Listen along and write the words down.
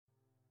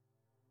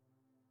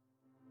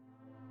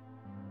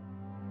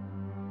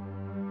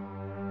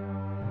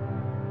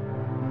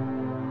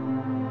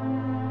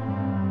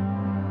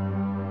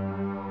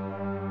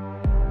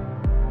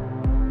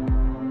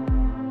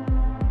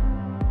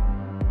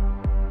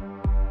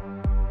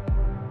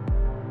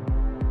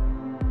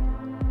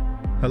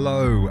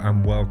Hello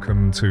and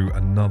welcome to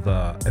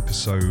another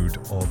episode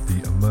of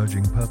the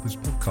Emerging Purpose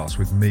Podcast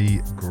with me,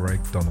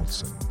 Greg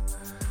Donaldson.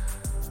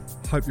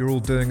 Hope you're all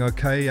doing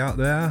okay out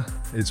there.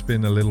 It's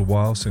been a little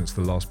while since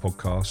the last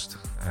podcast,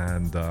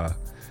 and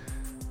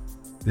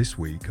this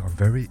week I'm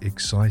very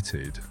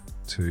excited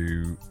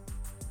to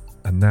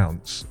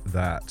announce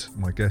that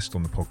my guest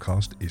on the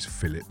podcast is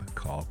Philip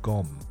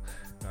Carr-Gomm.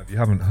 Now, if you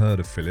haven't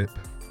heard of Philip,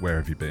 where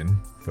have you been,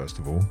 first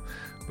of all?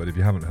 But if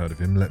you haven't heard of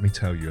him, let me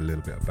tell you a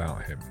little bit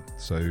about him.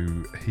 So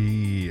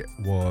he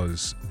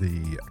was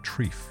the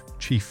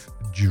chief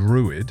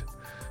druid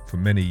for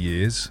many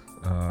years,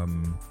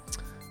 and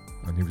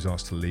he was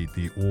asked to lead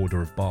the Order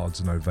of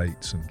Bards and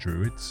Ovates and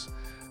Druids,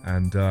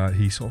 and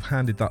he sort of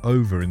handed that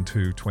over in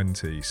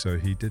 2020, so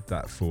he did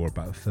that for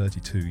about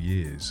 32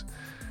 years.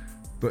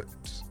 But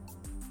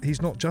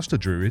he's not just a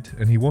druid,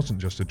 and he wasn't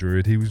just a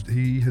druid,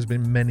 he has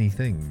been many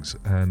things,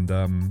 and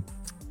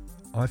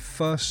I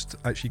first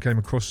actually came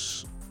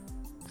across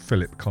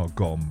Philip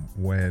Carr-Gomm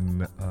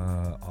when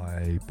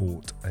I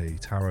bought a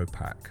tarot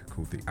pack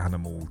called the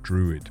Animal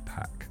Druid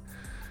Pack,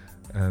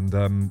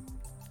 and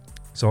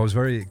so I was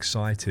very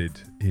excited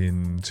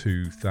in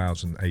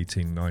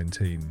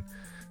 2018-19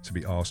 to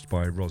be asked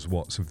by Ros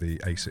Watts of the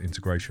ACER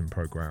integration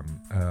program.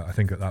 I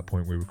think at that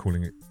point we were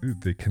calling it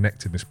the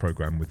connectedness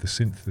program with the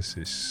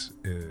synthesis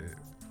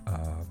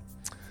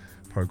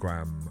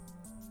program,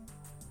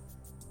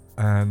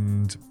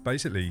 and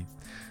basically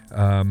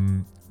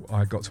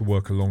I got to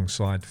work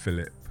alongside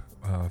Philip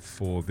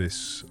for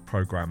this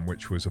program,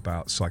 which was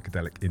about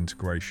psychedelic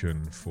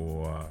integration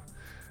for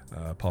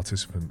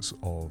participants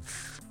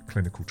of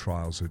clinical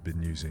trials who had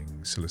been using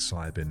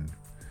psilocybin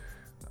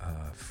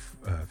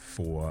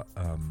for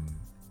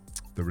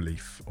the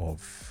relief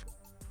of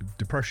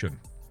depression.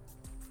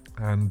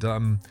 And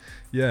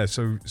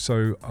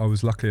so I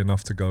was lucky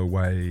enough to go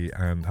away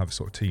and have a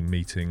sort of team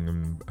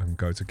meeting and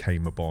go to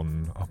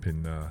Camerbon up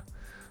in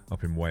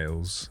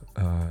Wales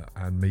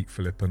and meet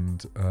Philip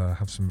and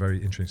have some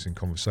very interesting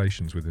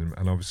conversations with him.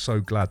 And I was so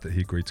glad that he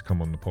agreed to come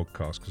on the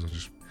podcast because there's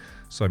just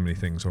so many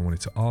things I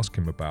wanted to ask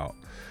him about.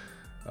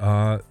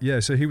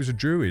 So he was a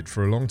druid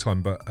for a long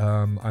time, but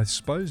I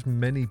suppose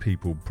many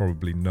people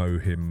probably know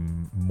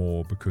him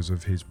more because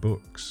of his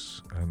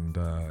books and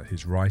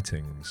his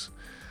writings.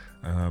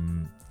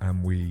 And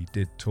we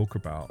did talk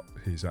about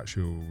his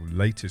actual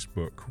latest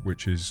book,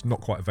 which is not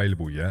quite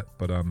available yet,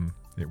 but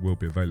it will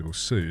be available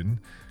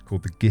soon,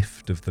 called The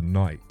Gift of the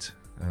Night.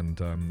 And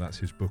that's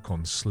his book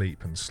on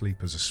sleep and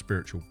sleep as a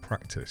spiritual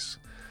practice.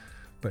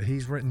 But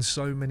he's written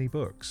so many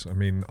books. I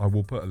mean, I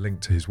will put a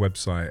link to his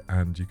website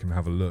and you can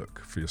have a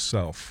look for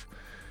yourself.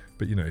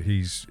 But, you know,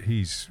 he's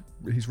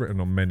written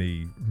on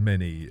many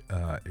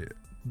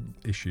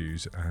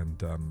issues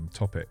and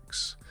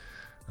topics.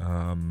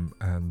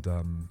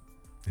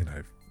 You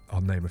know,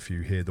 I'll name a few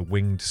here. The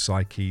Winged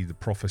Psyche, The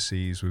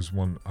Prophecies was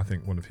one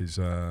of his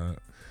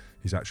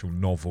actual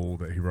novel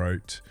that he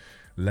wrote.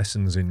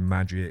 Lessons in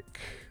Magic,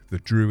 The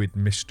Druid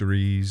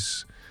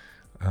Mysteries.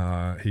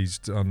 He's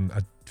done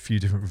a few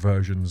different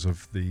versions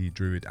of the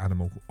Druid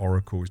Animal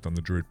Oracle. He's done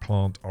the Druid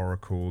Plant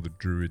Oracle, the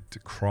Druid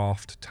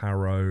Craft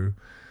Tarot,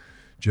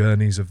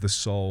 Journeys of the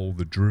Soul,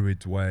 the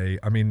Druid Way.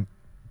 I mean,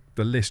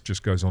 the list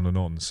just goes on and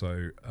on.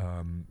 So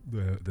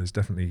there's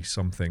definitely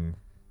something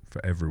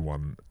for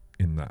everyone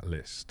in that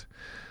list.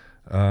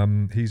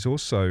 He's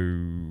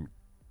also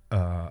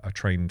a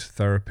trained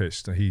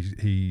therapist.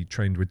 He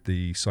trained with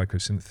the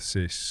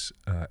Psychosynthesis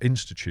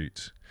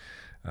Institute.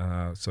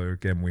 So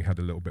again, we had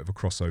a little bit of a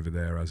crossover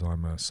there, as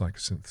I'm a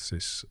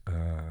psychosynthesis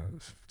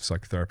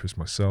psychotherapist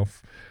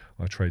myself.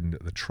 I trained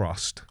at the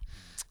Trust.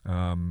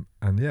 And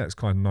yeah, it's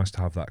kind of nice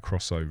to have that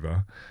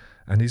crossover.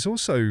 And he's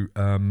also,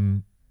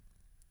 I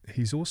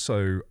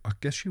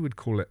guess you would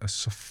call it a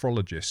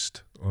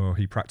sophrologist, or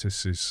he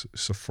practices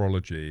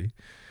sophrology,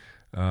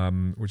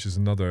 which is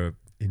another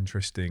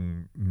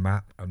interesting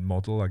map and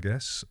model, I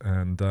guess.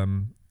 And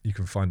you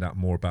can find out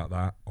more about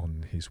that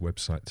on his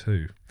website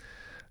too.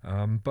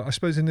 But I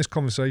suppose in this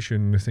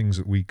conversation, the things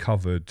that we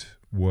covered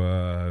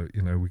were,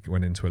 you know, we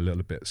went into a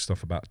little bit of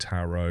stuff about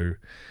tarot.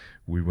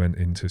 We went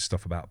into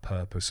stuff about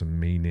purpose and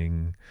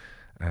meaning,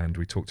 and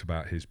we talked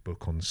about his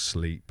book on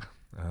sleep.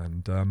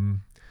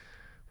 And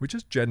we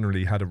just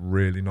generally had a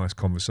really nice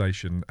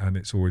conversation, and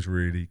it's always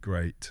really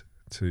great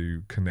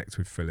to connect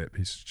with Philip.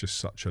 He's just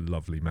such a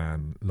lovely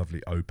man,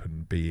 lovely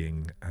open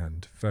being,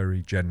 and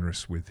very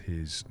generous with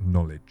his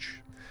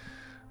knowledge.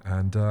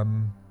 And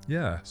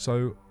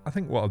so I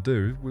think what I'll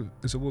do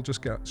is we'll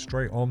just get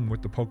straight on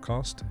with the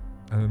podcast,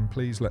 and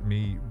please let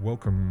me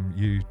welcome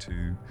you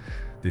to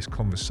this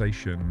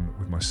conversation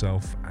with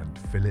myself and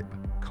Philip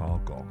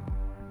Carr-Gomm.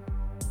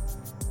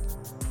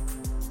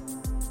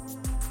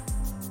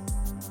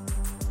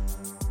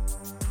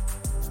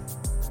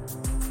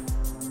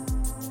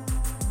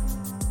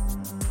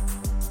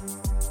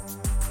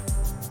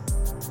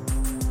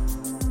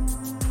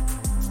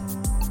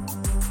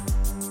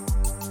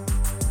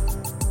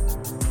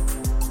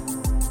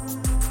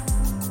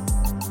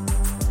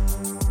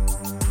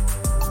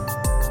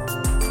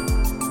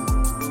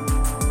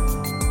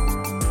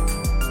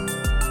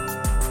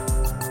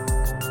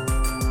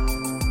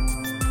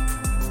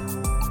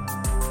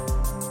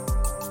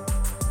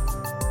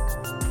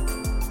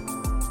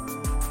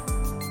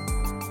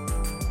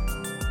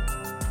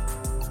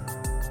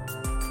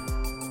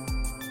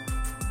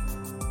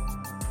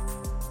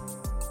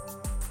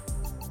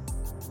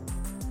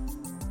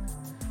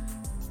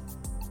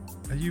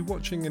 Are you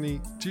watching any?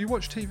 Do you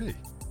watch TV?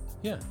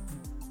 Yeah.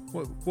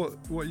 What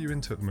are you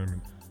into at the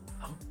moment?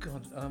 Oh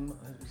God, I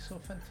saw a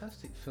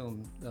fantastic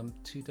film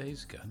 2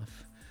 days ago, and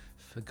I've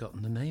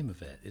forgotten the name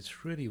of it.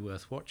 It's really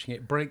worth watching.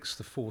 It breaks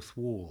the fourth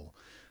wall.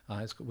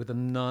 It's with a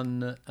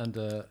nun and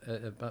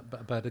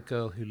about a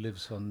girl who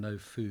lives on no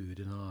food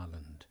in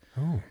Ireland,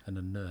 and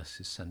a nurse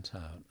is sent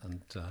out,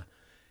 and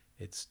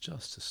it's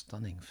just a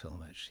stunning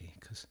film actually,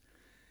 because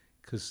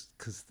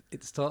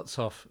it starts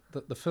off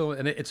the film,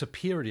 and it's a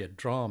period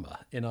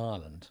drama in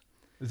Ireland.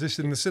 Is this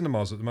in the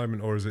cinemas at the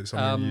moment, or is it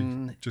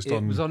something you just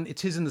on?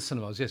 It is in the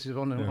cinemas. Yes, it's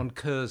on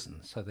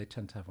Curzon, so they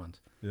tend to have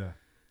ones. Yeah.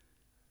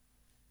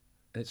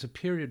 And it's a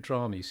period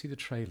drama. You see the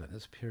trailer.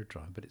 It's a period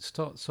drama, but it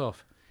starts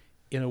off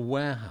in a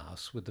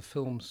warehouse with the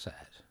film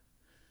set,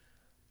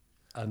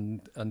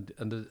 and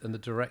the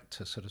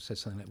director sort of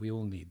says something like, "We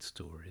all need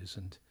stories,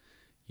 and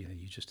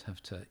you just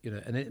have to,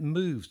 and it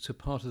moves to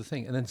part of the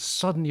thing, and then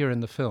suddenly you're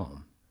in the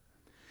film,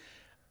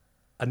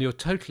 and you're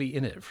totally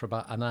in it for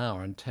about an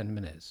hour and 10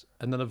 minutes,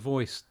 and then that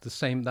voice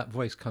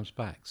comes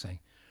back saying,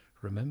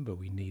 'Remember,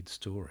 we need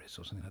stories,'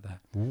 or something like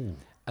that." Ooh.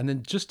 And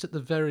then just at the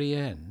very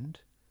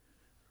end,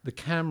 the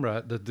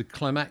camera, the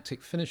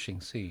climactic finishing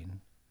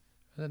scene,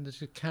 and then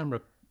there's a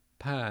camera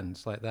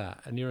pans like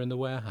that, and you're in the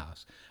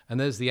warehouse, and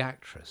there's the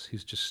actress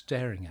who's just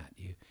staring at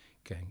you,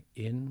 going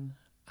in,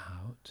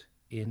 out,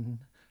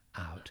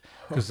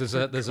 because there's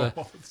a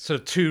sort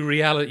of two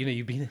reality.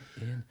 You've been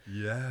in,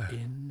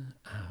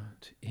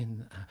 out.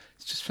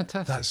 It's just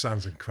fantastic. That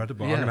sounds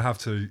incredible. Yeah.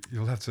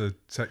 You'll have to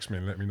text me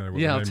and let me know what.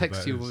 Yeah, the I'll name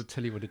text of you. that is. We'll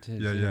tell you what it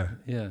is.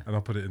 Yeah. And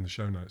I'll put it in the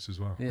show notes as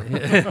well.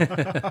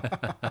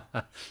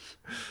 Yeah.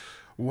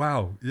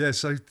 Wow. Yeah.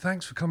 So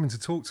thanks for coming to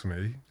talk to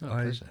me.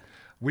 Pleasure.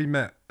 We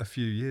met a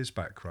few years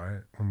back,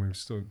 right, when we were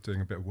still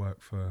doing a bit of work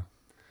for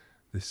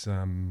this.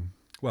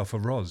 For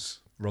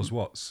Ros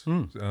Watts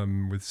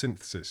with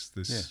Synthesis.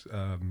 This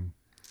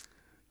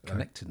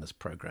connectedness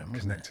program.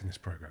 Connectedness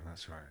program.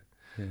 That's right.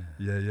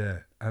 Yeah. Yeah.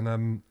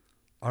 And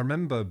I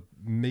remember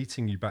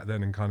meeting you back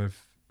then and kind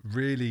of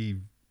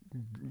really,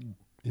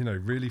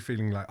 really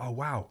feeling like, oh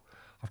wow,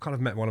 I've kind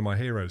of met one of my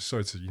heroes.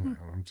 So to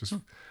I'm just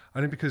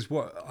only because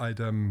what I'd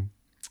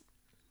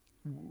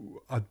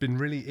been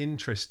really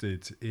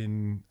interested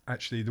in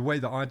actually the way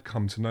that I'd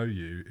come to know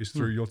you is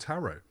through your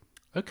tarot.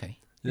 Okay.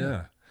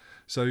 Yeah.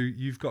 So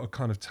you've got a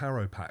kind of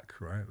tarot pack,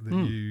 right?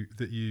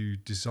 That you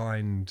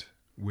designed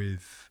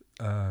with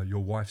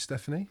your wife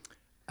Stephanie.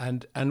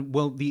 And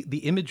well, the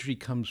imagery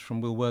comes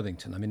from Will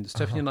Worthington. I mean,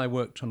 Stephanie and I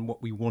worked on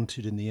what we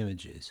wanted in the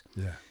images.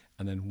 Yeah.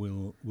 And then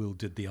Will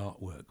did the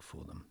artwork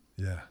for them.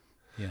 Yeah.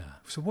 Yeah.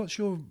 So what's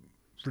your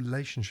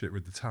relationship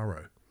with the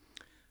tarot?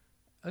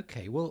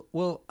 Okay.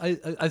 Well, I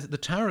the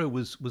tarot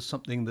was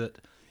something that,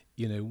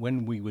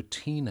 when we were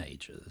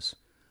teenagers,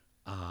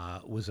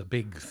 was a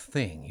big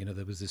thing.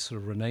 There was this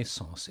sort of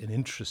renaissance in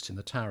interest in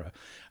the tarot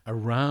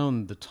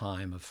around the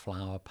time of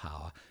flower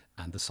power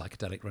and the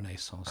psychedelic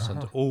renaissance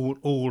and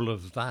all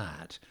of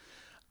that.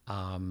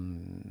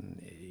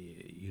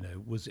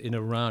 Was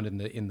around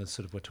in the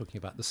sort of, we're talking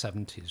about the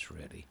 70s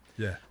really.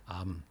 Yeah.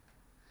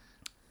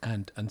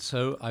 And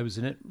so I was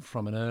in it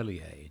from an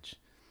early age,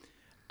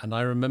 and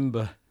I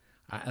remember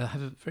I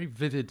have a very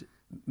vivid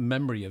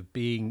memory of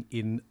being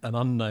in an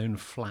unknown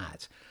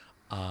flat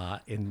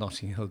in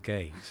Notting Hill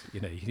Gate.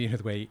 The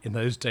way in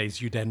those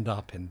days you'd end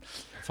up in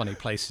funny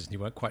places and you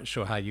weren't quite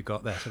sure how you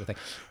got there, sort of thing.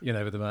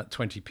 With about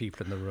 20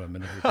 people in the room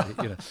and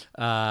everybody,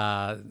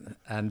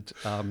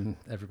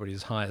 everybody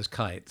as high as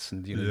kites,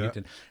 and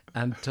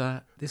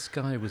this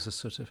guy was a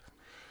sort of,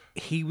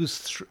 he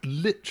was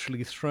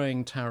literally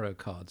throwing tarot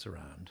cards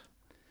around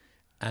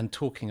and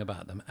talking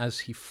about them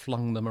as he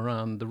flung them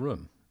around the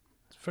room.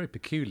 It's very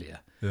peculiar.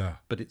 Yeah.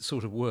 But it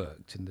sort of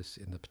worked in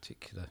the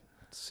particular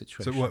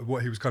situation. So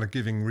what he was kind of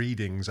giving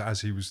readings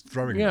as he was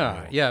throwing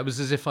them? Yeah, it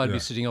was as if I'd be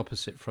sitting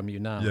opposite from you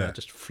now. Yeah. I'd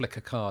just flick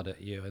a card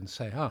at you and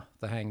say,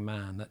 the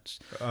hangman, that's,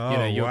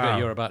 wow.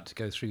 You're about to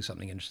go through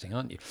something interesting,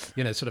 aren't you?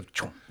 Sort of,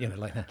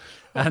 like that.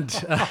 And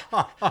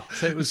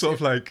so it was sort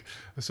of like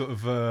a sort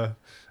of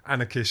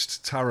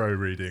anarchist tarot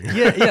reading.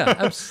 Yeah,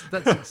 that's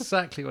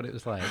exactly what it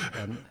was like,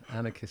 an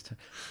anarchist.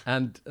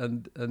 And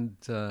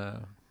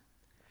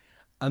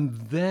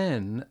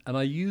then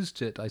I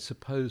used it, I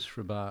suppose,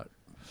 for about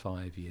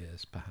 5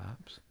 years,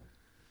 perhaps,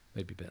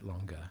 maybe a bit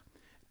longer.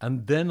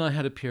 And then I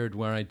had a period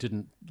where I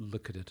didn't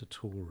look at it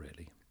at all,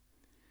 really.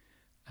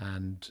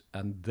 And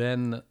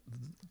then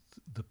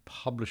the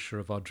publisher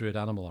of our Druid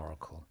Animal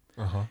Oracle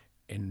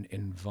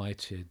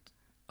invited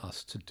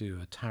us to do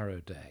a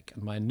tarot deck.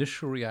 And my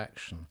initial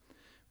reaction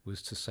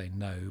was to say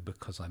no,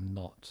 because I'm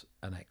not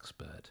an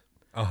expert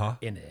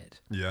in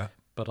it. Yeah.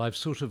 But I've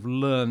sort of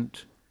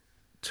learnt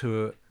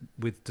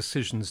with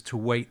decisions to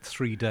wait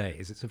 3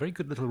 days. It's a very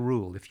good little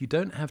rule. If you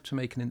don't have to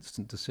make an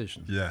instant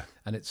decision,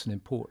 and it's an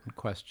important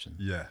question,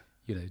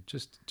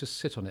 just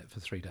sit on it for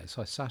 3 days.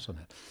 So I sat on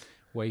it,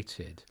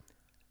 waited,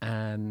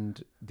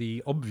 and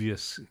the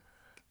obvious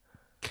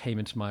came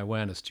into my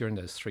awareness during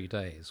those 3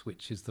 days,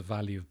 which is the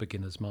value of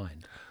beginner's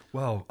mind.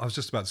 Well, I was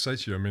just about to say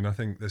to you, I mean, I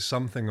think there's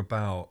something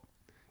about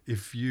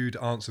if you'd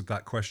answered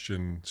that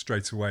question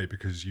straight away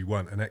because you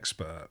weren't an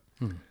expert,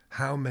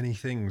 how many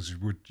things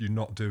would you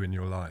not do in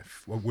your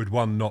life? What would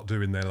one not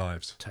do in their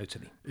lives?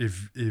 Totally.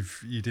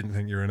 If you didn't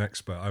think you're an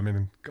expert, I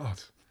mean,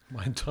 God.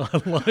 My entire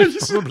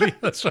life, probably.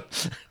 That's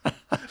right.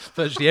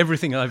 Virtually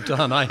everything I've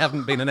done, I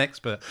haven't been an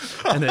expert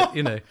in it,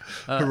 you know.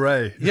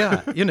 Hooray.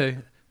 Yeah, you know,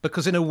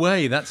 because in a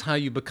way, that's how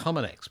you become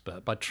an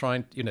expert, by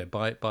trying, you know,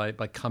 by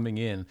coming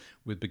in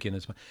with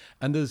beginner's mind.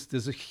 And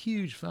there's a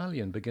huge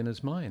value in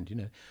beginner's mind, you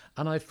know.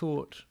 And I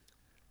thought,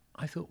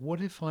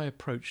 what if I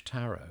approach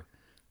tarot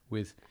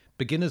with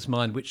beginner's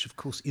mind, which of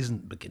course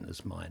isn't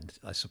beginner's mind,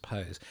 I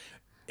suppose.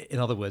 In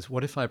other words,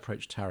 what if I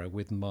approach tarot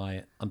with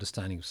my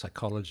understanding of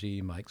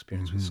psychology, my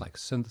experience with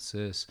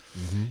psychosynthesis,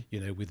 you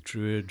know, with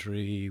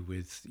druidry,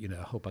 with, you know,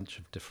 a whole bunch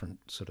of different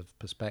sort of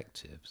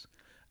perspectives,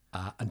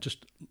 and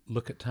just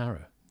look at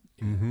tarot.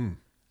 And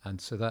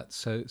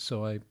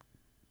so I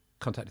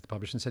contacted the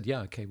publisher and said,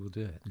 yeah, okay, we'll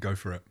do it. Go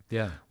for it.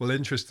 Yeah. Well,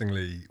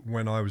 interestingly,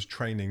 when I was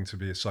training to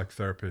be a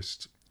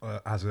psychotherapist,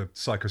 as a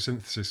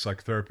psychosynthesis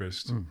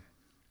psychotherapist,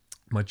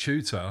 my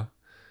tutor,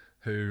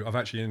 who I've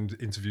actually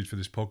interviewed for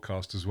this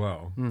podcast as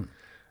well,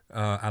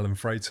 Alan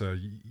Frater,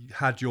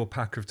 had your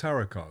pack of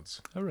tarot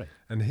cards. Oh, right.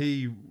 And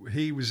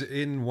he was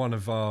in one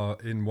of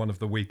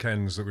the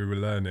weekends that we were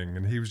learning,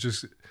 and he was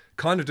just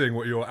kind of doing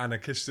what your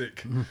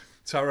anarchistic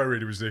tarot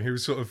reader was doing. He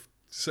was sort of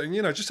saying,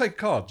 you know, just take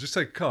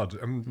a card.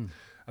 And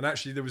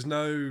actually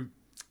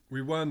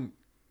we weren't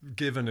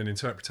given an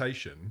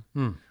interpretation.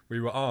 We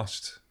were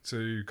asked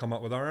to come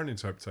up with our own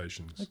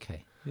interpretations.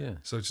 Okay, yeah.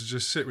 So to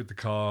just sit with the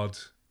card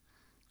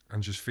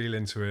and just feel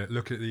into it,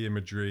 look at the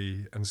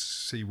imagery and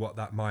see what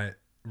that might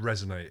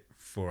resonate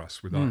for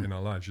us with in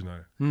our lives, you know.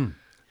 And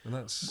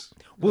that's...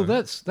 Well,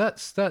 that's.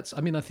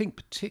 I mean, I think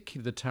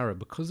particularly the tarot,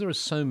 because there are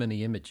so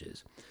many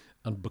images,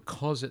 and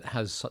because it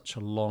has such a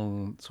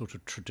long sort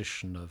of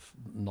tradition of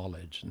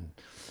knowledge and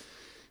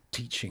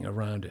teaching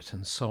around it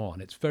and so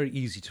on, it's very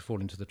easy to fall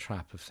into the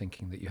trap of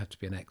thinking that you have to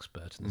be an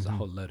expert and there's a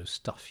whole load of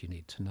stuff you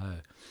need to know.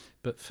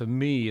 But for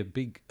me, a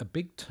big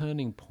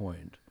turning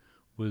point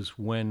was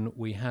when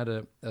we had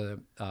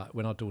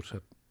when our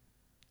daughter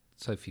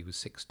Sophie was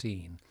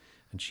 16,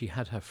 and she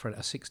had her friend,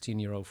 a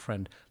 16-year-old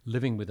friend,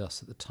 living with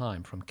us at the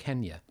time from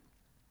Kenya,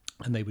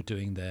 and they were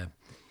doing their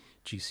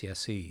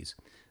GCSEs.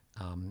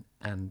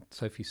 And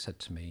Sophie said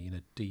to me, you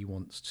know, Dee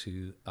wants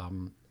to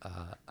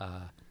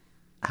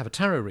have a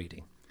tarot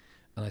reading.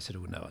 And I said,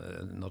 oh,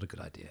 no, not a good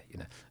idea, you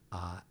know.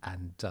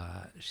 And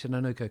she said,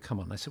 no, go, come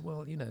on. And I said,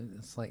 well, you know,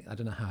 it's like, I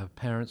don't know how her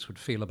parents would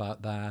feel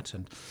about that.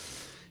 And,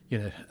 you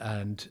know,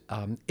 and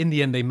in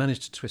the end, they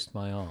managed to twist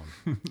my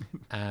arm.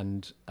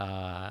 And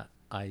I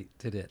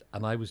did it.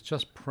 And I was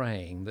just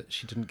praying that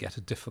she didn't get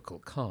a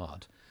difficult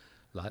card,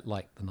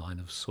 like the Nine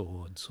of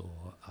Swords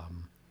or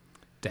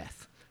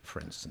Death,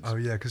 for instance. Oh,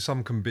 yeah, because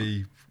some can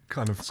be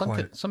kind of some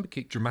can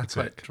be dramatic.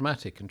 Quite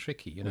dramatic and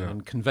tricky, you know,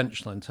 and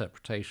conventional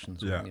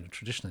interpretations, or, you know,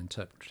 traditional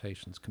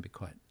interpretations can be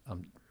quite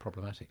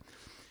problematic.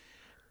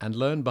 And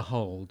lo and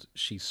behold,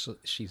 she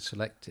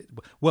selected.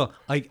 Well,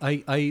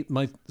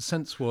 my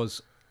sense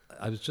was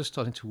I was just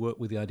starting to work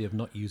with the idea of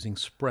not using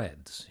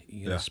spreads.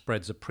 You know,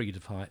 spreads are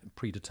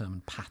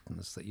predetermined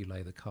patterns that you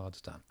lay the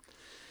cards down.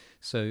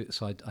 So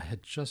I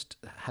had just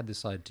had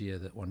this idea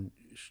that one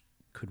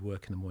could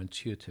work in a more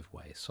intuitive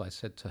way. So I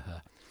said to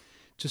her,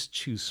 just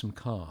choose some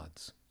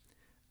cards.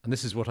 And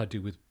this is what I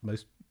do with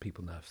most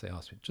people now if they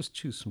ask me, just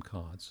choose some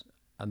cards.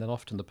 And then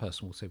often the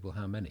person will say, well,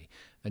 how many?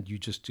 And you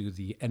just do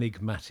the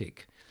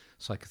enigmatic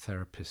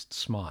psychotherapist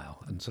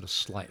smile and sort of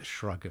slight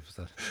shrug of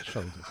the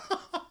shoulders.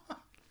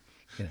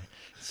 You know,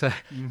 so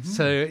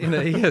you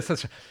know, yes,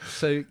 that's right.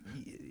 So,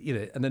 you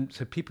know, and then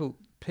so people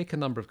pick a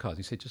number of cards.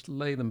 You say, just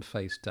lay them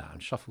face down,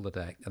 shuffle the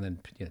deck, and then,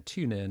 you know,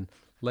 tune in,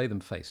 lay them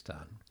face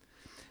down.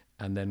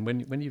 And then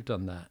when you've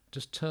done that,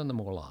 just turn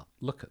them all up,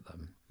 look at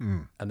them,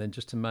 and then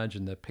just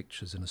imagine they're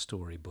pictures in a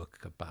storybook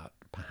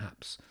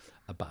perhaps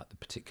about the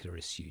particular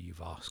issue you've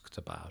asked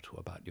about or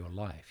about your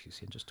life, you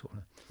see, and just talk.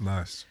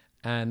 Nice.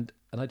 And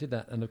I did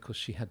that, and of course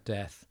she had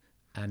Death,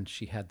 and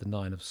she had the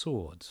Nine of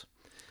Swords.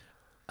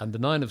 And the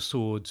Nine of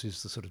Swords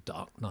is the sort of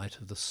dark night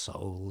of the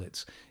soul.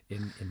 It's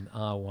in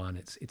our one,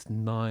 it's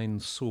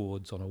 9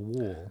 swords on a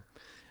wall,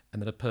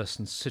 and then a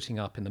person sitting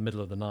up in the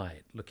middle of the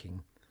night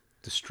looking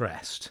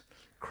distressed,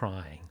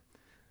 crying.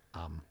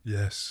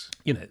 Yes.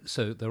 You know,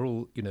 so they're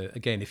all, you know,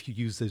 again, if you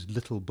use those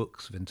little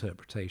books of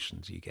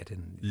interpretations you get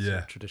in sort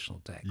of traditional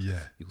decks,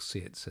 you'll see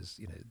it says,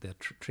 you know, they're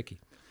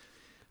tricky.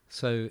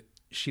 So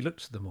she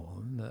looked at them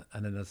all,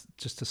 and then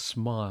just a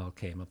smile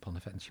came upon her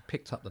face, and she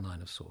picked up the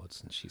Nine of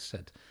Swords, and she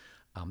said,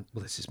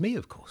 well, this is me,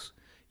 of course.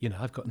 You know,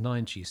 I've got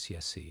 9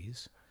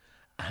 GCSEs,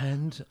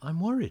 and I'm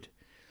worried,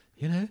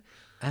 you know,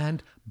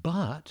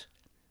 but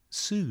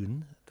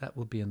soon that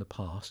will be in the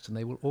past, and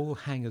they will all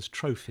hang as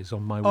trophies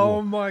on my wall.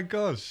 Oh my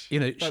gosh!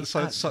 You know,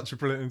 that's such a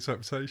brilliant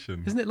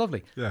interpretation. Isn't it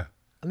lovely? Yeah.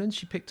 And then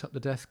she picked up the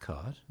Death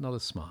card, another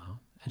smile,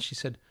 and she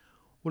said,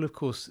 well, of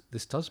course,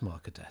 this does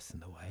mark a death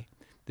in a way.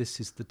 This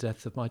is the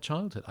death of my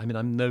childhood. I mean,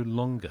 I'm no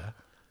longer...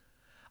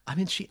 I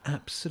mean, she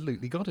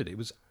absolutely got it. It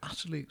was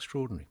utterly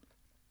extraordinary.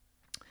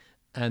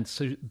 And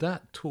so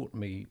that taught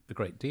me a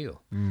great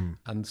deal.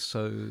 And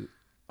so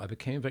I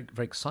became very,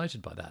 very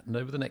excited by that. And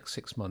over the next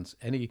 6 months,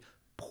 any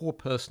poor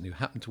person who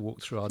happened to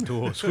walk through our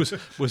doors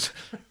was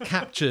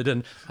captured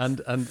and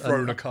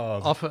Thrown a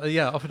card.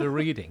 offered a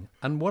reading.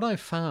 And what I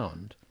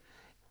found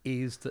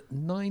is that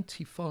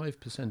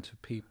 95%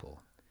 of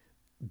people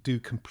do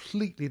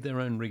completely their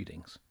own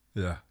readings.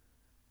 Yeah.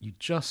 You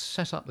just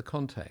set up the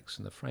context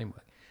and the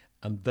framework,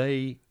 and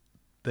they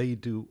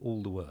do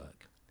all the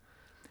work.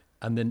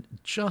 And then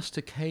just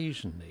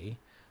occasionally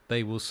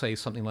they will say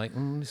something like,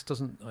 "This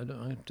doesn't. I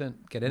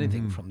don't get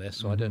anything from this,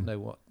 so I don't know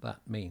what that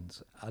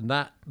means." And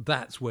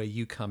that's where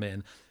you come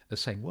in as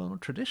saying, "Well,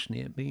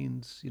 traditionally it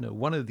means,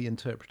 one of the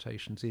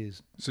interpretations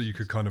is." So you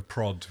could kind of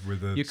prod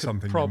with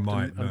something you prompt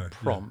might know. and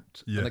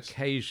prompt, Yeah. and Yes.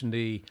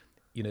 occasionally,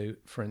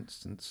 for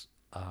instance,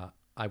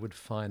 I would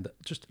find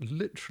that just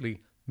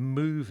literally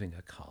moving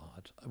a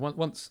card,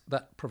 once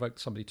that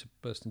provoked somebody to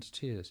burst into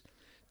tears,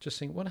 just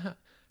saying, "Well,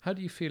 how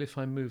do you feel if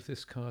I move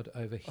this card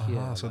over here?" So the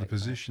like that?"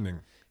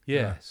 positioning.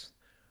 Yes,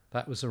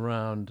 that was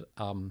around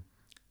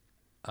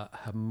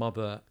her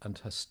mother and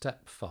her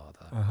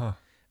stepfather,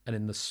 and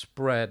in the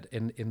spread,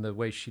 in the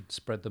way she'd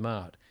spread them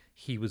out,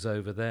 he was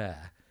over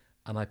there,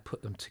 and I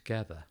put them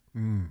together.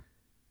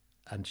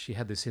 And she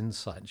had this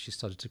insight, and she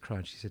started to cry,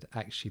 and she said,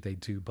 "Actually, they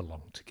do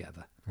belong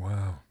together,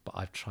 Wow. but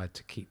I've tried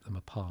to keep them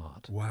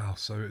apart." Wow.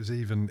 So it was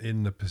even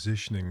in the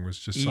positioning was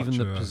just Even such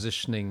the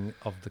positioning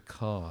of the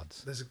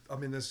cards. There's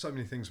so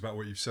many things about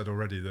what you've said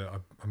already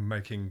that I'm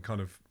making kind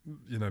of,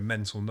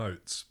 mental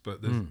notes.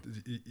 But,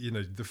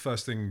 the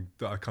first thing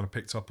that I kind of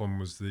picked up on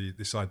was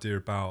this idea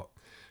about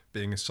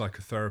being a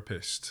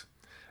psychotherapist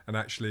and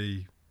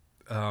actually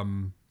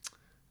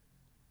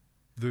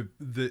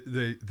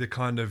the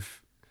kind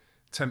of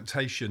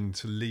temptation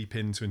to leap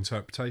into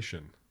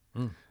interpretation.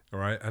 All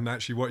right. And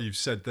actually what you've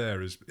said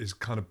there is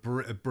kind of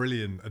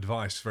brilliant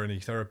advice for any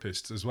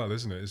therapist as well,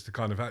 isn't it? Is to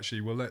kind of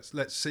actually, well,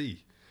 let's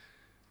see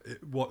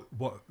what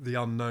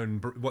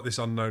this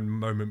unknown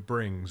moment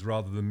brings,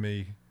 rather than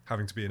me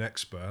having to be an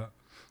expert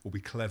or be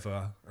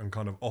clever and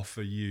kind of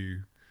offer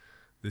you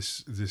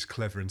this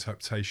clever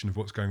interpretation of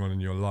what's going on in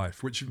your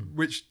life, which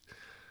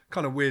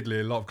kind of weirdly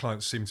a lot of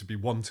clients seem to be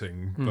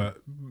wanting,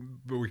 but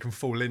we can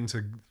fall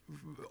into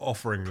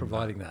offering them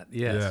Providing that,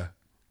 yes.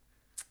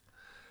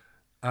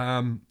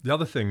 Yeah. The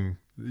other thing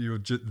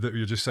that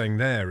you're just saying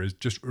there is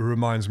just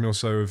reminds me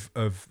also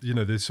of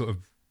this sort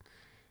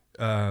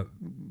of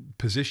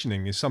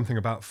positioning is something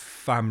about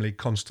family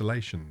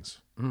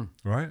constellations,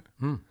 right?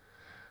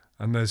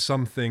 And there's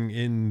something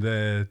in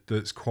there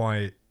that's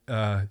quite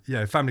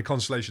family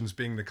constellations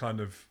being the kind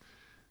of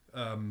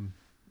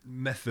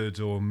method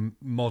or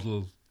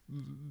model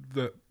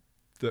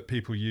that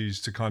people use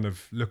to kind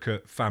of look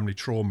at family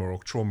trauma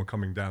or trauma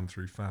coming down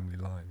through family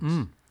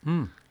lines.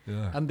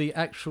 Yeah. And the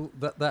actual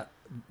that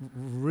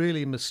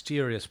really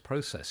mysterious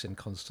process in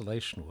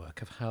constellation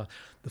work of how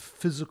the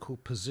physical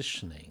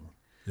positioning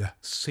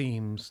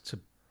seems to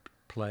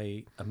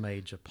play a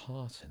major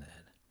part in it.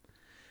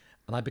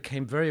 And I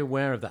became very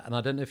aware of that. And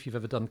I don't know if you've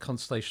ever done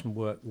constellation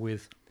work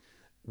with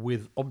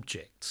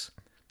objects.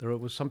 There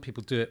are some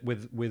people do it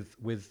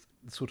with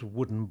sort of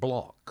wooden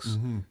blocks,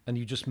 and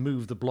you just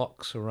move the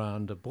blocks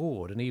around a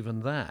board, and even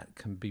that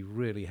can be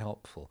really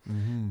helpful.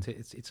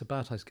 It's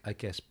about, I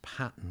guess,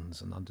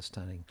 patterns and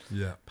understanding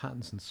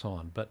patterns and so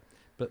on. But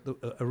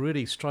a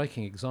really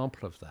striking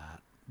example of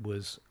that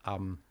was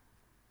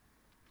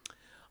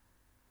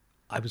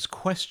I was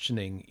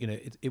questioning.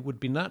 It would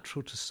be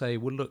natural to say,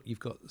 well, look, you've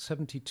got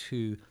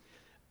 72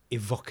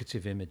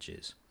 evocative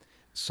images,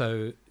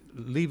 so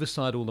leave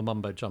aside all the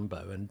mumbo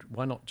jumbo, and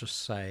why not just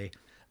say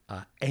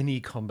any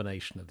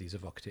combination of these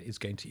evocative is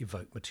going to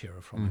evoke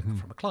material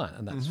from a client,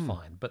 and that's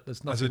fine. But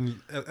there's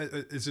nothing.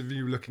 As if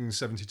you looking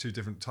 72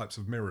 different types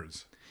of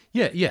mirrors.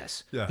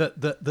 Yes. Yeah.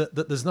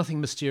 That there's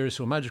nothing mysterious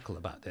or magical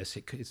about this.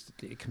 It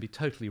can be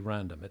totally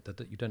random.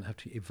 That you don't have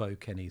to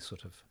evoke any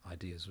sort of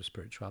ideas of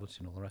spirituality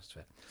and all the rest of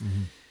it.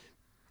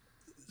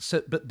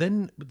 So, but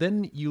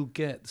then you'll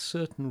get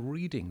certain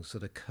readings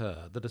that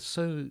occur that are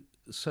so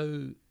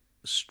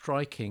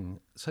striking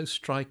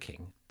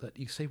that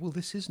you say, well,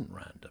 this isn't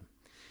random.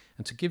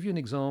 And to give you an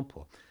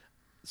example,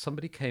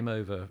 somebody came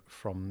over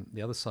from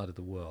the other side of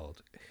the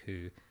world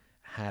who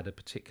had a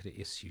particular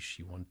issue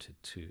she wanted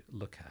to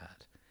look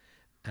at.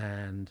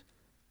 And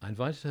I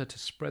invited her to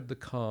spread the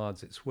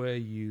cards. It's where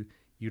you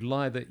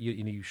lie that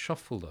you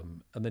shuffle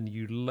them, and then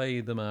you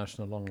lay them out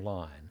in a long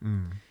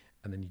line,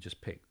 and then you just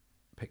pick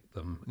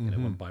them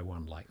one by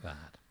one like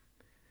that.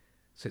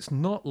 So it's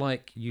not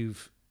like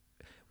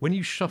when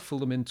you shuffle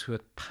them into a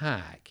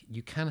pack,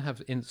 you can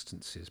have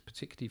instances,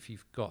 particularly if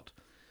you've got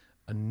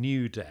a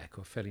new deck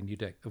or a fairly new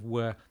deck, of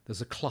where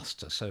there's a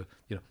cluster. So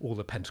all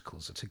the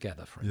pentacles are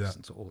together, for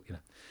instance, or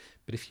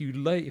But if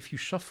you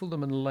shuffle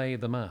them and lay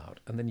them out,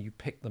 and then you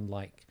pick them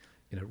like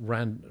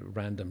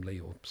randomly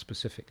or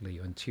specifically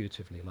or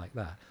intuitively like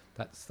that,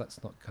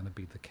 that's not going to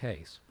be the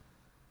case.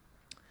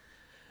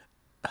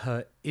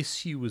 Her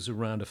issue was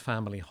around a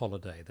family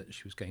holiday that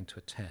she was going to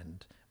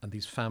attend, and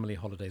these family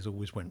holidays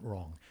always went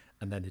wrong.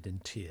 and ended in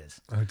tears.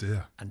 Oh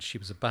dear. And she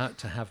was about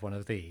to have one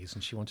of these,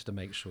 and she wanted to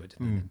make sure it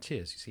didn't end in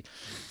tears, you see.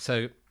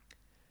 So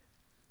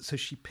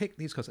she picked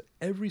these cards.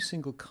 Every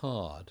single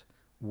card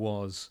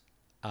was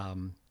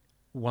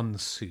one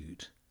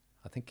suit.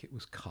 I think it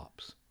was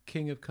cups.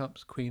 King of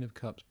Cups, Queen of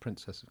Cups,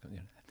 Princess of Cups.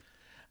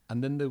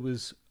 And then there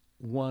was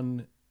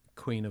one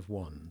Queen of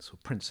Wands, or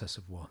Princess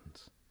of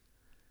Wands.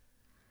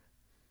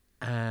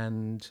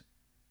 And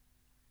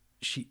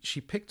she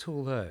picked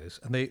all those,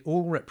 and they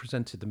all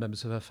represented the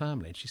members of her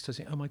family. And she started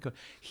saying, "Oh my God,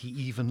 he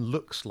even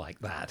looks like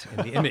that in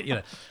the image,"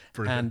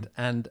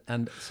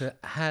 and so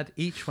had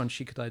each one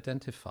she could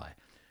identify,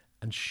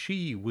 and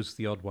she was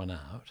the odd one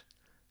out,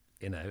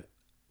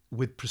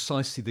 with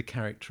precisely the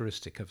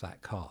characteristic of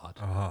that card.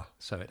 Uh-huh.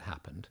 So it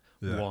happened.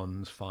 Yeah.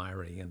 Wands,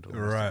 fiery, and all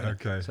Right.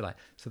 that. Okay.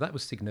 So that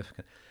was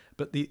significant.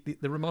 But the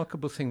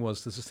remarkable thing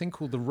was there's a thing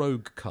called the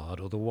rogue card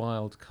or the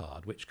wild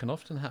card, which can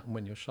often happen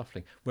when you're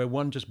shuffling, where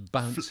one just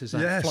bounces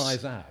out, Yes.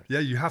 flies out. Yeah,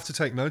 you have to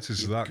take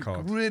notice of that You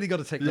card. really got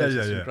to take Yeah,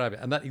 notice yeah. and grab it.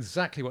 And that's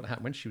exactly what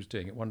happened when she was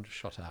doing it. One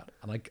shot out,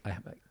 and I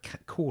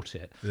caught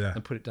it Yeah.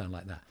 and put it down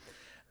like that.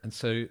 And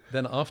so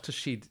then after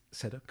she'd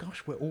said, "Oh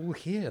gosh, we're all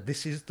here.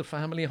 This is the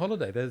family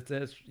holiday.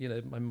 There's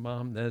my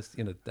mum. There's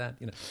dad.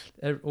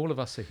 All of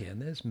us are here, and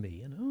there's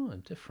me. And I'm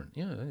different.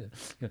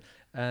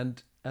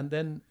 And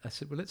then I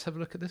said, well, let's have a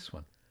look at this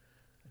one.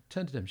 I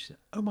turned to him. She said,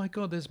 "Oh my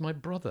God, there's my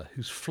brother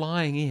who's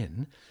flying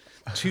in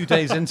 2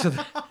 days into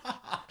the."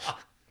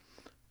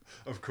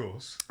 Of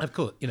course. Of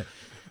course,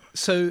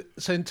 So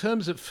in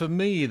terms of, for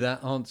me,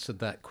 that answered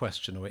that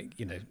question, or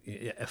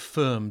it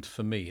affirmed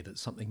for me that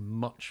something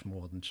much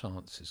more than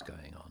chance is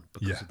going on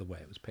because of the way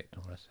it was picked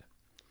on Ressa.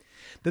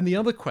 Then the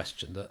other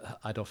question that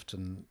I'd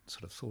often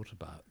sort of thought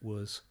about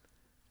was,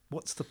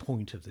 what's the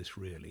point of this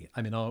really?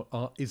 I mean,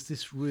 is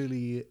this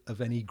really of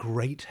any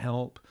great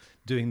help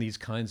doing these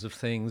kinds of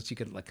things? Do you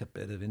get like a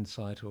bit of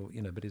insight, or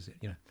but is it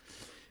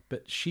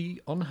But she,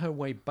 on her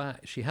way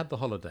back, she had the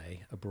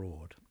holiday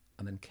abroad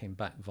and then came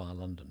back via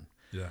London.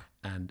 Yeah.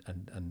 And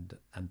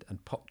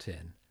popped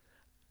in,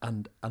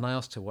 and I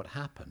asked her what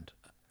happened,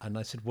 and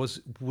I said,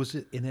 was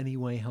it in any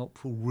way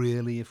helpful,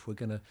 really, if we're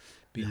going to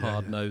be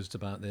hard-nosed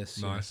about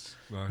this? Nice.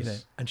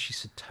 And she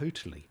said,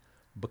 totally,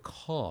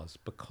 because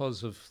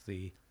of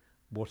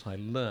what I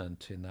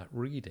learnt in that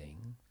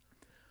reading,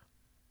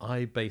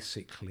 I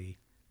basically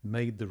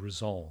made the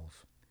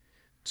resolve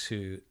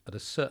to, at a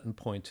certain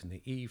point in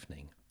the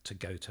evening, to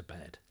go to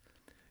bed.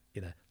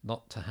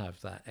 Not to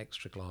have that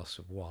extra glass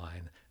of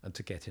wine and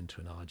to get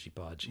into an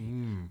argy-bargy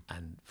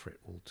and for it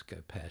all to go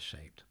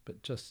pear-shaped,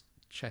 but just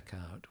check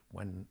out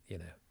when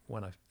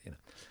I've.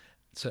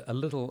 So a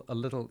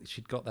little,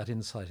 she'd got that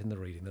insight in the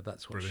reading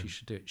that's what Brilliant. she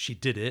should do. She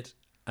did it,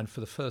 and for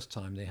the first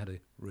time they had a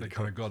really They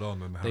kind of got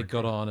on and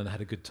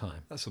had a good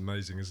time. That's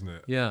amazing, isn't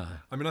it? Yeah.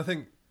 I mean, I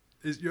think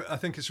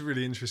it's a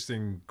really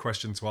interesting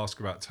question to ask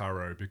about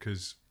tarot,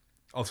 because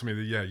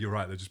ultimately, you're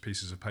right. They're just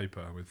pieces of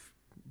paper with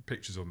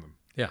pictures on them.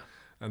 Yeah.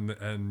 And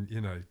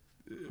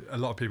a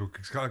lot of people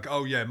kind of go,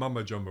 oh yeah,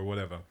 mumbo jumbo,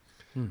 whatever.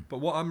 But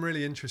what I'm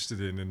really interested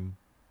in, and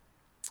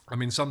I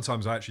mean,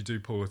 sometimes I actually do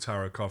pull a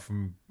tarot card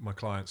from my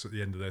clients at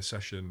the end of their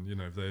session.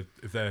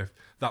 If they're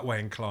that way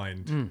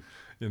inclined,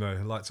 I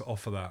like to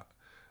offer that,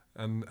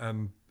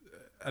 and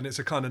it's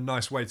a kind of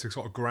nice way to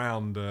sort of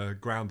ground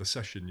the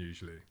session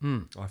usually.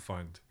 I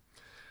find.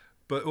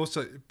 But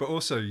also,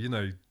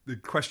 the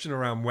question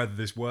around whether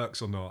this works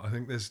or not, I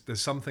think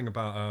there's something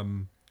about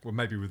well,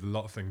 maybe with a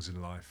lot of things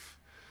in life.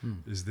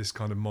 Is this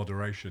kind of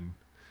moderation.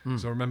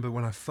 So I remember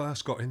when I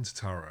first got into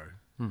tarot,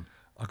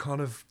 I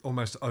kind of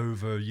almost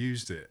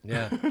overused it.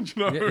 Yeah.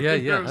 Yeah,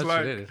 it was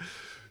absolutely.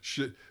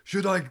 like,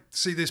 should I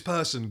see this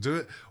person? Do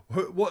it?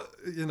 What,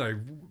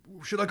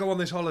 should I go on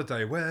this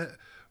holiday? Where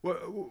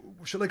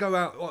should I go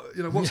out?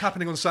 What's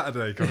happening on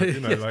Saturday?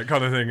 Kind of, that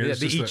kind of thing. Yeah, It's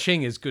the just I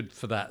Ching is good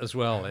for that as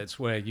well. It's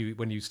where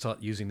when you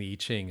start using the I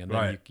Ching and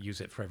then you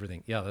use it for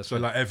everything. Yeah, that's so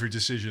right. like every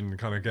decision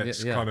kind of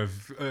gets Yeah. kind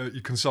of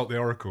you consult the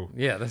oracle.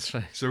 Yeah, that's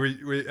right. So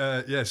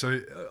so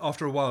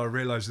after a while I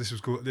realised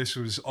this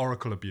was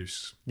oracle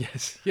abuse.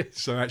 Yes.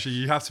 So actually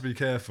you have to be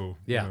careful.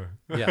 Yeah.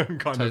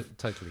 kind of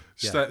totally.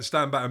 Yeah.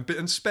 stand back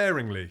and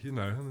sparingly,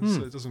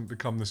 so it doesn't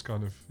become this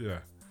kind of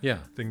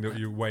thing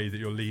that way that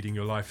you're leading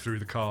your life through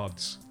the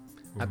cards.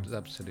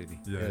 Absolutely.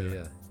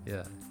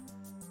 Yeah.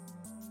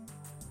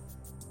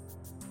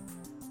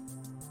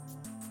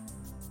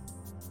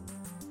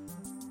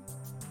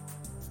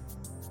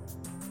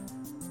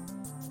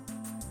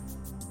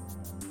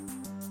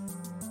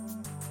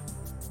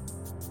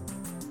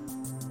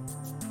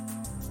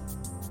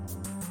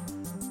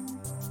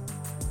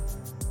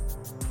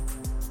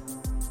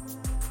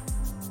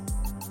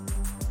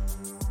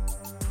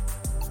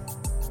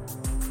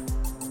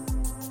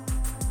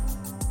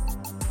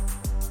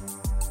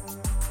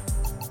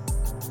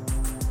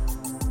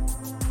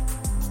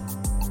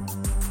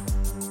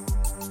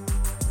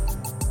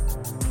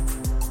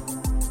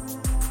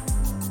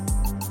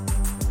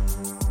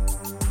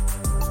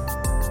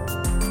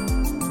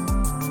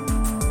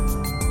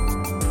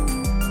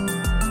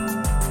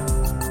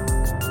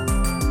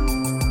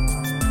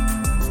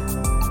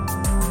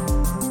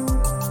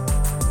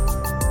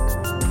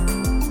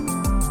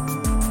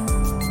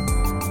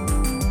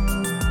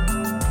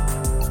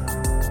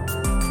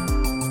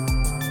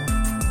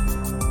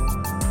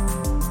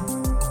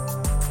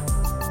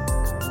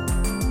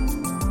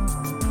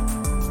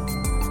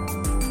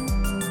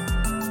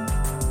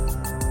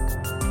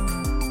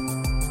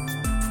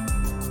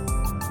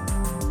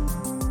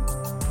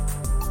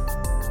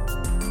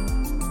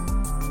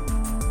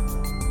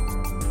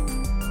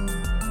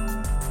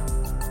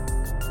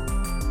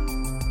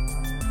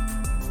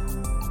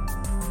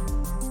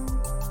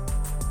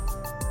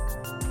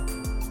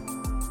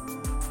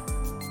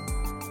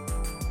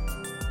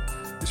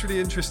 it's really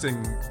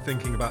interesting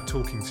thinking about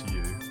talking to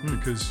you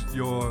because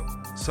you're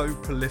so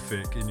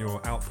prolific in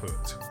your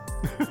output.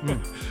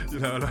 You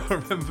know, and I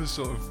remember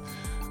sort of,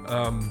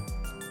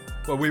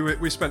 well,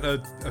 we spent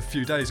a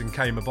few days in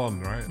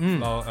Cayman, right,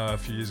 a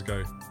few years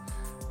ago,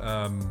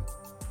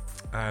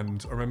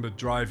 and I remember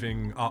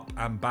driving up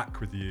and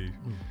back with you,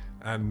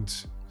 and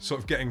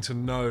sort of getting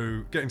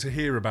to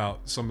hear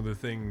about some of the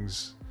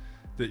things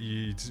that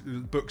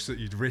books that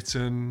you'd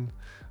written,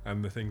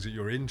 and the things that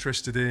you're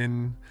interested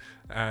in,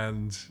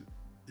 and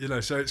you know,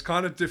 so it's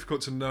kind of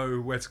difficult to know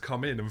where to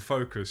come in and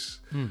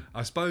focus.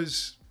 I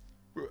suppose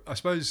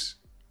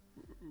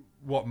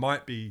what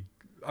might be,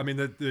 I mean,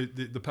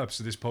 the purpose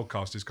of this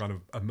podcast is kind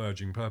of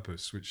emerging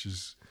purpose, which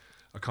is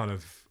a kind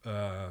of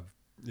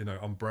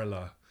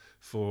umbrella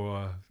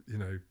for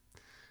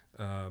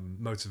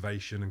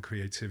motivation and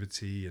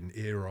creativity and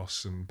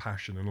eros and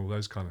passion and all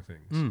those kind of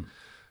things.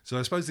 So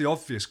I suppose the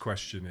obvious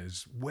question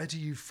is, where do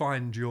you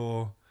find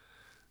your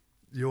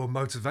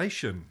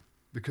motivation?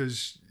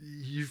 Because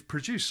you've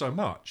produced so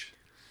much,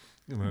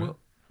 you know.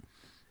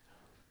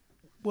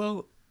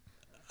 Well,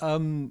 I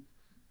mean,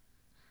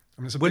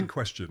 it's a big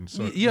question.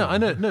 So yeah, I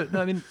know. No,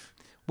 I mean,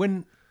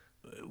 when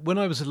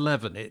I was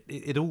 11,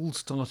 it all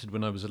started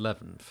when I was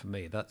 11 for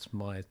me. That's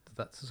the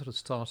sort of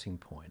starting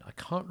point. I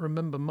can't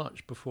remember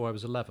much before I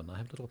was 11. I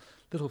have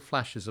little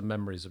flashes of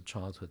memories of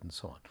childhood and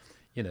so on,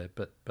 you know.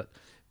 But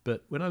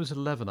when I was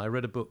 11, I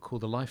read a book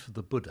called The Life of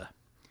the Buddha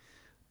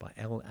by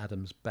L.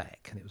 Adams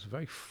Beck, and it was a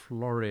very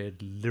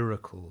florid,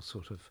 lyrical,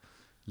 sort of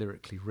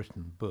lyrically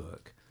written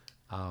book,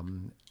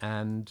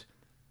 and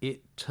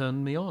it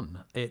turned me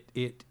on.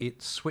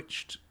 It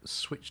switched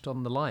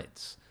on the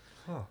lights,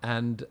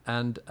 and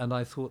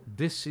I thought,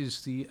 this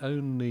is the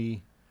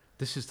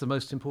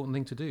most important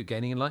thing to do: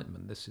 gaining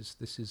enlightenment. This is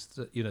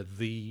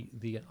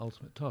the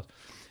ultimate task.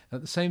 And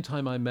at the same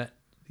time, I met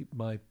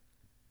my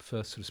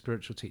first sort of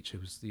spiritual teacher,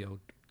 who was the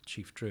old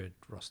chief druid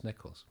Ross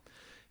Nichols.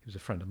 He was a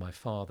friend of my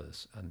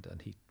father's, and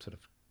he sort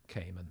of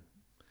came and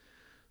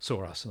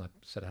saw us, and I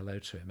said hello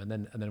to him. And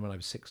then when I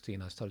was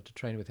 16, I started to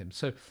train with him.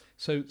 So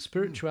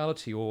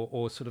spirituality,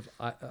 or sort of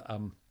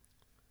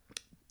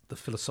the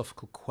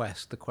philosophical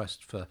quest, the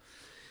quest for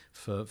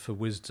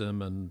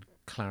wisdom and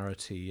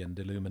clarity and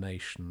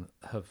illumination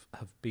have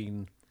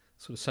been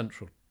sort of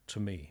central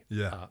to me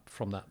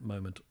from that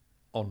moment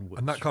onwards.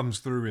 And that comes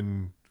through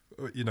in,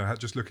 you know,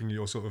 just looking at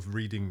your sort of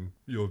reading,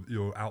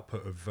 your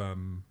output of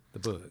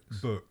the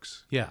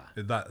books. Yeah,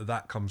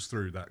 that comes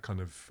through, that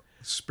kind of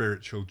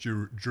spiritual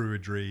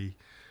druidry,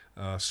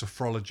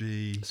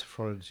 sophrology,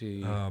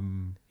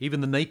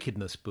 even the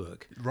nakedness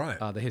book, right?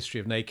 The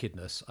history of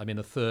nakedness. I mean,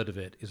 a third of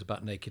it is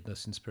about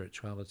nakedness and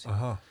spirituality.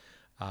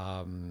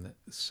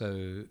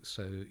 So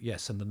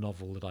yes, and the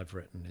novel that I've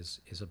written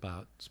is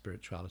about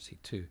spirituality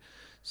too.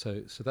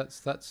 So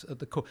that's at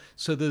the core.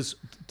 So there's,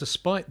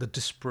 despite the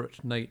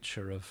disparate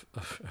nature of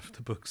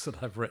the books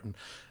that I've written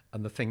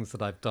and the things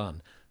that I've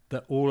done,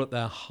 they're all at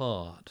their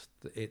heart.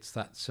 It's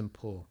that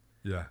simple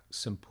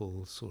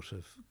sort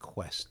of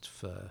quest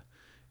for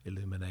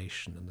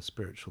illumination, and the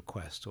spiritual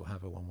quest, or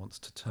however one wants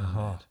to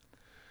term it.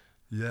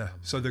 Yeah.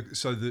 So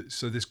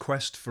this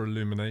quest for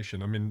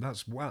illumination, I mean,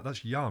 that's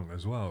young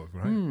as well,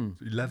 right?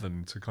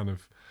 11 to kind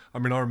of, I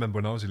mean, I remember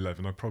when I was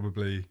 11, I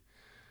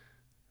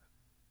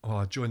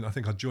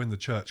think I joined the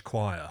church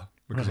choir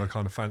because I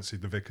kind of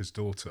fancied the vicar's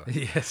daughter.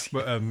 Yes.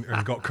 But and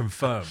got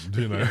confirmed,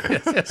 you know.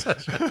 Yes,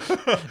 that's right.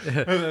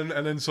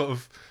 and then sort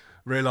of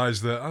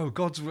realised that, oh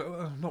God,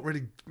 I'm not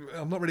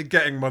really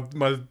getting my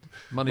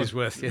money's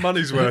worth. Yeah.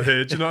 Money's worth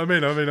here. Do you know what I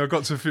mean? I mean, I've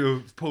got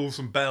to pull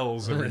some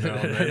bells every now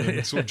and then,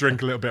 and sort of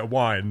drink a little bit of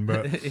wine.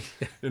 But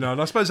you know,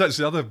 and I suppose that's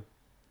the other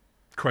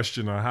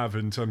question I have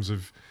in terms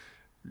of,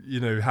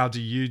 you know, how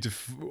do you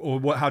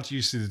how do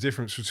you see the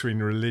difference between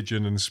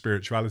religion and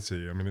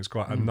spirituality? I mean, it's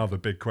quite another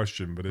big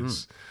question, but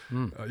it's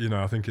you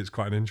know, I think it's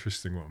quite an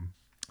interesting one.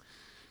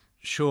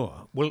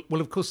 Sure. Well,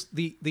 of course,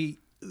 the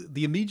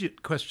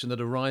immediate question that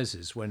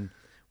arises when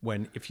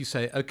if you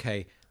say,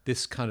 okay,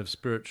 this kind of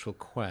spiritual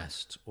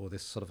quest, or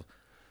this sort of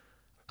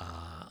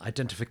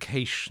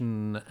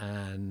identification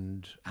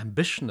and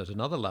ambition at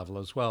another level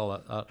as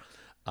well,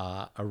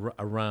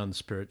 around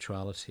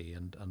spirituality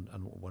and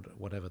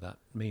whatever that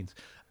means,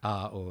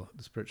 or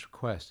the spiritual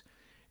quest,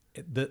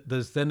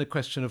 there's then a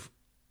question of,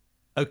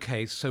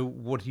 okay, so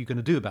what are you going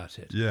to do about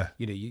it? Yeah.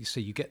 You know,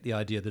 you get the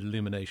idea that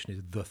illumination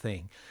is the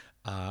thing.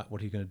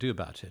 What are you going to do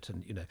about it?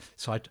 And, you know,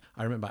 so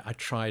I remember I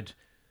tried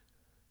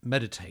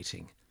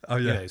meditating. Oh,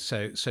 yeah. You know,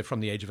 so from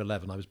the age of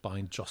 11, I was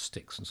buying joss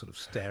sticks and sort of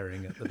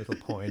staring at the little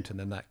point, and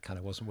then that kind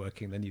of wasn't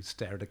working. Then you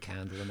stare at a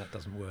candle and that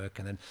doesn't work,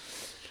 and then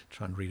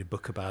try and read a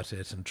book about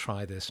it and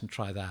try this and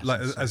try that.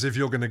 Like, as if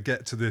you're going to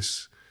get to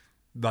this,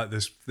 like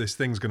this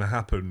thing's going to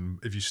happen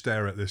if you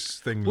stare at this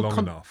thing long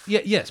enough.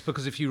 Yeah, yes,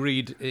 because if you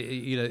read,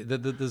 you know,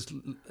 there's,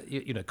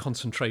 you know,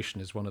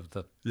 concentration is one of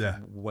the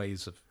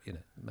ways of, you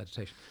know,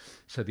 meditation.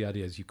 So the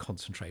idea is you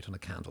concentrate on a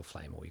candle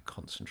flame, or you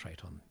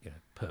concentrate on, you know,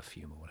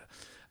 perfume or whatever.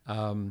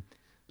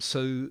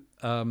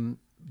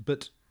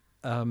 But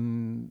the idea is,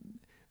 you concentrate on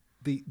a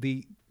candle flame, or you concentrate on,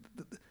 you know, perfume or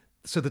whatever.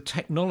 so the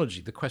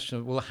technology, the question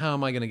of, well, how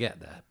am I going to get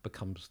there,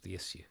 becomes the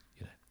issue,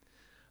 you know.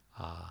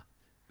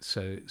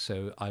 So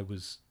I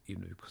was, you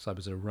know, because I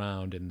was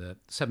around in the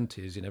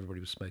 70s, and everybody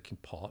was smoking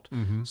pot,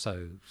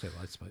 so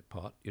I smoked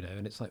pot, you know,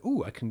 and it's like,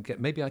 oh,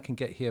 maybe I can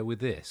get here with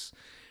this.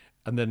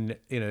 And then,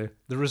 you know,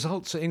 the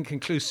results are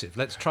inconclusive.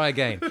 Let's try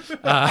again.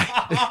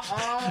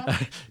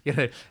 You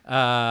know,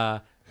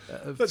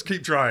 let's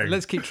keep trying.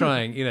 Let's keep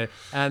trying. You know,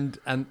 and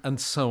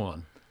so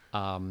on.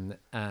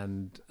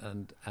 And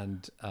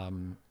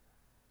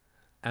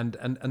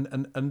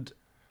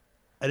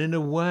in a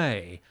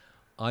way,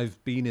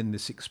 I've been in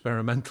this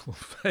experimental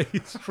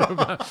phase for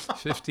about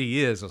 50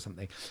 years or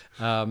something.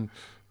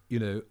 You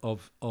know,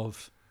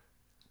 of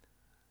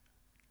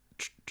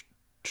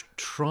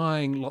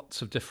trying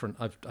lots of different.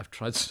 I've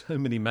tried so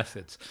many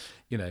methods,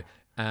 you know,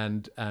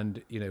 and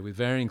you know, with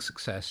varying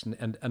success,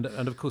 and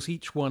of course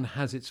each one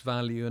has its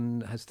value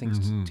and has things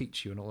to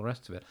teach you and all the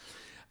rest of it.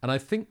 And I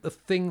think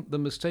the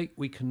mistake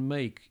we can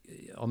make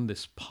on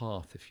this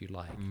path, if you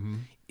like,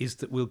 is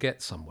that we'll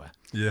get somewhere.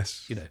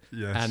 Yes. You know.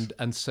 Yes.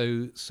 And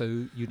so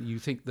you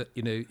think that,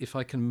 you know, if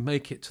I can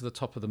make it to the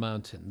top of the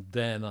mountain,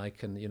 then I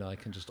can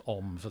just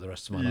for the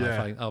rest of my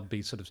life. I'll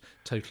be sort of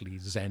totally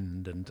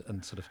zened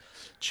and sort of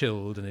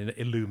chilled and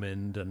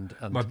illumined and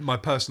my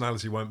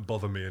personality won't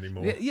bother me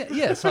anymore.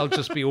 Yes, I'll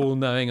just be all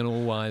knowing and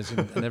all wise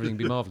and everything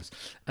be marvelous.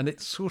 And it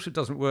sort of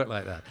doesn't work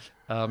like that.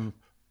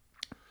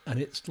 And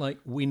it's like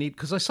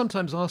because I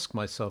sometimes ask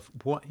myself,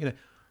 why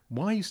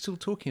are you still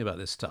talking about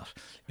this stuff?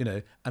 You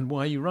know, and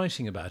why are you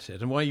writing about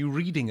it? And why are you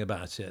reading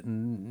about it?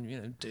 And,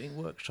 you know, doing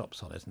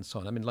workshops on it and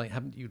so on. I mean, like,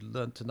 haven't you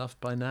learnt enough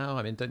by now?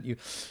 I mean, don't you,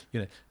 you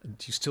know,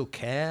 do you still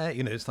care?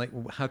 You know, it's like,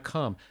 how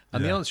come?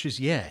 And the answer is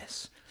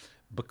yes,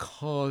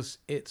 because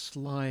it's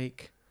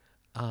like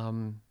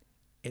all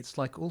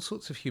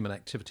sorts of human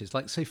activities,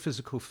 like, say,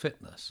 physical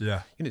fitness.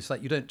 Yeah. You know, it's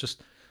like you don't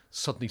just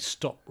suddenly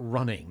stop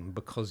running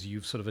because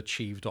you've sort of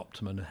achieved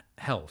optimum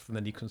health, and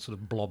then you can sort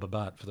of blob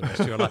about for the rest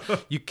of your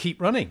life. You keep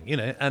running, you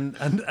know, and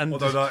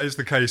although that is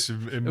the case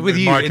in with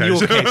in you, my in case.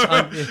 your case,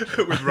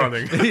 with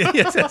running.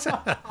 Yes. 3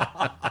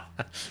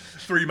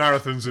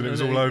 marathons and it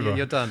was all over.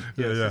 You're done.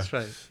 Yes, yeah. That's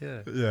right.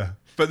 Yeah.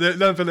 But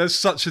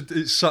there's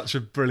it's such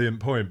a brilliant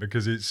point,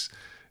 because it's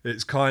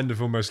kind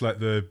of almost like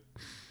the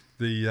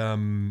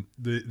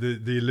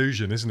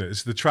illusion, isn't it?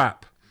 It's the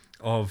trap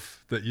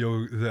of that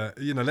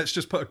you know, let's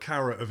just put a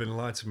carrot of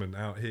enlightenment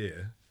out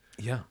here,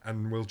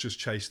 and we'll just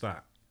chase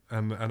that,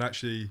 and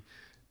actually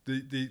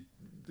the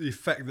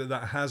effect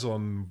that has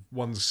on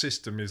one's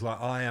system is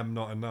like, I am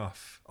not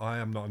enough,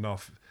 and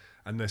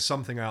there's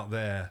something out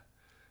there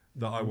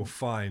that I will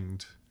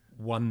find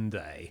one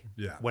day,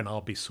 when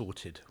I'll be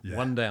sorted.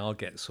 One day I'll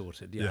get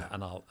sorted,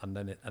 and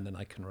then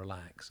I can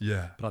relax.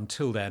 But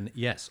until then,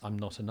 yes, I'm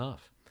not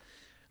enough.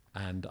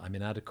 And I'm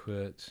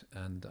inadequate,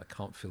 and I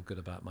can't feel good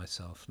about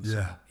myself. And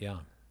so, yeah.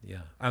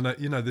 And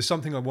you know, there's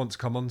something I want to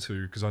come on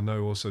to, because I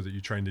know also that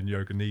you trained in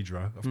Yoga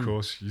Nidra, of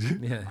course.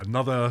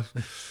 Another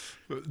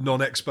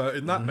non-expert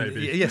in that,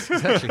 maybe. Yes,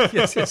 exactly.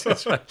 yes,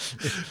 that's right.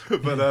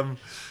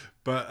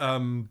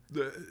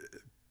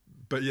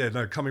 But yeah,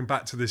 no. Coming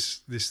back to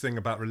this thing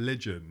about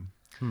religion.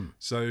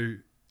 So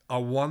I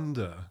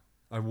wonder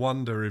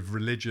if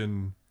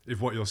religion,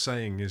 if what you're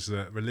saying is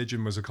that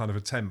religion was a kind of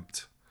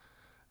attempt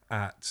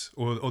at,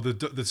 or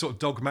the sort of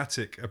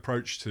dogmatic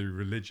approach to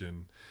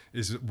religion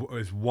is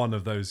one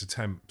of those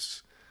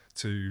attempts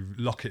to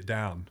lock it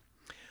down.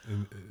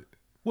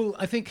 Well,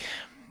 I think,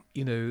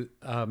 you know,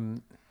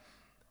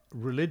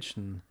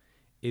 religion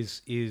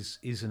is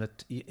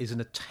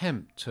an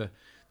attempt to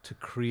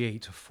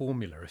create a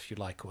formula, if you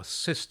like, or a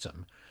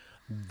system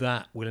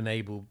that will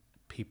enable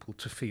people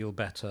to feel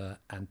better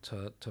and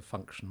to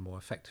function more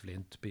effectively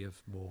and to be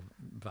of more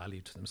value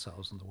to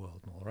themselves and the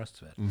world and all the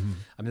rest of it. I mean,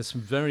 there's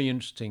some very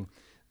interesting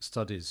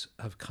studies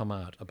have come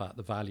out about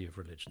the value of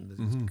religion.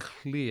 It's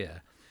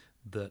clear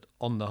that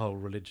on the whole,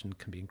 religion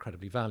can be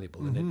incredibly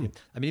valuable. And I mean,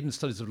 even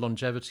studies of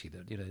longevity,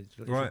 that, you know,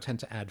 you tend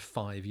to add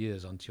 5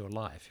 years onto your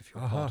life if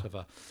you're part of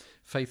a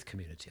faith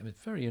community. I mean,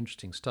 very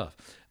interesting stuff.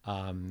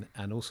 And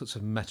all sorts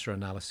of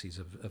meta-analyses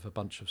of a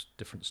bunch of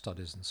different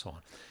studies and so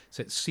on.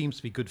 So it seems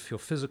to be good for your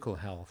physical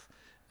health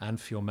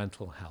and for your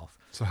mental health.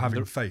 So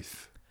having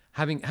faith.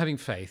 Having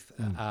faith.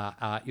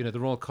 You know, the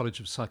Royal College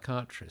of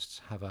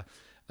Psychiatrists have a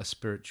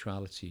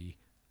spirituality,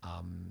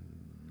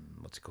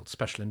 what's it called,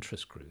 special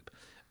interest group.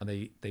 And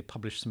they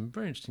publish some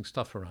very interesting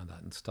stuff around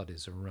that and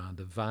studies around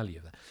the value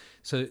of that.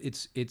 So it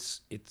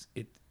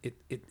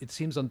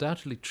seems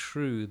undoubtedly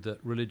true that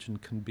religion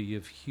can be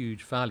of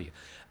huge value,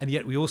 and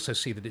yet we also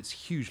see that it's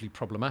hugely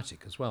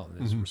problematic as well,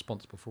 and it's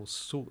responsible for all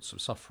sorts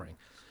of suffering.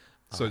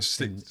 So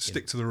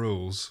stick to the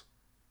rules,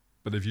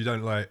 but if you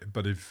don't like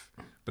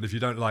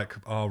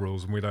our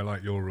rules and we don't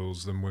like your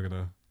rules, then we're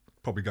gonna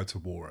probably go to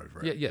war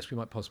over it. Yes, we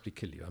might possibly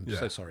kill you. I'm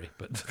so sorry,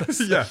 but but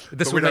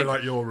we don't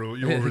like your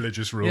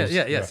religious rules.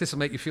 Yes, this will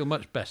make you feel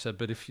much better,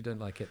 but if you don't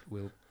like it,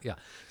 we'll.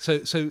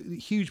 So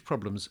huge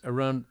problems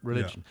around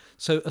religion.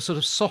 So a sort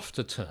of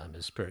softer term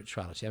is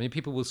spirituality. I mean,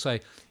 people will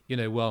say, you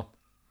know, well,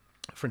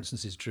 for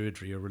instance, is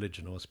Druidry a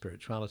religion or a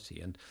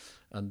spirituality? And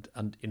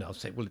I'll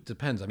say, well, it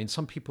depends. I mean,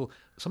 some people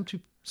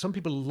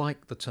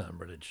like the term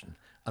religion,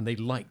 and they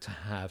like to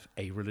have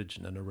a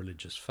religion and a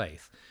religious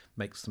faith.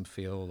 Makes them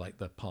feel like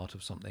they're part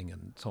of something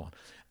and so on.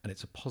 And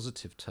it's a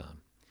positive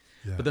term.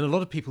 Yeah. But then a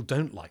lot of people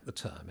don't like the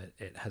term.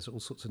 It has all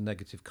sorts of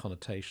negative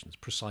connotations,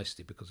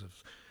 precisely because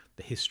of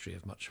the history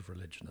of much of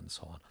religion and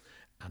so on,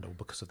 and or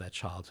because of their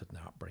childhood and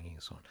their upbringing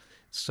and so on.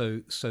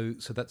 So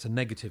that's a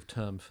negative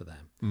term for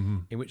them. Mm-hmm.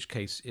 In which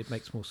case, it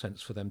makes more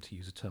sense for them to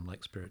use a term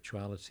like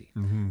spirituality.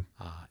 Mm-hmm.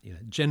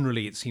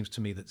 Generally, it seems to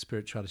me that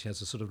spirituality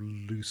has a sort of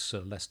looser,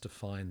 less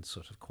defined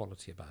sort of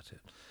quality about it.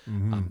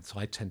 Mm-hmm. So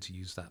I tend to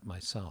use that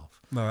myself.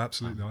 No,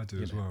 absolutely, I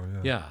do as well.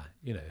 Yeah.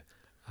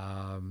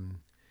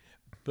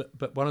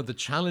 But one of the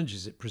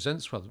challenges it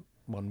presents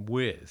one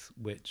with,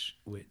 which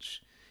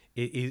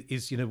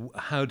is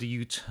how do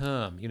you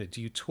term,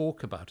 do you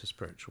talk about a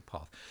spiritual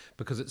path?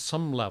 Because at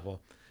some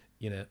level,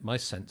 my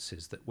sense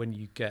is that when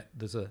you get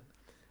there's a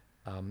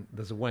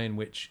way in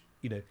which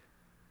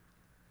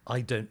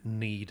I don't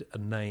need a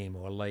name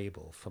or a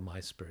label for my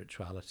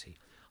spirituality.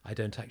 I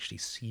don't actually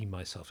see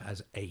myself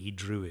as a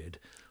druid,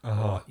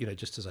 or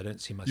just as I don't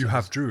see myself. You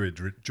have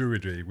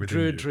druidry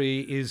within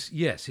Druidry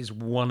is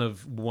one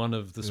of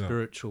the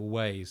spiritual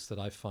ways that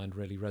I find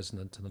really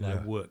resonant and that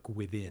I work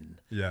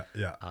within. Yeah.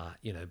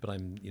 But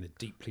I'm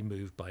deeply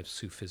moved by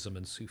Sufism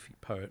and Sufi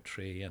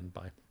poetry and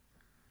by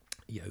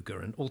yoga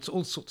and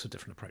all sorts of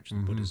different approaches,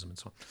 mm-hmm. Buddhism and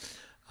so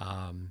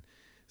on.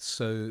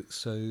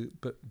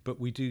 But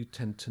we do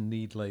tend to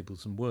need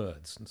labels and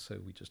words, and so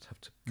we just have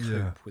to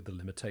cope with the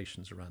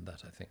limitations around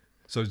that, I think.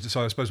 So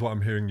I suppose what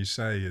I'm hearing you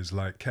say is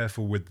like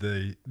careful with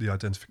the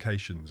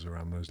identifications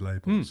around those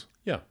labels.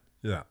 Yeah.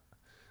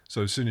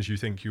 So as soon as you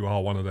think you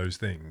are one of those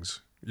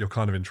things, you're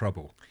kind of in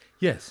trouble.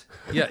 Yes.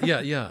 Yeah.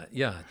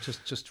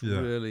 Just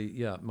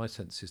really, my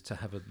sense is to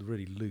have a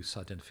really loose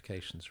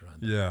identifications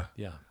around it.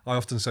 Yeah. I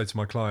often say to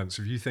my clients,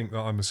 if you think that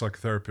I'm a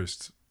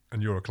psychotherapist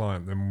and you're a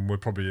client, then we're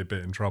probably a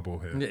bit in trouble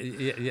here.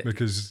 Yeah.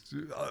 Because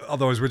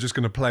otherwise we're just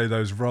going to play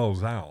those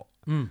roles out,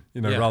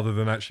 rather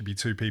than actually be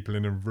two people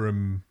in a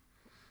room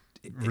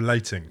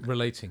relating.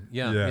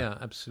 Yeah,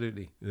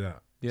 absolutely. Yeah.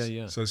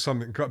 Yeah. So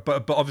something,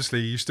 but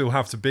obviously you still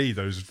have to be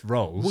those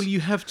roles. Well,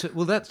 you have to.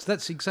 Well,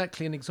 that's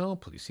exactly an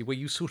example. You see, where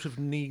you sort of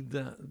need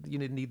that.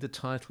 Need the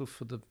title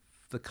for the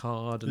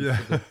card and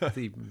for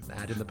the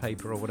ad in the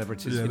paper or whatever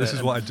it is. Yeah, this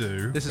is what I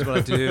do. This is what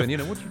I do,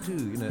 and what do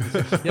you do?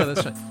 Yeah,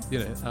 that's right.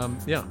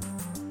 Yeah.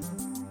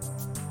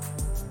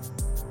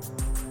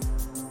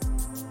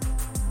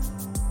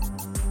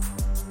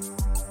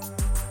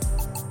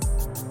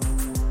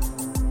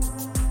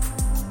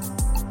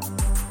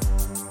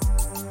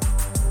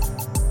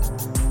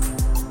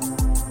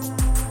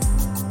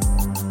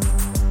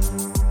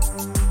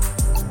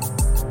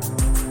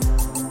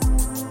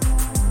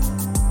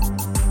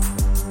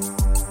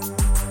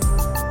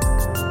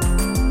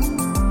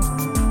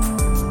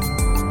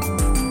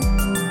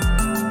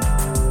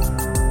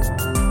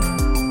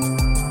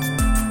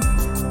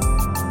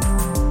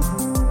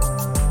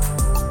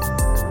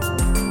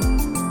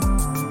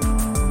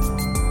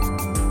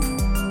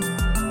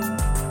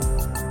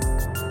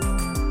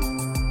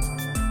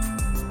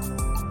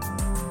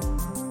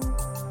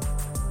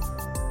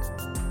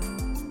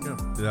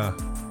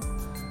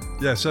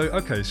 Yeah.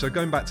 So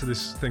going back to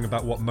this thing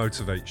about what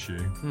motivates you,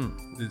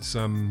 it's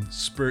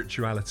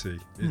spirituality.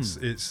 It's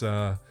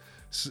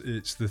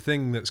the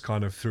thing that's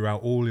kind of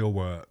throughout all your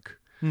work.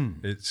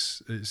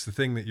 It's the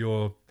thing that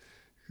you're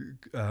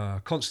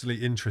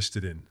constantly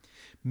interested in.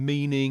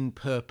 Meaning,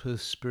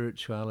 purpose,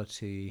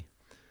 spirituality.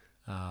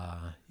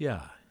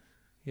 Yeah.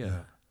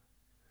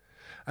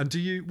 And do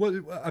you?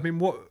 I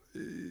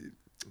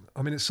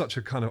mean, it's such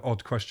a kind of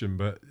odd question,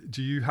 but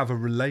do you have a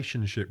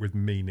relationship with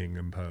meaning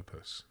and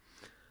purpose?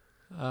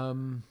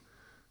 And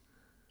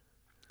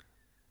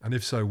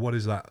if so, what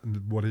is that?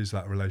 What is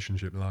that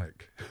relationship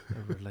like?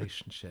 A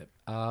relationship.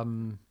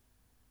 Can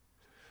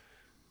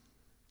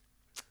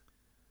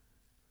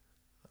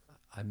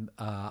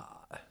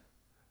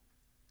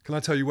I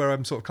tell you where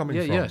I'm sort of coming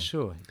from? Yeah,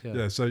 sure.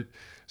 Yeah. So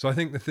I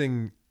think the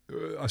thing,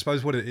 I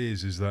suppose, what it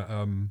is that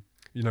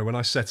when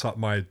I set up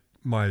my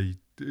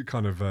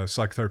kind of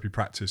psychotherapy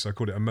practice, I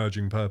called it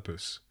Emerging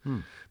Purpose,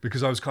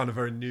 because I was kind of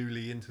very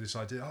newly into this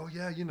idea. Oh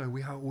yeah,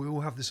 we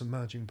all have this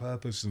emerging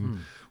purpose, and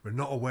we're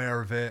not aware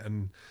of it,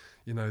 and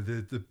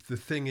the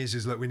thing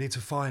is that we need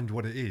to find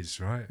what it is,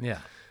 right?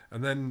 Yeah.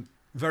 And then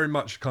very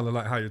much kind of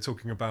like how you're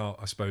talking about,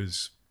 I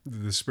suppose,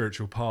 the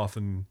spiritual path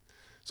and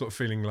sort of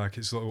feeling like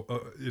it's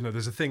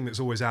there's a thing that's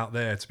always out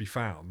there to be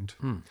found.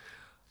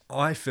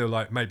 I feel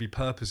like maybe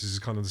purpose is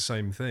kind of the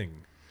same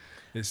thing.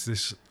 It's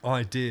this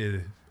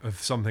idea of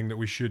something that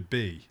we should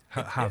be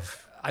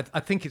have.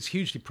 I think it's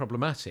hugely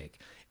problematic.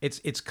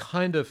 It's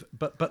kind of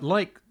but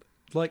like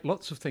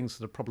lots of things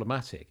that are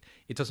problematic,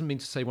 it doesn't mean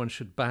to say one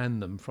should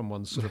ban them from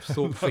one's sort of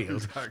thought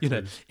field.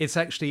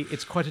 Exactly.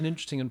 It's quite an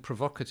interesting and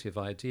provocative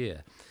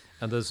idea.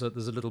 And there's a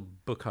little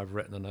book I've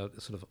written and a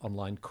sort of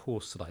online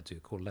course that I do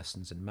called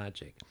Lessons in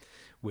Magic,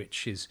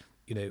 which is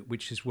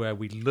which is where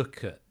we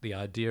look at the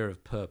idea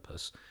of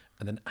purpose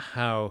and then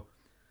how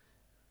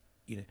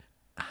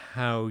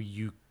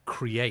you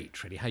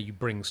create, really, how you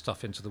bring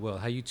stuff into the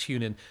world, how you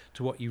tune in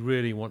to what you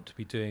really want to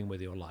be doing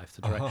with your life,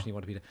 the direction you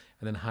want to be doing,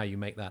 and then how you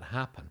make that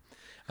happen.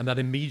 And that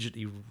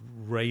immediately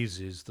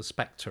raises the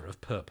spectre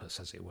of purpose,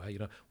 as it were.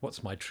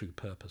 What's my true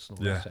purpose and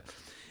all that stuff.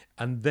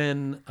 And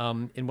then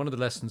in one of the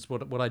lessons,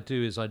 what I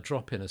do is I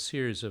drop in a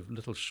series of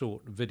little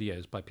short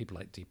videos by people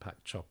like Deepak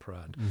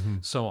Chopra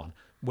and so on,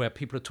 where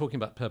people are talking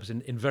about purpose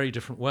in very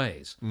different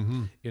ways,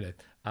 and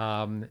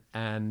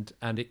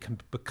it can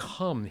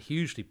become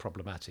hugely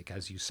problematic,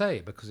 as you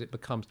say, because it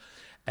becomes,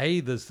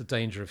 there's the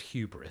danger of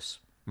hubris,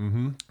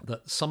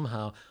 that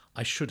somehow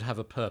I should have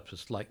a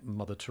purpose like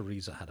Mother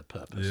Teresa had a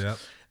purpose. Yeah.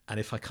 And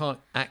if I can't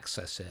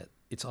access it,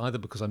 it's either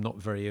because I'm not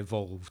very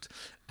evolved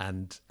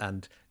and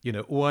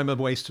or I'm a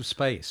waste of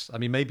space. I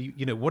mean, maybe,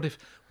 what if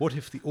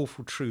the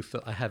awful truth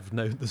that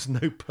there's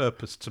no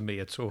purpose to me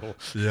at all?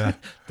 Yeah.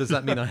 Does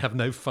that mean I have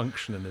no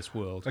function in this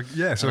world?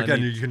 Yeah. So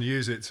again, you can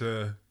use it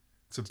to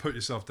put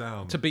yourself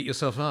down, to beat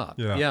yourself up.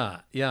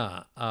 Yeah.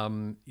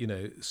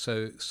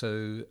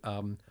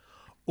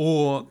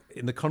 Or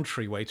in the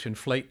contrary way, to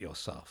inflate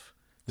yourself.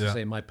 To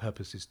say my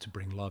purpose is to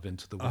bring love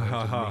into the world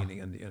and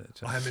meaning, and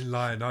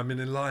I'm in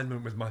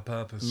alignment with my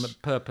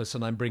purpose.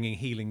 And I'm bringing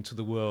healing to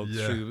the world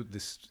through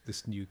this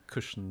new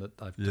cushion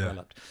that I've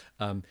developed.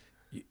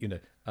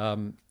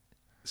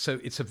 So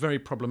it's a very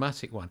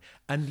problematic one,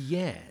 and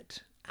yet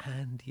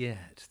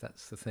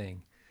that's the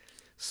thing.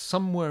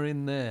 Somewhere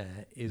in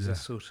there is a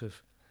sort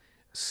of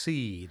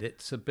seed.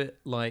 It's a bit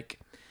like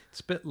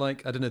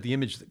I don't know. The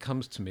image that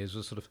comes to me is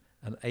a sort of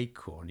an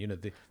acorn. You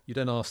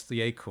don't ask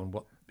the acorn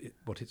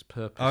what its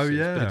purpose is. Oh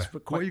yeah, but it's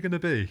what are you going to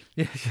be?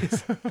 Yeah,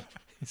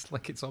 it's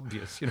like it's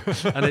obvious,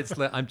 and it's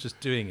like I'm just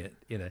doing it.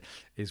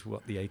 Is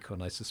what the acorn,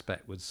 I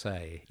suspect, would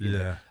say.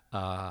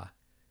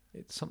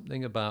 It's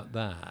something about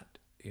that.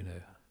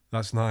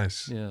 That's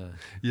nice.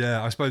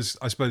 Yeah. I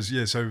suppose.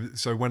 Yeah.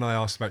 So when I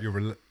asked about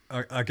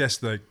I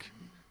guess like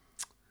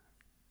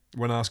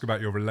when I ask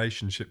about your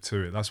relationship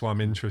to it, that's why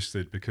I'm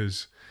interested,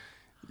 because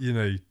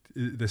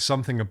there's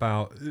something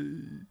about.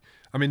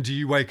 I mean, do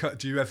you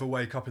ever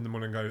wake up in the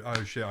morning and go,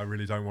 "Oh shit, I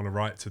really don't want to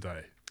write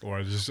today," or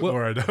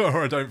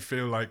I don't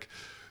feel like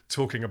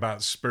talking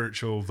about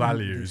spiritual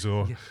values,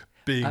 or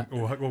being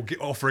or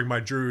offering my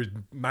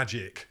druid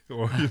magic,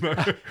 or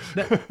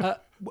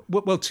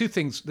Well, two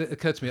things that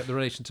occur to me at the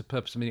relation to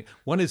purpose and meaning.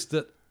 One is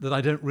that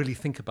I don't really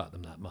think about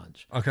them that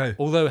much. Okay.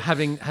 Although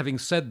having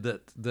said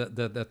that,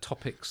 the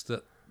topics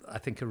that I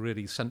think are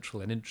really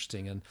central and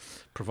interesting and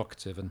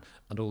provocative and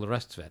all the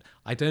rest of it,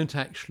 I don't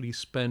actually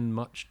spend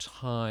much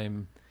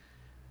time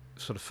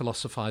sort of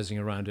philosophizing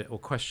around it or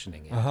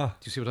questioning it. Do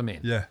you see what I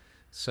mean? Yeah.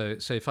 So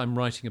if I'm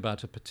writing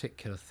about a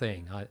particular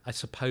thing, I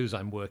suppose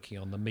I'm working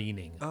on the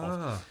meaning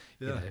of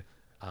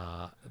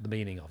the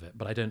meaning of it,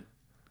 but I don't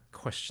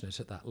question it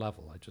at that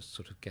level. I just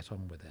sort of get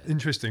on with it.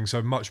 Interesting.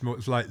 So much more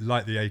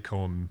like the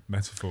acorn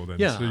metaphor then.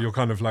 Yeah. So you're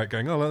kind of like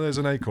going, oh, there's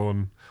an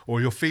acorn, or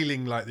you're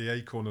feeling like the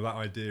acorn of that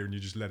idea, and you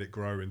just let it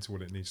grow into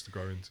what it needs to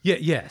grow into. Yeah.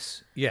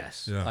 Yes. Yeah.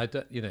 I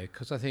don't,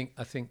 because I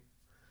think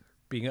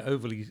being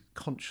overly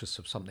conscious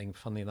of something,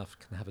 funnily enough,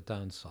 can have a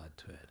downside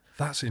to it.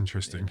 That's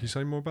interesting. Can you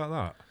say more about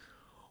that?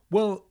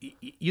 Well,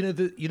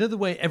 the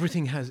way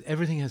everything has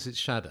its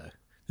shadow.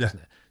 Yeah. Isn't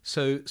it?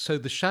 So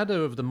the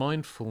shadow of the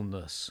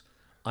mindfulness,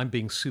 I'm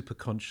being super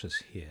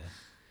conscious here,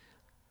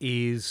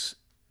 is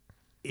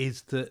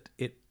that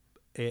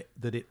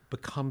it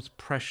becomes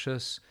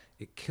precious,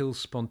 it kills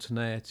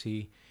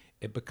spontaneity,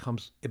 it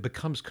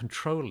becomes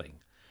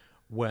controlling,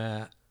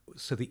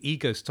 so the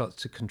ego starts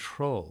to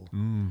control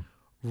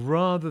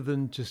rather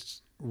than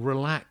just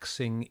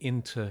relaxing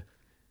into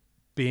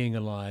being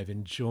alive,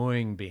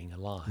 enjoying being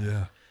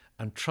alive,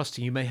 and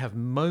trusting. You may have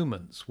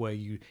moments where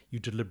you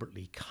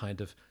deliberately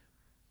kind of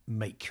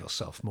make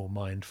yourself more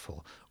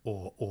mindful,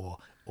 or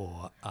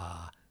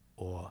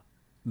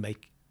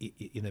make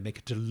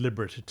a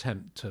deliberate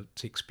attempt to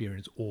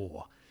experience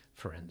awe,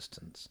 for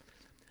instance.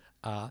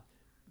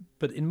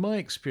 But in my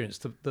experience,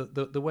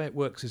 the way it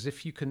works is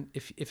if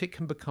it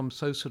can become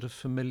so sort of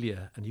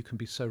familiar and you can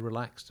be so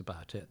relaxed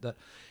about it that,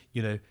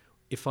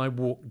 if I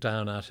walk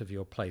down out of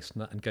your place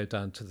and go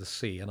down to the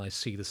sea and I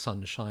see the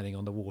sun shining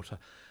on the water,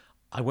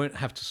 I won't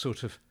have to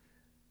sort of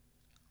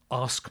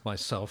ask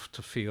myself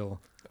to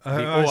feel,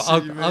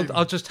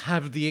 I'll just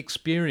have the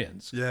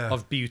experience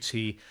of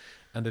beauty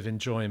and of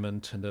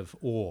enjoyment and of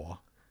awe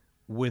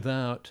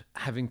without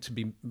having to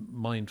be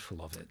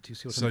mindful of it. Do you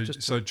see what I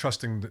mean? So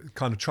trusting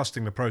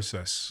the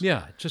process.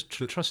 Yeah, just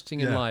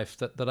trusting in life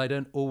that I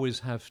don't always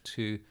have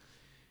to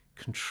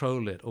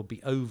control it or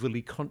be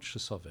overly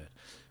conscious of it,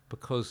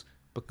 because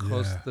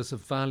there's a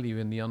value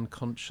in the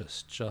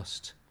unconscious,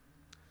 just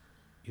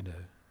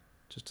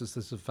as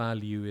there's a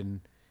value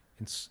in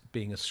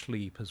being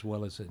asleep as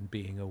well as in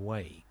being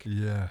awake.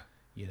 Yeah.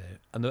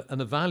 And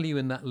the value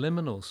in that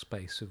liminal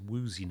space of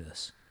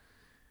wooziness,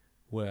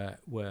 where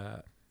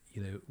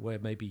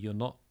maybe you're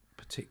not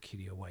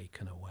particularly awake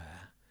and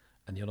aware,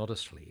 and you're not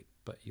asleep,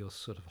 but you're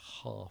sort of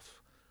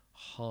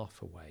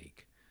half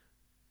awake.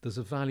 There's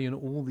a value in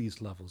all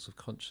these levels of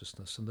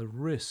consciousness, and the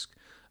risk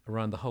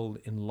around the whole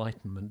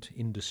enlightenment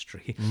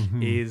industry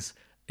is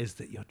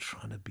that you're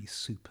trying to be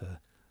super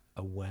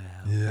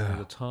aware all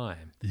the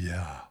time.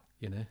 Yeah.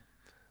 You know,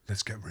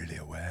 Let's get really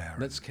aware.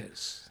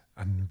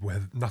 And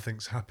where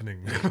nothing's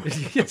happening.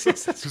 yes,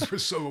 Because we're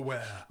so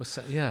aware.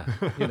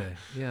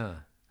 Yeah.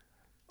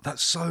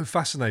 That's so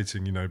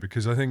fascinating,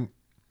 because I think,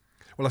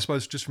 well, I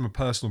suppose just from a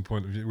personal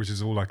point of view, which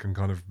is all I can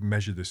kind of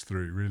measure this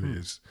through really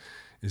is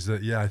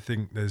that, I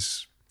think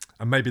there's,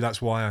 and maybe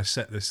that's why I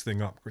set this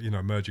thing up,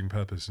 emerging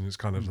purpose. And it's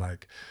kind of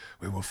like,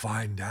 we will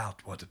find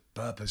out what a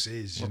purpose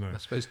is, what we're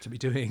supposed to be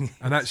doing.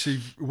 And actually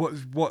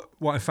what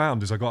I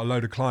found is I got a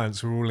load of clients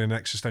who are all in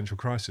existential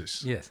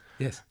crisis. Yes.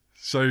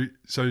 So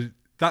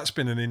that's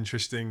been an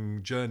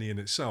interesting journey in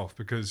itself,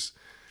 because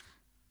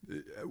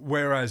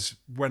whereas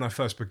when I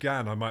first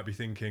began, I might be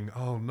thinking,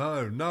 oh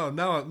no,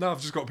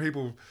 I've just got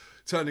people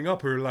turning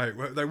up who are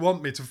like, they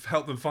want me to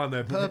help them find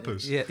their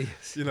purpose. Yes.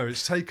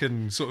 It's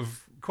taken sort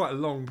of quite a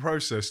long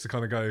process to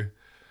kind of go,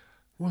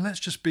 well, let's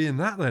just be in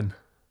that then.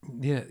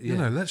 Yeah.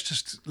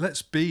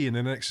 Let's be in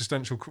an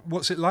existential.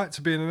 What's it like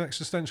to be in an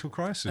existential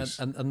crisis?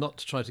 And not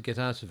to try to get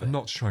out of it. And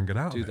not to try and get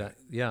out of it. Do that.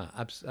 Yeah,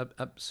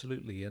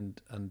 absolutely. And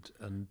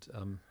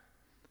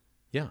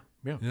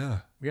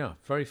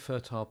very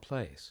fertile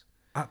place.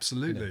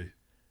 Absolutely.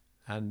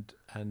 And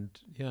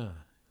yeah.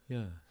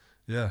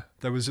 Yeah,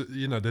 there was,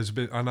 there's a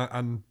bit,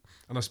 and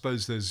I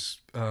suppose there's,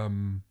 I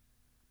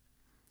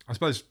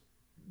suppose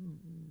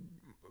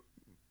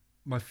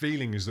my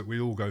feeling is that we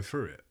all go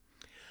through it.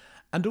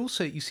 And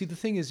also, you see, the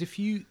thing is, if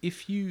you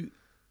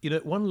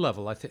at one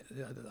level, I think,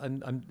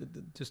 I'm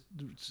just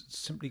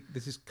simply,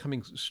 this is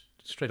coming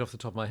straight off the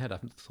top of my head. I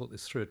haven't thought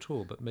this through at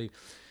all, but maybe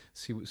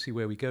see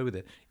where we go with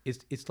it.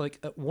 It's like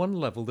at one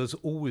level, there's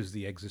always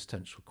the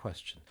existential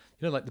question.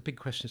 Like the big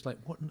question is like,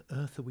 what on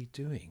earth are we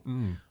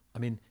doing? I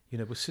mean,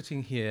 we're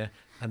sitting here,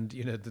 and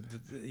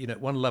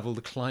at one level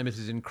the climate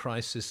is in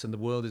crisis, and the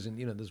world is in,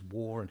 there's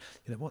war,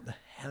 and what the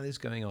hell is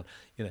going on?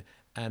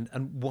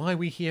 And why are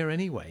we here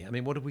anyway? I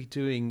mean, what are we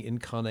doing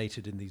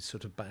incarnated in these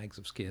sort of bags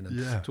of skin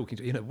and talking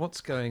to,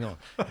 what's going on?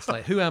 It's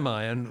like, who am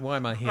I and why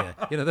am I here?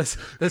 There's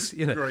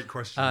great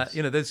questions.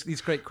 There's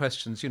these great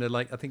questions.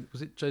 Like I think,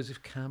 was it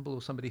Joseph Campbell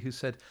or somebody who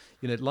said,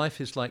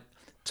 life is like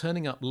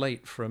turning up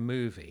late for a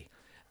movie,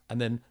 and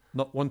then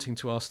not wanting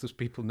to ask those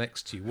people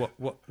next to you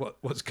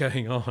what's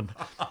going on,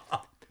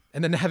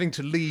 and then having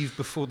to leave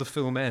before the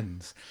film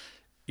ends,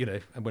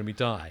 and when we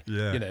die,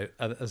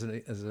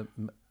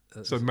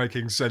 so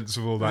making sense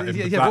of all that,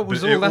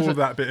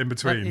 that bit in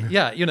between.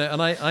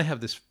 And I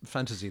have this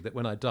fantasy that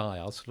when I die,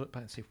 I'll sort of look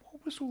back and say,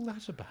 what was all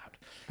that about?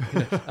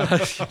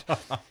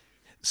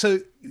 So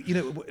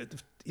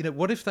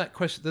what if that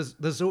question?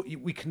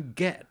 We can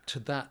get to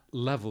that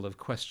level of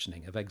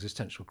questioning of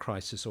existential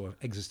crisis or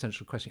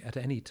existential questioning at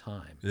any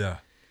time. Yeah.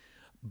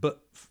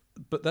 But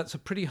that's a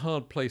pretty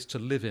hard place to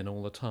live in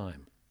all the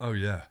time. Oh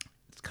yeah.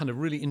 It's kind of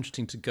really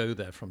interesting to go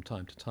there from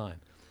time to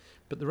time.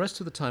 But the rest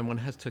of the time, one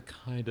has to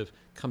kind of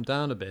come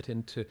down a bit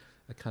into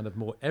a kind of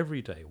more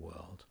everyday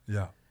world.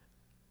 Yeah.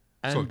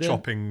 And sort of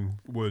chopping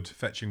wood,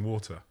 fetching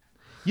water.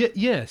 Yeah.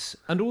 Yes,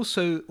 and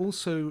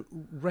also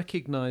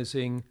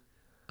recognizing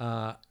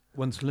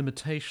one's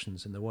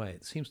limitations in the way.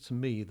 It seems to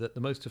me that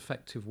the most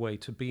effective way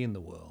to be in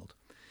the world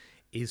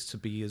is to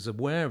be as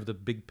aware of the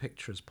big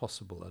picture as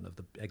possible and of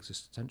the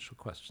existential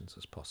questions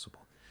as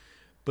possible,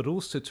 but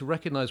also to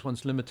recognize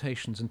one's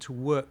limitations and to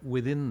work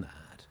within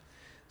that.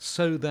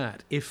 So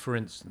that if, for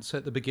instance,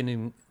 at the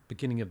beginning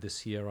of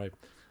this year,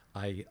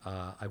 I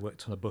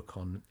worked on a book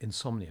on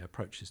insomnia,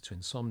 approaches to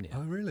insomnia.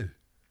 Oh, really?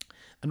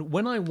 And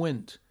when I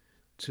went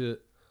to,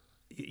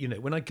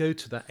 when I go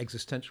to that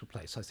existential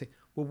place, I say,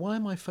 well, why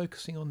am I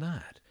focusing on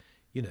that?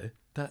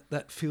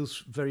 That feels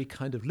very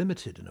kind of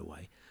limited in a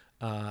way.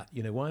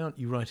 Why aren't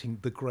you writing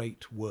the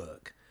great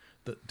work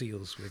that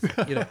deals with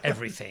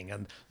everything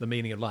and the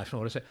meaning of life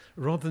and all that,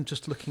 rather than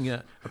just looking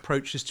at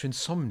approaches to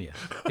insomnia,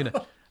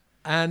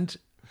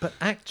 But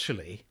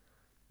actually,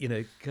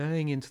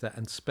 going into that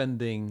and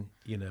spending,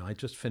 I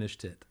just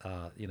finished it,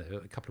 a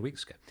couple of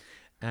weeks ago,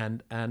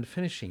 and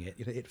finishing it,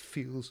 it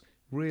feels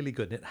really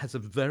good. It has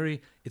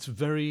it's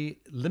very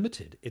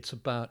limited. It's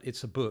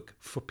a book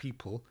for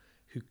people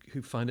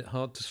who find it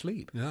hard to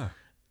sleep. Yeah.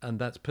 And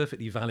that's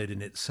perfectly valid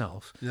in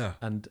itself. Yeah.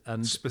 And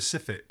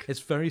specific.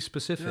 It's very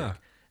specific. Yeah.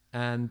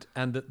 And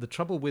the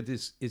trouble with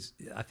is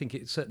I think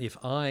it's certainly if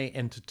I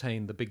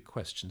entertain the big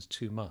questions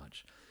too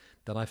much,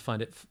 then I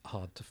find it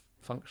hard to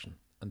function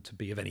and to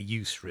be of any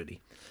use,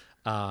 really.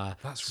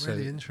 That's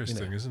really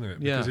interesting, isn't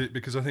it?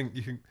 Because I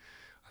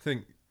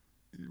think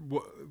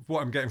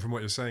what I'm getting from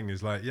what you're saying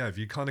is like, if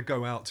you kind of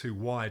go out too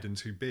wide and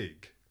too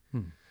big,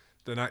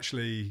 then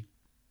actually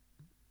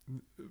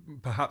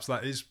perhaps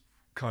that is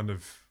kind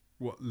of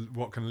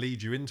what can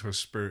lead you into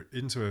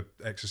an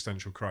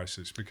existential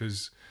crisis,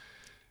 because.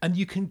 And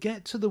you can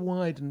get to the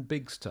wide and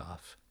big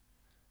stuff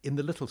in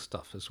the little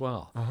stuff as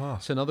well. Uh-huh.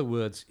 So in other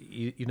words,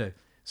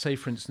 say,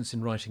 for instance,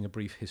 in writing a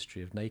brief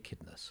history of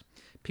nakedness,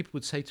 people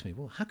would say to me,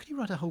 well, how can you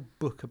write a whole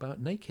book about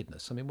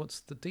nakedness? I mean,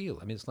 what's the deal?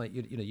 I mean, it's like,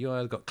 you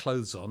either got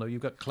clothes on or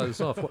you've got clothes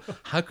off.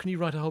 How can you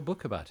write a whole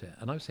book about it?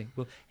 And I was saying,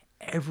 well,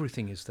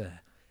 everything is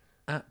there.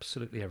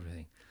 Absolutely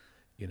everything,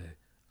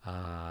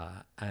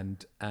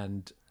 and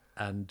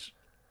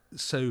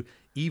so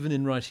even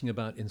in writing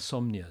about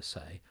insomnia,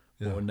 say,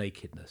 or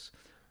nakedness,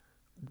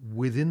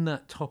 within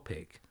that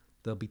topic,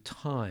 there'll be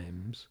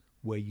times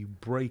where you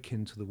break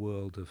into the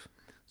world of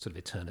sort of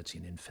eternity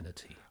and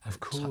infinity. Of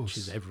course.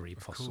 Touches every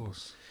possible.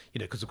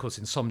 Because, of course,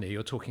 insomnia,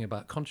 you're talking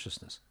about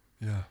consciousness.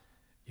 Yeah.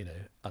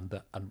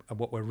 And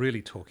what we're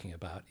really talking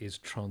about is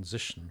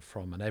transition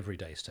from an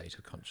everyday state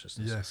of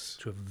consciousness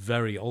to a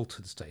very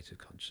altered state of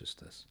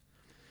consciousness.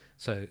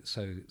 So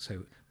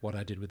what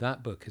I did with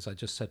that book is I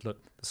just said,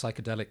 look, the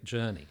psychedelic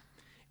journey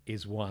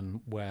is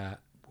one where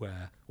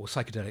or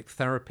psychedelic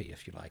therapy,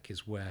 if you like,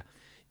 is where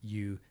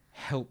you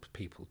help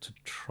people to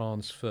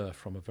transfer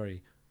from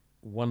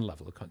one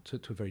level to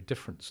a very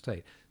different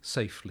state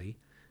safely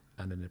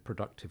and in a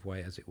productive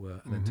way, as it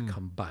were, and then to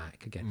come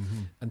back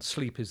again. And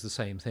sleep is the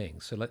same thing.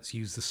 So let's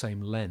use the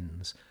same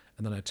lens,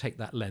 and then I take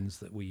that lens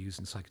that we use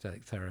in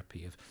psychedelic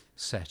therapy of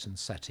set and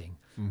setting,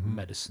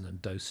 medicine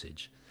and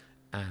dosage,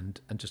 and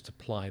just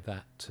apply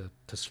that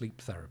to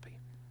sleep therapy.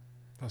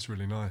 That's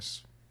really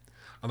nice.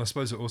 And I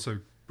suppose it also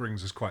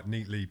brings us quite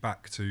neatly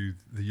back to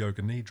the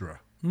Yoga Nidra.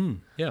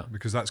 Yeah.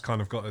 Because that's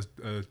kind of got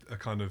a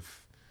kind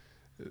of...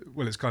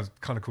 Well, it's kind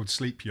of called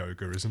sleep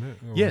yoga, isn't it?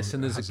 Or yes,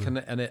 and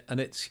and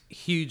it's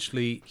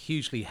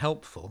hugely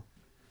helpful.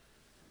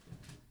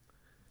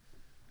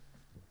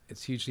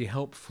 It's hugely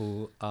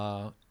helpful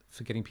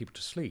for getting people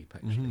to sleep,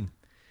 actually.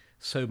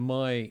 So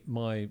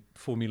my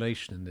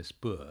formulation in this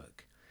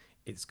book,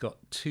 it's got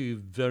two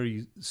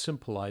very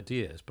simple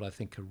ideas, but I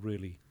think are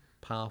really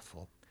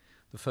powerful.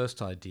 The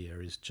first idea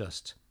is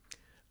just,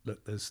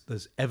 look,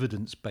 there's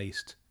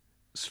evidence-based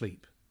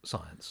sleep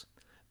science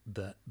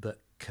that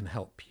can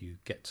help you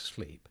get to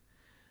sleep,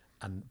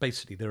 and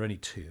basically there are only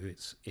two.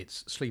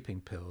 It's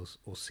sleeping pills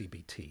or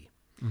CBT.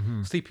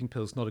 Sleeping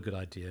pills not a good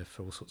idea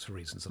for all sorts of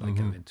reasons that I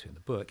go into in the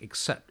book,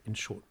 except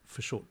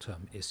for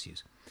short-term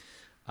issues.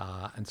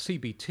 And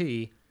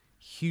CBT,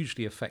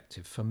 hugely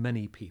effective for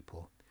many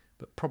people,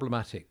 but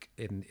problematic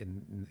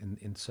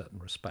in certain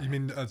respects. You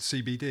mean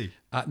CBD?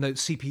 No,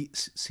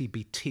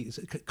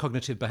 CBT,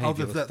 cognitive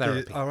behavioural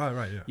therapy.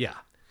 Right, yeah. Yeah,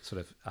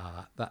 sort of.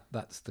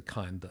 That's the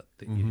kind that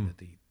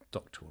the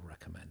doctor will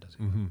recommend, as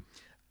it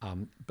were.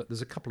 But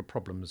there's a couple of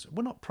problems.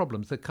 Well, not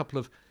problems. There are a couple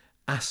of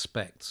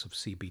aspects of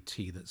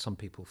CBT that some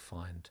people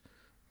find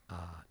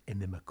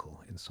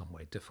inimical in some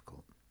way,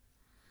 difficult.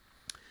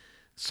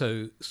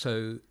 So,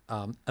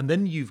 and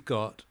then you've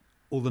got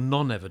all the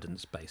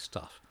non-evidence-based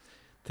stuff,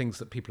 things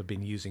that people have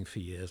been using for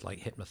years,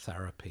 like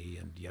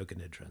hypnotherapy and yoga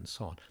nidra and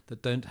so on,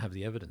 that don't have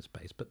the evidence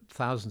base, but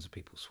thousands of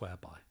people swear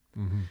by.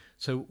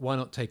 So why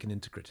not take an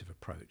integrative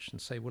approach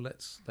and say, well,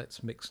 let's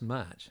mix and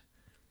match,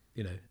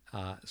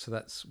 So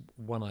that's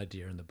one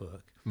idea in the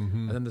book,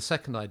 and then the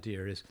second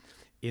idea is,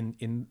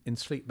 in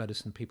sleep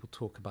medicine, people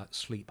talk about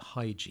sleep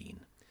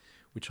hygiene,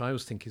 which I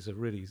always think is a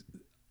really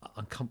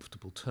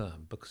uncomfortable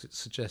term because it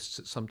suggests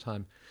that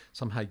somehow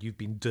you've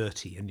been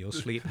dirty in your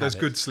sleep There's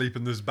habits. good sleep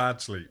and there's bad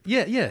sleep.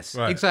 Yes,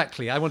 right.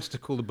 Exactly. I wanted to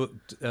call the book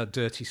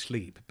Dirty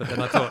Sleep, but then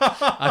I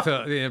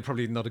thought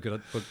probably not a good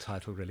book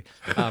title really.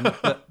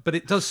 But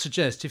it does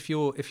suggest if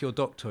your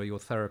doctor or your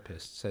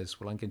therapist says,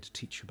 well, I'm going to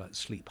teach you about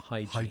sleep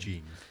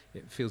hygiene.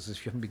 It feels as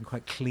if you haven't been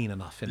quite clean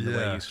enough in the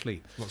way you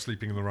sleep. Not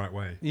sleeping in the right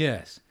way.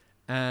 Yes.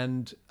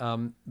 And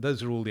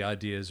those are all the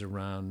ideas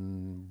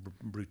around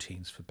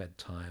routines for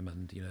bedtime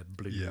and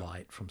blue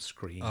light from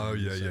screens. Oh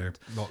yeah.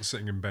 Not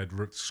sitting in bed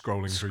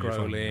scrolling through your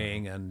phone.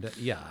 and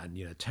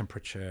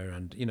temperature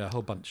and a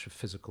whole bunch of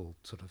physical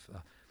sort of.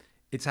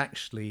 It's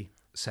actually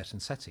set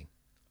and setting.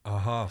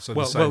 So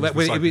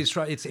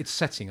it's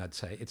setting. I'd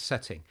say it's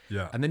setting.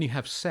 Yeah. And then you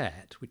have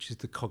set, which is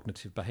the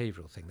cognitive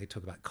behavioural thing. They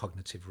talk about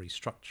cognitive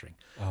restructuring.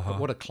 But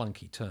what a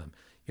clunky term.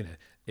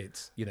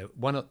 It's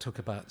why not talk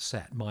about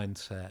set,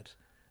 mindset,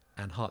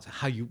 and heart?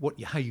 How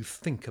you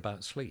think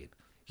about sleep.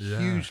 Yeah.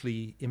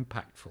 Hugely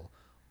impactful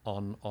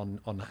on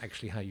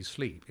actually how you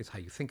sleep. It's how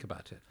you think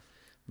about it.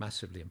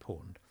 Massively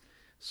important.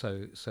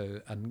 So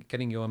and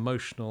getting your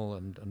emotional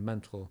and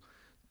mental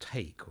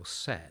take or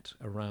set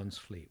around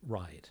sleep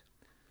right.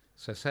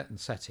 So set and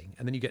setting,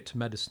 and then you get to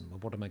medicine. Well,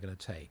 what am I going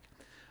to take?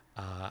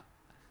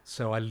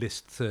 So I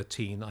list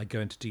 13. I go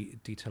into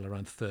detail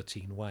around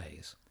 13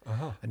 ways,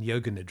 and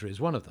yoga nidra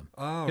is one of them.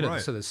 Right.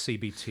 So there's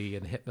CBT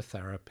and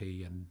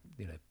hypnotherapy and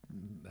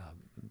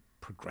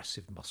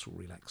progressive muscle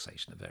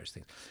relaxation and various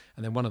things,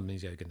 and then one of them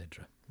is yoga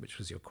nidra, which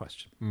was your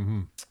question.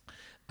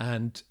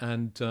 And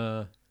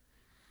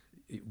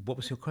what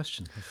was your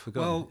question? I've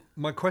forgotten. Well,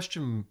 my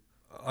question.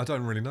 I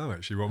don't really know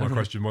actually what my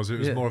question was. It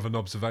was more of an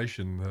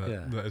observation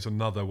that it's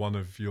another one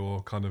of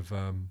your kind of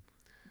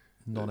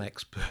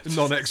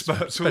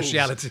non-expert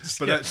specialities.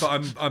 But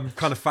I'm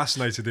kind of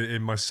fascinated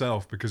in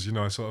myself because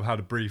I sort of had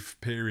a brief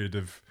period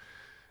of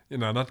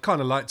and I'd kind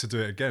of like to do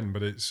it again,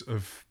 but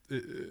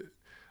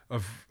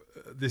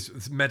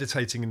this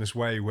meditating in this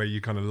way where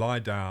you kind of lie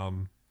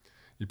down,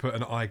 you put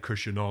an eye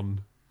cushion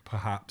on,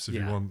 perhaps if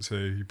you want to,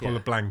 you pull a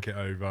blanket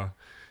over,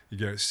 you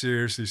get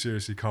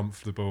seriously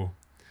comfortable,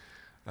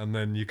 and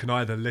then you can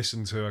either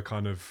listen to a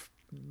kind of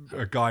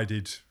a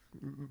guided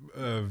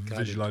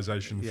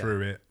visualization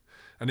through it.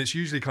 And it's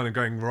usually kind of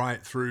going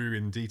right through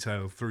in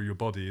detail through your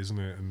body, isn't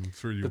it? And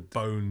through your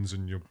bones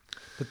and your...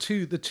 The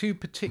two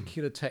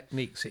particular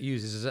techniques it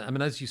uses is, I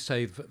mean, as you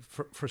say,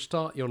 for a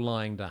start, you're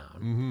lying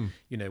down.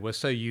 You know, we're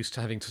so used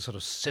to having to sort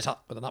of sit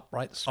up with an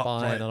upright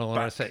spine and all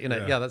that. You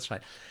know, that's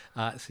right.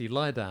 So you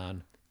lie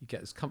down, you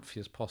get as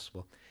comfy as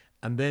possible,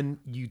 and then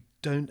you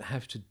don't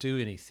have to do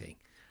anything.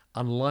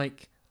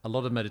 Unlike a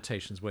lot of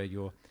meditations where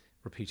you're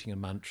repeating a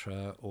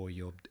mantra or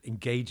you're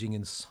engaging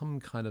in some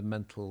kind of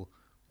mental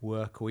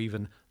work or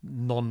even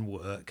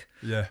non-work,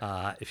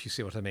 if you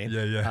see what I mean.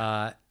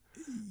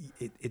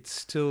 It's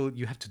still,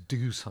 you have to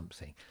do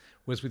something.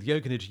 Whereas with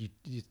Yoga Nidra,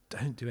 you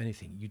don't do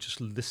anything. You just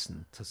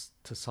listen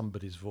to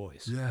somebody's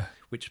voice,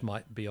 which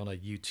might be on a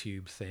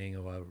YouTube thing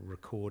or a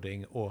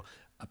recording or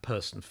a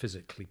person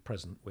physically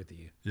present with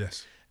you.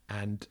 Yes.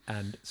 And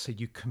so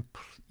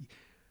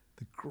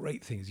the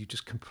great thing is you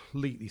just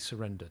completely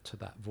surrender to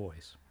that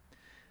voice.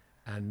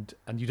 And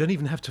you don't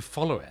even have to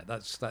follow it.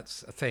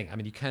 That's a thing. I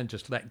mean, you can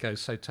just let go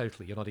so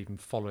totally. You're not even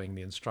following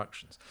the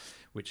instructions,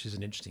 which is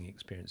an interesting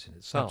experience in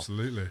itself.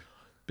 Absolutely.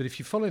 But if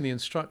you follow the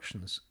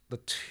instructions, the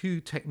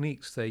two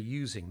techniques they're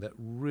using that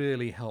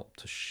really help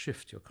to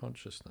shift your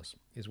consciousness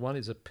is one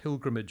is a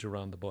pilgrimage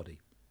around the body.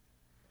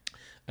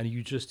 And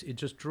it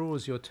just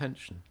draws your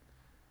attention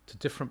to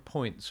different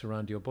points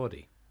around your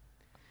body.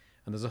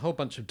 And there's a whole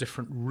bunch of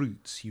different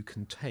routes you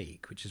can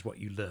take, which is what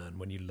you learn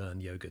when you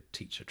learn yoga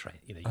teacher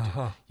training. You know, you do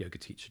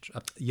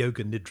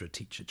yoga nidra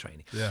teacher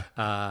training.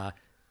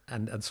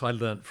 And so I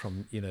learned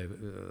from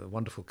a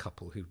wonderful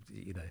couple who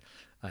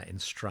in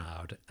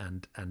Stroud,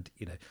 and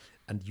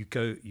you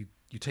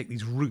take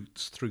these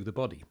routes through the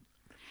body,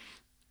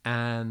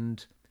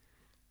 and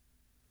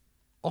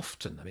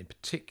often,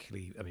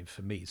 particularly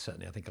for me,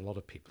 certainly, I think a lot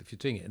of people, if you're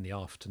doing it in the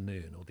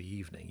afternoon or the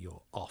evening,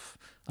 you're off.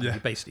 You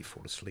basically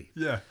fall asleep.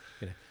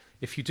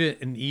 If you do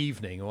it in the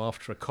evening or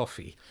after a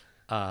coffee,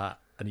 and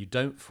you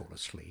don't fall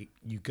asleep,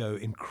 you go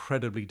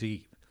incredibly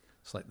deep.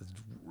 It's like this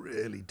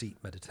really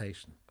deep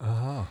meditation.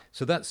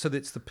 So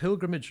it's the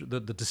pilgrimage, the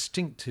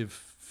distinctive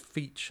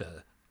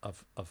feature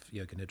of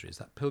Yoga Nidra is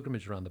that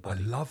pilgrimage around the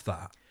body. I love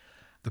that.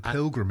 The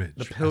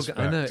pilgrimage.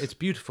 I know, it's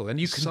beautiful, and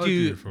you can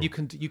beautiful.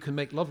 you can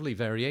make lovely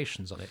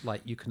variations on it.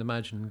 Like you can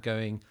imagine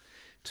going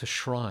to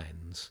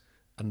shrines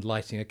and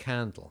lighting a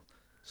candle.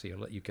 So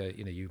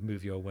you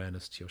move your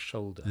awareness to your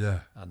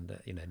shoulder, and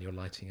and you're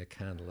lighting a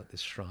candle at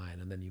this shrine,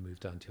 and then you move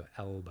down to your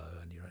elbow,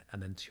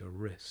 and then to your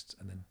wrist,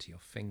 and then to your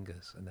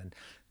fingers, and then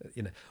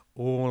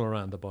all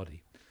around the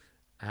body,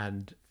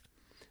 and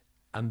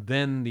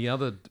then the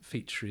other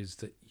feature is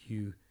that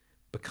you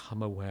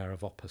become aware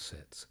of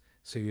opposites.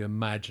 So you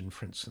imagine,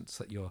 for instance,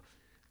 that you're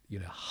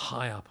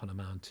high up on a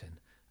mountain,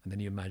 and then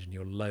you imagine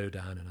you're low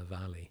down in a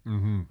valley,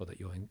 or that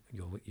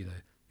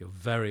you're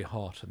very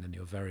hot and then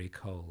you're very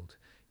cold.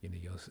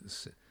 You're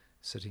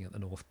sitting at the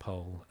North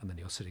Pole, and then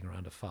you're sitting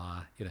around a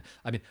fire.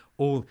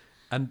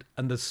 And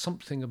there's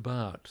something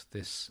about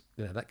this.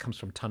 That comes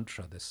from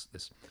Tantra. This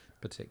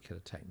particular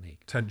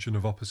technique. Tension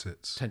of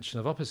opposites.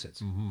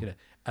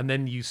 And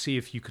then you see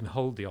if you can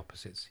hold the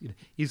opposites.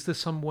 Is there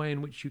some way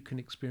in which you can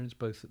experience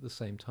both at the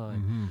same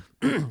time,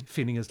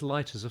 feeling as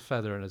light as a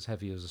feather and as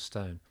heavy as a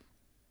stone?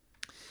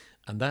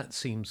 And that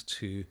seems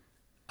to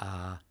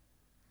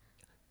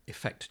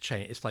effect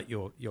change. It's like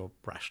your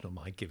rational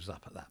mind gives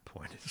up at that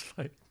point. It's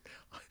like,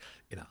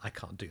 I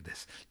can't do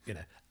this,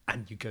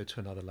 and you go to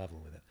another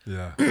level with it.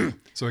 Yeah.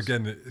 So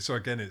again, it's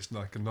like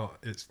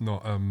it's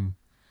not.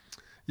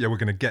 We're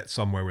going to get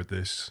somewhere with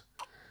this.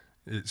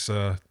 It's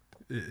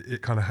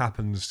it kind of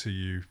happens to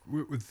you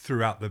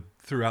throughout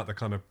the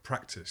kind of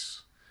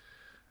practice.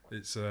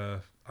 It's I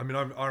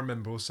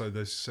remember also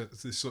this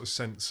sort of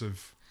sense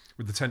of,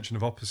 with the tension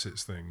of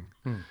opposites thing.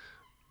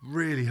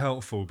 Really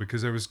helpful,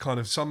 because there was kind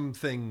of some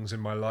things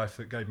in my life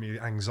that gave me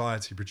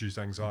produced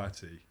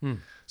anxiety.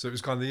 So it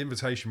was kind of, the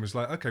invitation was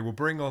like, okay, well,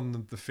 bring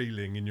on the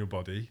feeling in your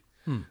body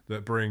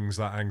that brings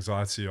that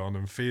anxiety on,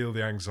 and feel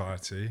the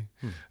anxiety.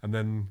 And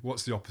then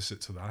what's the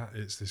opposite to that?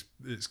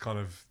 It's kind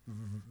of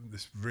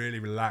this really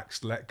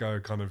relaxed, let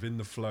go, kind of in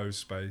the flow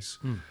space,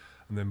 and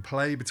then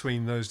play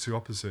between those two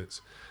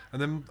opposites.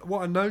 And then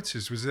what I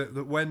noticed was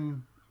that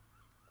when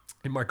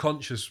in my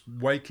conscious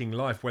waking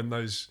life, when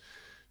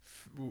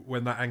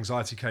that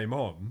anxiety came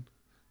on,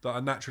 that I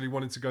naturally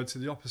wanted to go to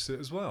the opposite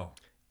as well.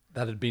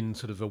 That had been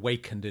sort of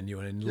awakened in you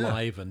and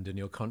enlivened in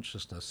your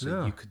consciousness,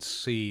 so you could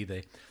see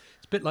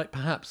it's a bit like,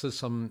 perhaps there's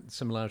some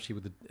similarity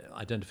with the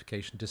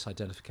identification,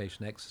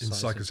 disidentification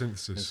exercise. In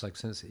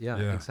psychosynthesis. Yeah,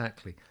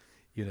 exactly.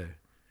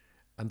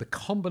 And the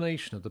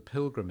combination of the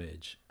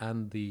pilgrimage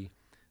and the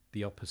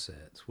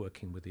opposites,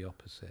 working with the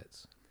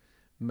opposites,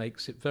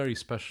 makes it very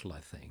special,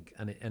 I think.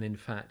 And in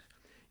fact,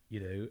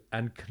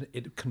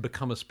 it can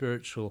become a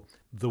spiritual,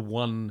 the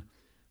one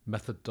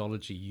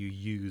methodology you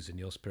use in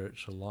your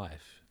spiritual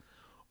life,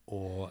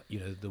 or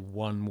the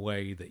one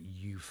way that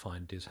you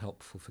find is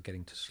helpful for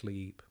getting to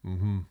sleep.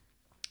 Mm-hmm.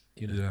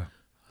 Yeah.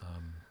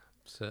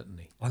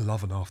 Certainly. I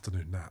love an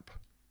afternoon nap.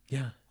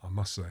 Yeah. I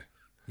must say.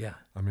 Yeah.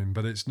 I mean,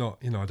 but it's not,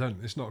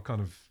 it's not a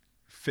kind of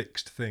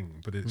fixed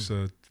thing, but it's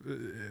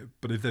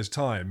but if there's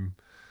time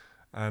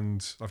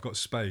and I've got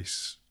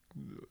space,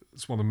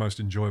 it's one of the most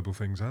enjoyable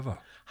things ever.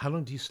 How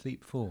long do you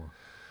sleep for?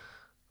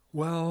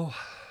 Well,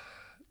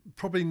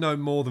 probably no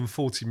more than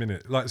 40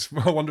 minutes.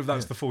 I wonder if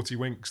that's the 40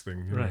 winks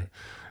thing. Right.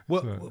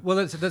 Well,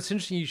 that's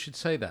interesting you should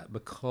say that,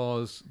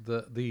 because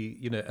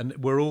and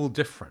we're all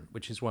different,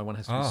 which is why one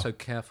has to be so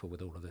careful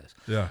with all of this.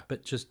 Yeah.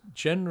 But just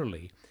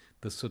generally,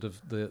 the sort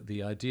of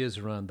the ideas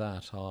around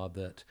that are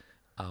that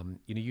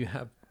you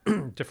have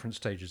different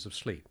stages of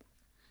sleep.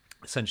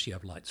 Essentially, you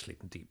have light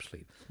sleep and deep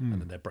sleep,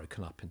 and then they're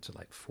broken up into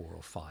like 4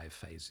 or 5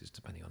 phases,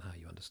 depending on how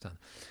you understand.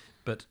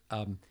 But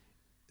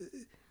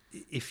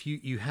if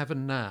you have a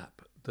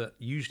nap, that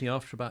usually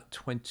after about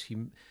 30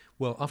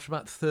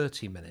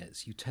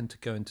 minutes, you tend to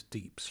go into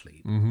deep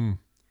sleep. Mm-hmm.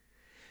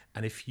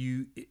 And if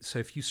you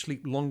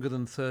sleep longer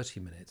than 30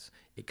 minutes,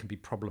 it can be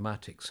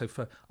problematic. So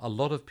for a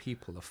lot of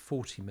people, a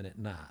 40-minute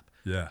nap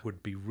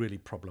would be really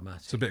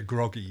problematic. It's a bit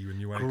groggy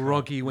when you wake up.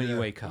 You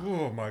wake up.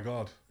 Oh, my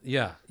God.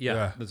 Yeah.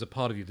 There's a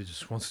part of you that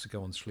just wants to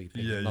go on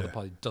sleeping. Another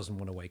part that doesn't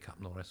want to wake up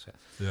and all the rest of it.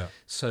 Yeah.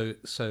 So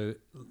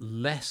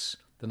less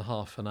than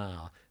half an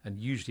hour, and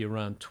usually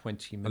around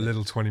 20 minutes. A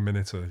little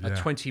 20-minute-er, A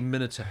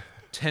 20-minute-er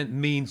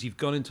means you've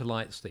gone into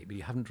light sleep, but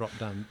you haven't dropped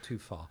down too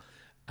far.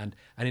 And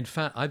in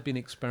fact, I've been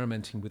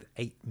experimenting with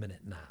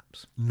 8-minute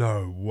naps.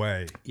 No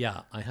way.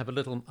 Yeah, I've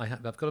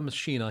got a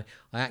machine. I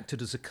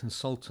acted as a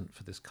consultant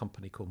for this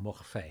company called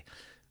Morpheus,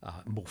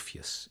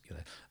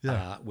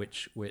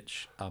 which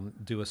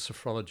do a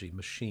sophrology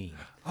machine.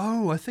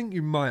 Oh, I think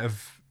you might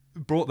have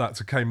brought that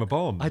to Cayma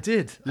Bond. I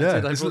did.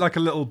 It's like a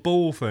little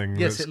ball thing.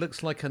 Yes, it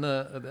looks like a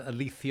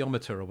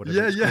lithiometer or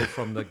whatever it's called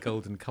from the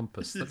Golden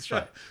Compass. That's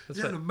right.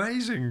 That's an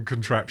amazing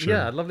contraption.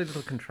 Yeah, a lovely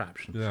little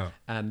contraption. Yeah.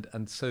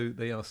 And so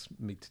they asked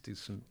me to do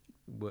some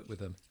work with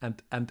them,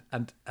 and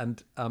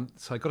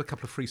so I got a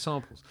couple of free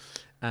samples,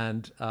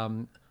 and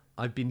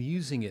I've been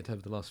using it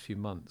over the last few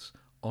months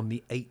on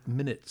the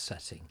 8-minute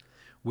setting,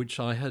 which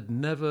I had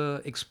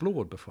never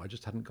explored before. I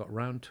just hadn't got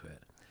round to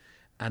it.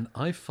 And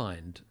I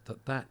find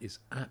that is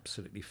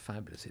absolutely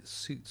fabulous. It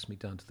suits me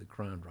down to the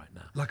ground right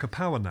now. Like a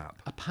power nap.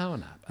 A power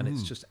nap. And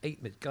it's just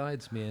 8 minutes,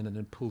 guides me in and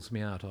then pulls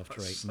me out after 8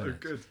 minutes. So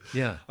good.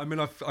 Yeah. I mean,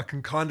 I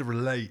can kind of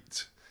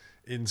relate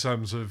in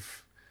terms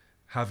of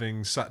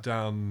having sat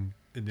down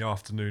in the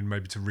afternoon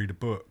maybe to read a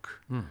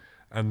book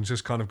and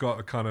just kind of got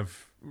a kind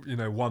of,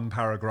 one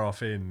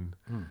paragraph in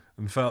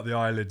and felt the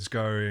eyelids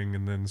going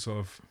and then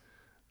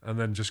and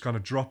then just kind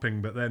of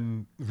dropping, but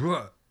then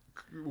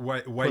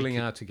pulling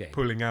out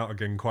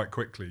again quite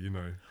quickly,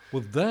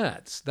 Well,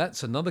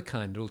 that's another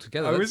kind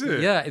altogether. Oh, is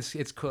it? Yeah,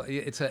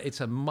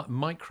 it's a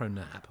micro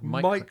nap,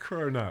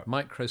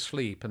 micro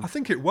sleep, and I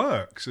think it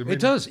works. It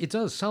does.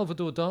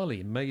 Salvador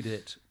Dali made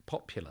it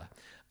popular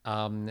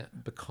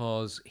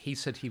because he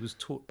said he was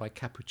taught by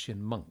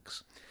Capuchin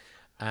monks,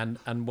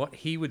 and what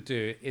he would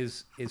do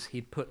is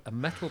he'd put a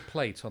metal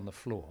plate on the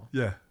floor,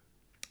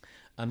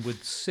 and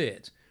would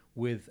sit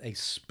with a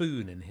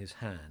spoon in his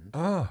hand.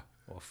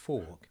 Or a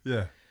fork,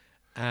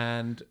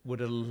 and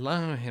would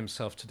allow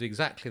himself to do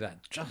exactly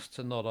that, just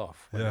to nod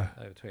off.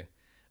 Over to you.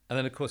 And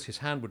then, of course, his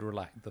hand would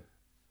relax, the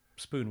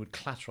spoon would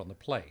clatter on the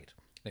plate,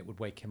 and it would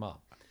wake him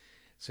up.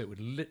 So it would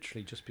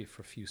literally just be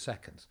for a few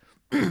seconds.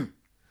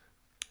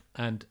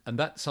 and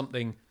that's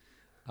something,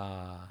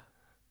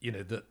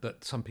 that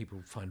some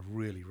people find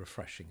really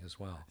refreshing as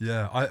well.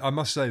 Yeah, I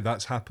must say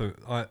that's happened.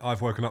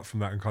 I've woken up from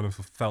that and kind of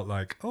felt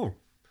like,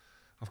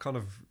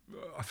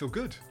 I feel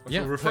good. I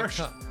feel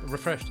refreshed.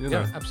 Refreshed.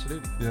 Yeah,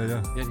 absolutely.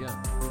 Yeah.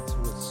 It's a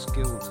real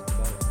skill to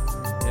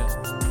develop. Yeah.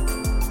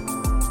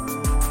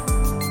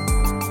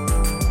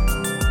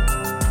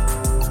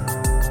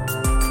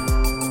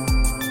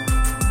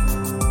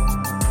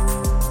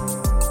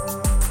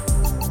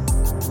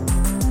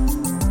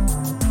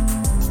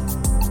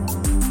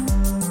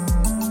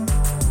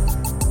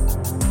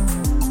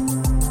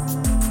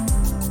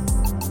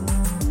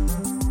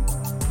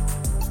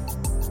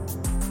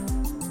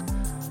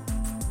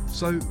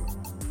 So,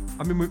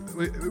 I mean,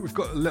 we've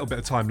got a little bit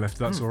of time left.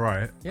 That's all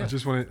right. Yeah. I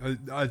just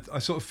want to. I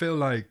sort of feel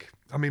like.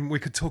 I mean, we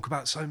could talk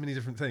about so many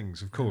different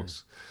things, of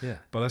course. Yeah.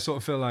 But I sort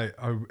of feel like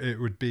it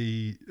would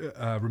be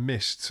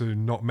remiss to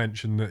not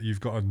mention that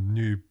you've got a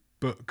new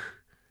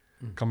book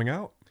coming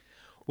out.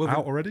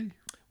 Out already?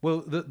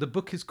 Well, the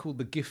book is called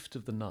The Gift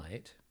of the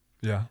Night.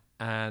 Yeah.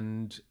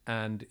 And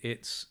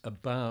it's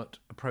about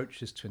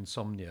approaches to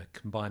insomnia,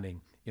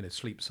 combining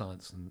sleep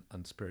science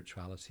and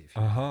spirituality. If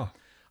you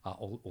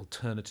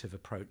alternative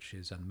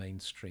approaches and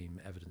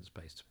mainstream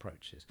evidence-based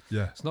approaches.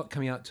 Yeah. It's not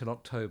coming out till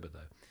October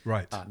though.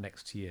 Right.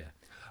 Next year.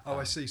 Oh,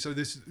 I see. So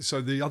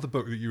the other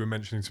book that you were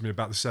mentioning to me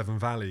about the Seven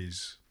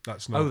Valleys,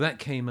 that's not. Oh, that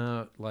came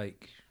out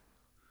like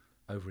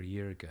over a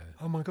year ago.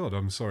 Oh my God,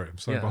 I'm sorry. I'm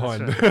so Yeah,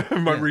 behind that's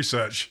right. my Yeah.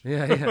 research.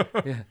 Yeah.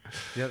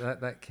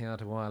 That came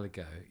out a while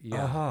ago.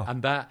 Yeah, Uh-huh.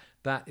 and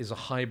that is a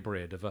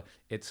hybrid of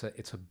it's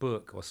a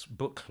book or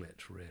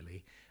booklet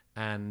really,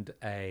 and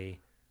a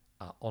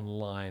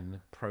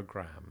online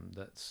program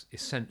that's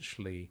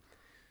essentially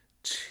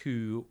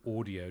 2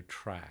 audio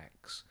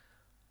tracks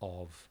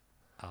of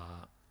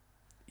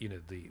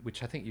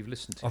which I think you've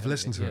listened to. I've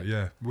listened to it,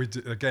 yeah. We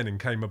did, again, in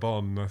Came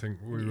Upon, I think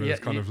we were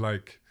kind of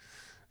like,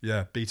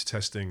 beta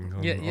testing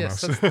on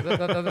Yes, us.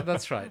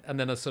 that's right. And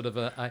then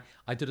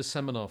I did a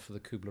seminar for the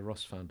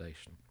Kubler-Ross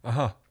Foundation,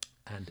 Uh-huh.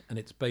 and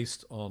it's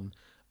based on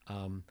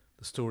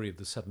the story of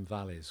the 7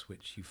 valleys,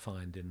 which you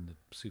find in the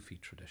Sufi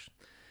tradition,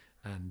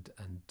 and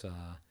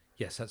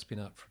yes, that's been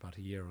out for about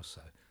a year or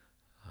so.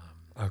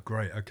 Oh,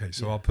 great. Okay,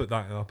 so Yeah. I'll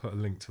put a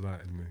link to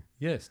that in the...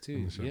 Yes,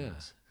 too. show Yeah,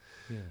 notes.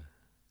 yeah.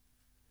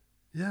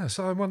 Yeah,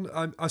 so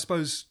I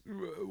suppose,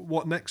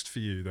 what next for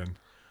you then?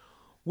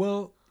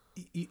 Well,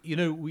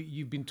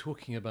 you've been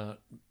talking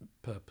about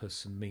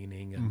purpose and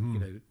meaning,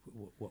 and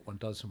what one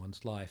does in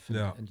one's life, and,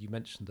 Yeah. and you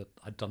mentioned that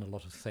I'd done a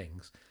lot of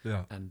things,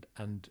 Yeah. and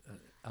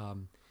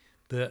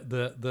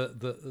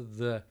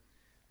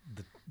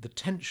the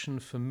tension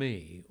for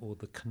me, or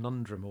the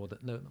conundrum, or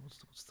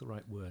what's the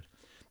right word?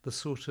 The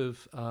sort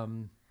of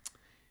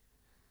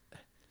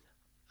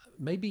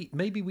maybe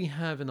we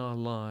have in our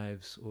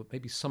lives, or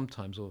maybe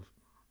sometimes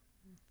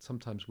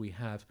we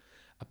have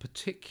a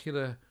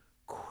particular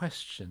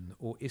question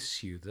or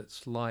issue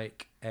that's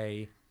like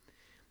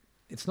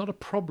it's not a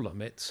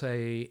problem, it's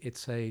a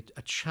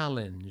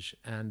challenge,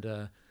 and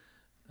I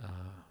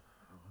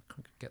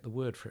can't get the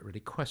word for it really.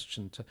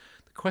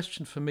 The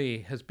question for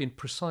me has been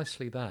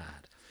precisely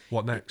that.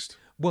 What next?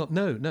 Well,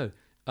 no,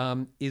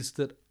 is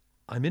that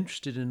I'm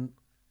interested in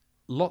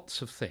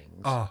lots of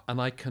things, and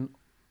I can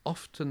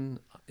often,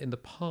 in the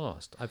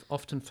past, I've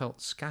often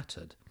felt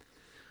scattered,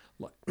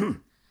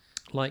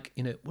 like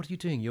what are you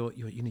doing?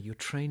 You're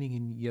training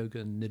in yoga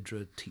and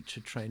nidra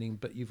teacher training,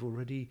 but you've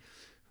already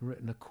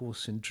written a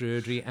course in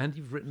Druidry, and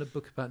you've written a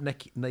book about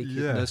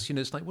nakedness. Yeah.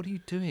 It's like, what are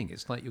you doing?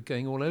 It's like you're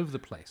going all over the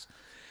place.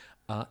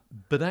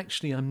 But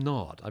actually, I'm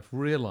not. I've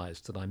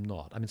realised that I'm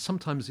not. I mean,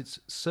 sometimes it's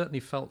certainly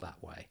felt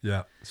that way.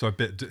 Yeah, so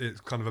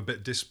it's kind of a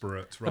bit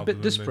disparate, rather A bit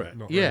than disparate,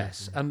 not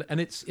yes, really. and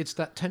it's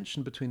that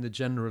tension between the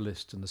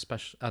generalist and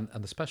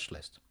the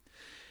specialist.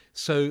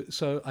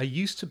 So I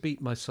used to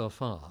beat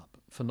myself up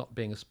for not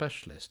being a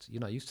specialist.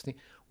 I used to think,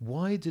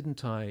 why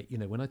didn't I?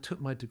 When I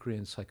took my degree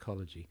in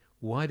psychology,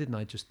 why didn't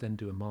I just then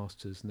do a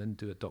master's and then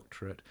do a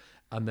doctorate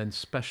and then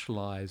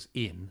specialise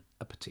in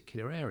a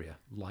particular area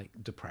like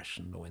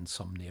depression or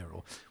insomnia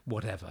or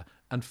whatever,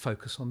 and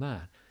focus on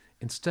that?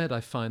 Instead,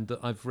 I find that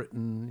I've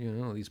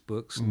written all these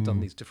books and done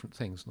these different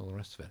things and all the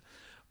rest of it.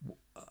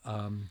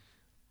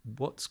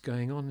 What's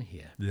going on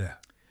here? Yeah.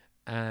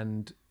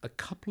 And a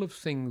couple of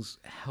things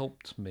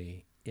helped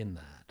me in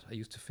that. I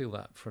used to feel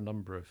that for a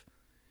number of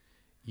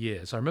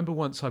years. I remember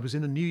once I was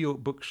in a New York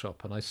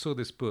bookshop and I saw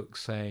this book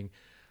saying,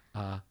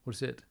 what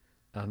is it?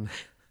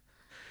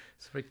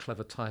 It's a very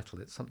clever title.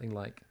 It's something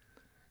like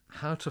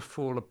How to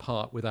Fall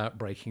Apart Without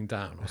Breaking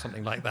Down, or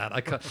something like that.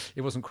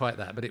 It wasn't quite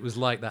that, but it was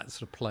like that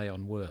sort of play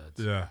on words.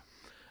 Yeah.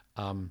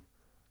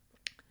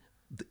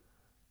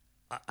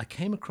 I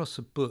came across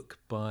a book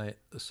by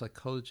a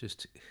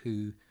psychologist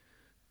who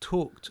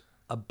talked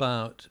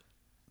about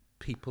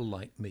people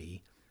like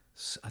me.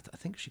 I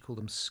think she called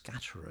them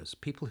scatterers,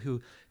 people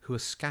who are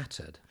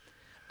scattered.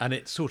 And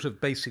it's sort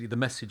of basically the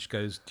message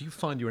goes, do you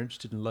find you're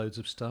interested in loads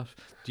of stuff?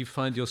 Do you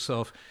find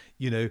yourself,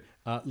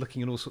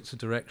 looking in all sorts of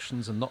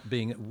directions and not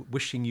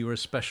wishing you were a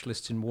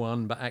specialist in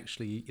one, but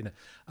actually,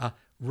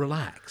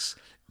 relax.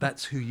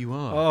 That's who you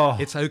are. Oh.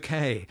 It's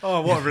okay.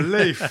 Oh, what a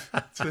relief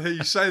to hear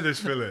you say this,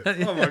 Philip.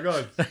 Oh, my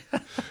God.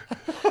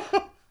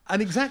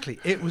 And exactly,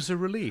 it was a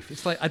relief.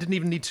 It's like I didn't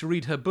even need to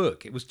read her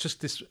book. It was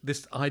just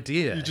this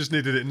idea. You just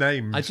needed it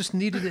named. I just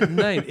needed it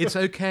named. It's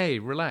okay,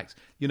 relax.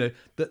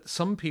 That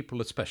some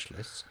people are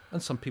specialists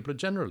and some people are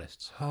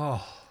generalists.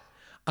 Oh.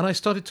 And I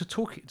started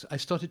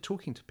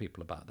talking to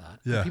people about that.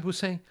 Yeah. And people were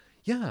saying,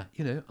 yeah,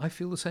 I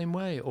feel the same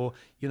way. Or,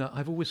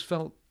 I've always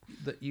felt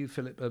that you,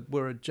 Philip,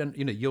 were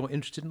you're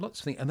interested in lots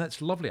of things. And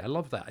that's lovely. I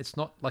love that. It's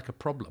not like a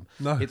problem.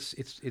 No.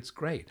 It's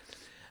great.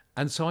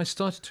 And so I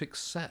started to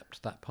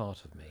accept that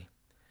part of me.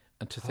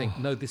 And to think,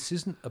 no, this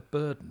isn't a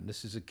burden.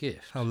 This is a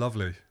gift. How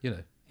lovely.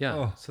 Yeah.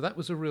 Oh. So that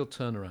was a real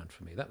turnaround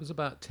for me. That was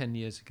about 10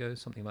 years ago,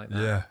 something like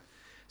that. Yeah.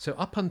 So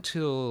up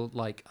until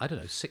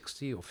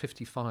 60 or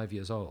 55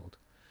 years old,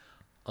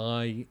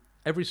 I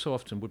every so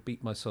often would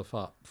beat myself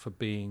up for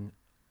being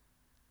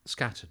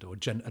scattered or a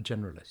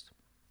generalist.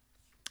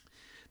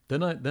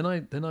 Then I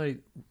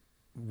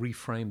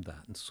reframed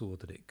that and saw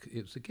that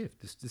it was a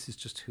gift. This is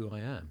just who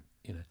I am,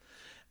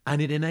 And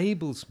it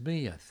enables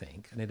me, I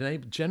think, and it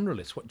enables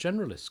generalists. What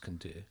generalists can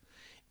do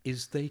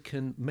is they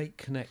can make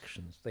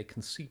connections, they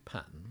can see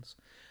patterns,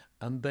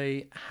 and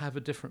they have a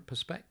different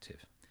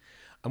perspective.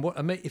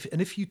 And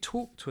if you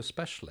talk to a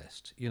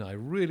specialist, I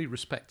really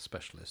respect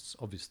specialists.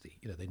 Obviously,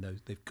 they know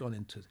they've gone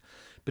into,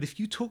 but if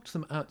you talk to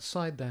them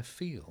outside their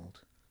field,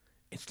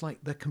 it's like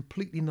they're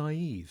completely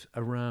naive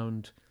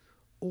around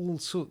all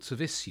sorts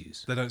of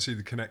issues. They don't see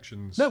the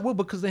connections. No, well,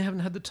 because they haven't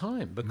had the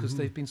time, because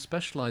they've been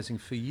specialising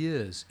for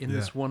years in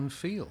this one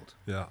field.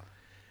 Yeah.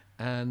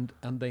 And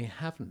they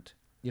haven't,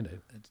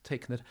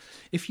 taken it.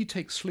 If you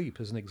take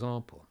sleep as an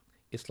example,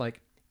 it's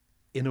like,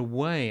 in a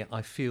way,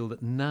 I feel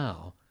that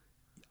now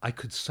I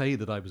could say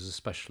that I was a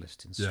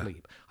specialist in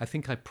sleep. I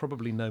think I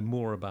probably know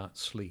more about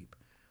sleep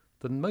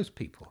than most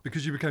people.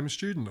 Because you became a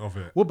student of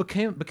it. Well,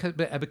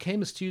 I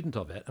became a student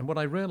of it, and what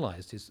I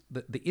realised is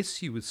that the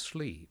issue with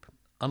sleep,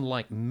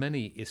 unlike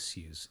many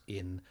issues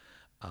in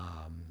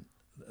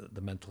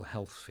the mental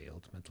health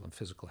field, mental and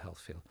physical health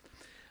field,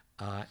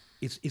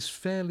 is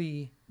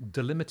fairly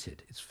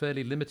delimited. It's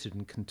fairly limited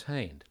and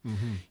contained.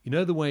 You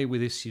know, the way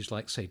with issues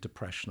like, say,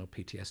 depression or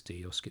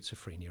PTSD or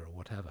schizophrenia or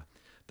whatever,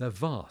 they're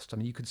vast. I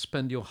mean, you could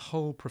spend your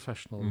whole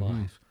professional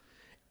life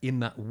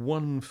in that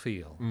one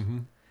field,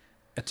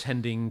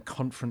 attending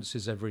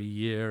conferences every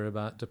year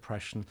about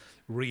depression,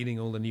 reading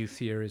all the new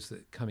theories that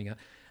are coming out,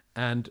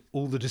 and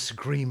all the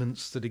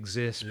disagreements that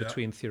exist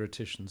between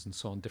theoreticians and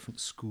so on, different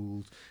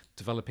schools,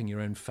 developing your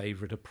own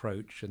favourite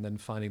approach, and then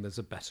finding there's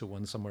a better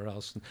one somewhere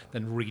else, and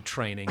then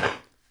retraining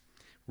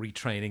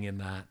in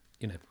that,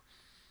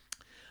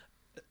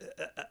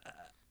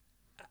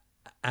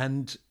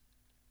 and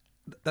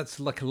that's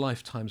like a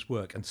lifetime's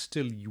work, and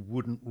still you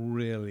wouldn't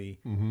really,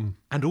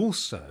 and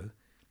also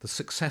the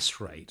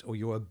success rate or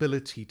your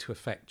ability to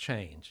affect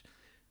change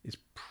is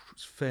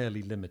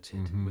fairly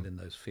limited within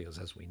those fields,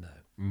 as we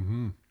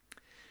know.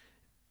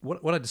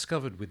 What I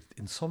discovered with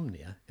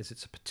insomnia is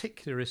it's a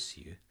particular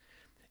issue.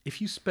 If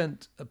you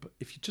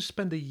just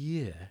spend a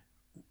year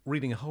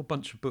reading a whole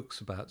bunch of books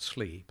about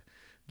sleep,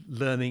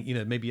 learning,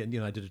 maybe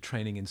I did a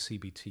training in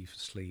CBT for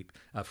sleep,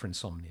 for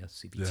insomnia,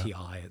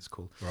 CBTI it's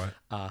called. Right.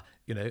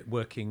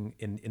 Working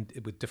in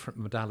with different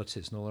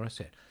modalities and all the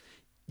rest of it.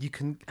 You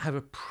can have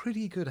a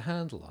pretty good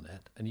handle on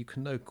it, and you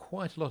can know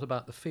quite a lot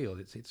about the field.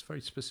 It's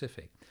very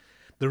specific.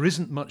 There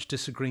isn't much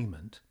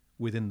disagreement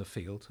within the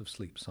field of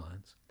sleep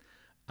science.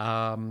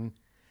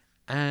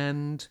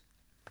 And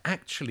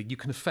actually, you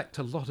can affect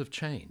a lot of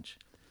change.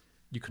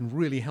 You can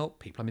really help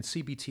people. I mean,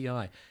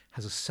 CBTI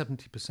has a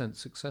 70%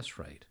 success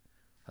rate.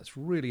 That's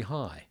really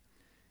high,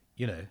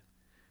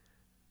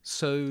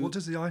 So what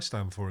does the I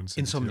stand for in CBTI?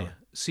 Insomnia.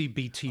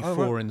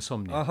 CBT4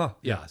 insomnia. Uh-huh.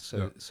 Yeah.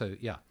 So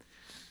yeah.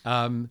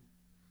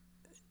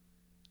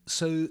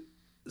 So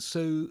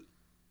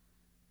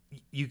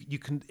you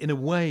can, in a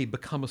way,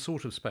 become a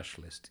sort of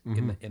specialist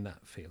in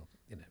that field,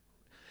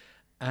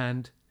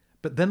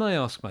 But then I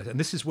ask myself, and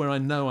this is where I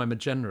know I'm a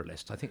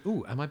generalist. I think,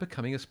 am I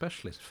becoming a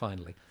specialist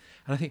finally?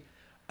 And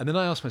then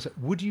I ask myself,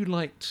 would you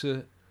like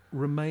to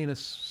remain a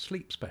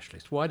sleep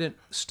specialist? Why don't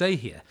stay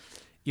here?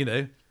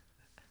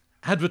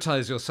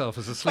 Advertise yourself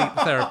as a sleep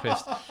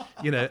therapist.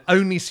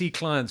 Only see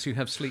clients who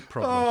have sleep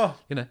problems.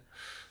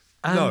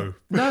 No.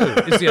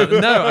 Is the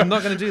answer. No, I'm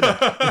not going to do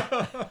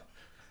that.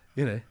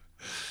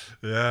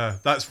 Yeah,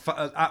 that's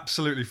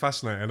absolutely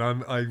fascinating.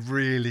 And I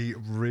really,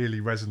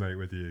 really resonate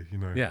with you,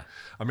 Yeah.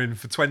 I mean,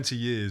 for 20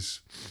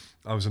 years,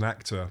 I was an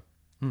actor.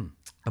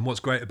 And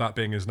what's great about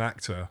being as an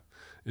actor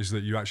is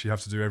that you actually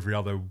have to do every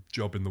other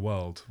job in the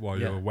world while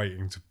you're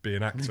waiting to be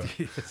an actor.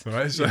 Yes.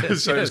 Right? So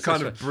it's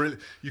kind of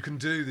brilliant. You can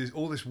do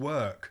all this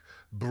work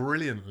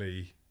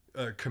brilliantly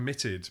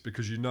committed,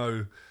 because you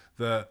know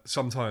that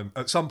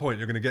at some point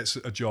you're going to get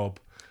a job.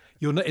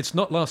 It's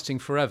not lasting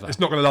forever. It's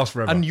not going to last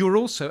forever. And you're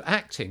also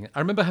acting. I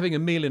remember having a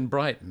meal in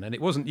Brighton, and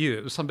it wasn't you,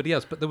 it was somebody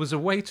else, but there was a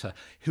waiter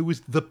who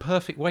was the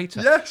perfect waiter.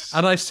 Yes.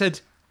 And I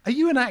said, "Are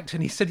you an actor?"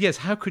 And he said, "Yes."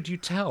 "How could you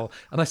tell?"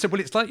 And I said, "Well,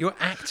 it's like you're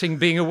acting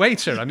being a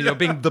waiter. I mean, you're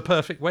being the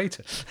perfect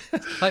waiter."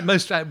 Like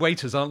most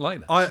waiters aren't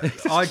like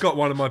that. I got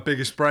one of my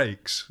biggest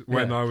breaks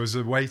when I was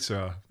a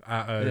waiter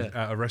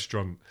at a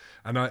restaurant.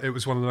 And it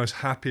was one of the most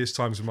happiest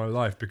times of my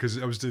life,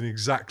 because I was doing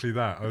exactly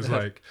that. I was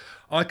like,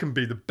 I can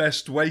be the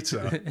best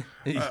waiter.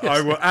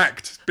 I will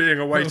act being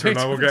a waiter, and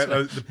I will get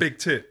the big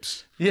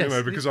tips.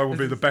 Yes. Because I will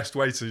be the best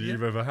waiter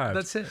you've ever had.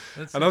 That's it.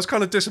 I was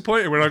kind of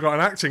disappointed when I got an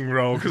acting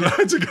role, because I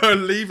had to go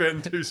and leave it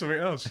and do something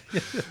else.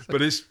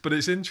 But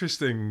it's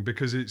interesting,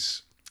 because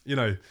it's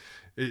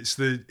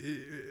the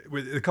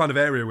kind of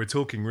area we're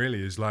talking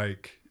really is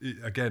like,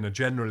 again, a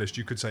generalist,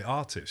 you could say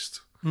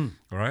artist, all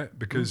right?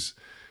 Because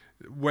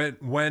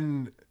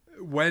when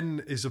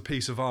is a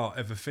piece of art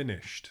ever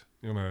finished?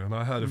 And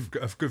I heard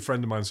a good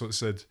friend of mine sort of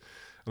said,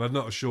 and I'm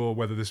not sure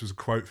whether this was a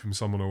quote from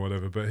someone or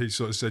whatever, but he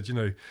sort of said,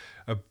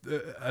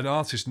 an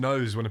artist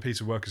knows when a piece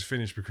of work is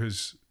finished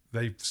because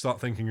they start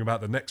thinking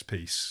about the next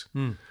piece,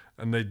 and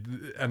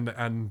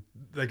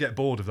they get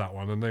bored of that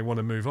one and they want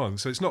to move on.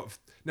 So it's not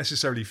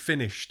necessarily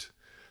finished,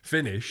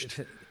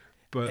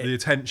 but the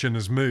attention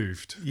has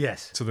moved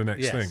to the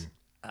next thing.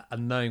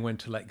 And knowing when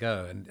to let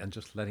go, and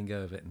just letting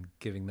go of it and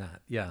giving that.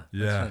 Yeah.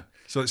 Yeah.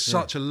 So it's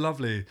such a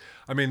lovely,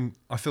 I mean,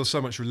 I feel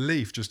so much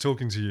relief just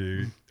talking to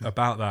you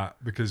about that,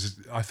 because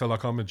I feel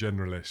like I'm a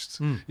generalist.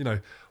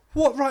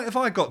 What right have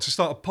I got to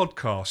start a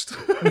podcast?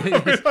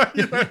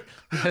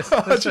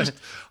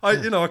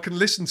 I can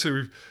listen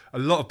to a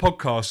lot of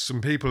podcasts,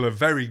 and people are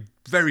very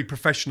very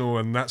professional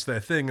and that's their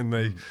thing, and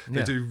they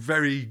Yeah. do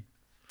very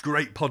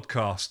great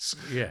podcasts.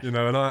 Yeah. You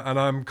know, and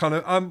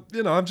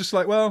I'm just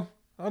like, well,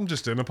 I'm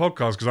just doing a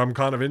podcast because I'm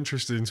kind of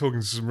interested in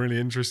talking to some really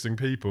interesting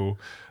people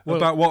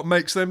about what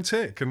makes them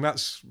tick, and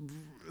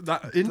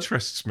that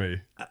interests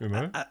me. You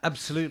know,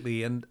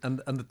 Absolutely, and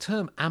the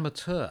term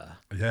amateur,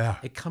 yeah.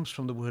 it comes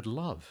from the word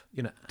love.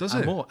 You know, Does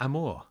it? amor. You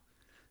know,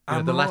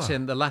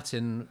 Amor. the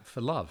Latin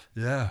for love.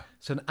 Yeah.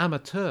 So an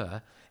amateur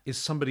is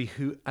somebody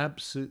who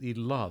absolutely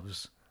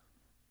loves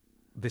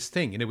this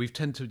thing. You know, we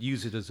tend to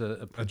use it as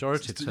a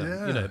pejorative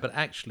term. You know, but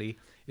actually,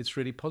 it's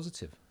really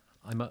positive.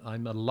 I'm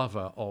a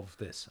lover of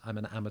this. I'm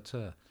an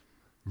amateur.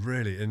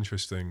 Really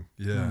interesting.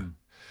 Yeah.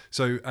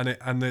 So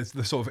and there's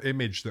the sort of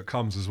image that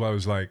comes as well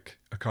as like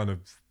a kind of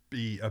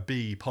a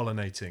bee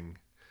pollinating,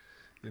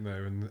 you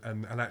know,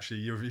 and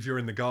actually if you're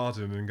in the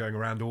garden and going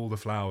around all the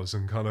flowers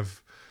and kind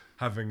of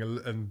having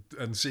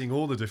and seeing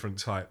all the different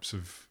types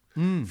of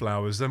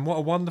flowers, then what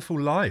a wonderful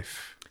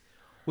life.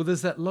 Well,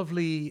 there's that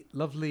lovely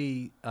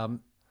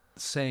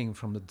saying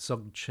from the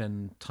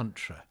Dzogchen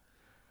Tantra,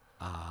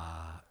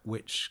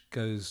 which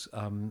goes,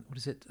 what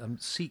is it?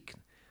 Seek.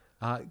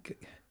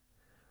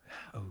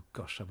 Oh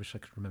gosh, I wish I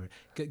could remember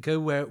it. Go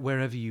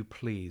wherever you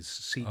please.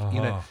 Seek,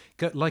 you know,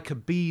 go like a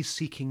bee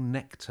seeking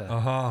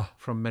nectar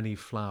from many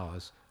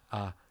flowers.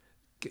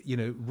 You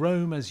know,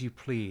 roam as you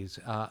please,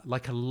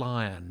 like a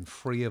lion,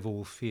 free of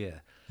all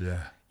fear.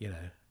 Yeah. You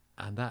know,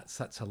 and that's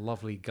a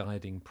lovely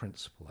guiding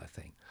principle, I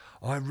think.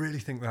 I really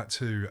think that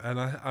too, and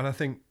I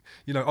think,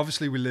 you know,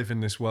 obviously we live in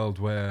this world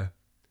where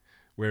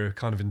we're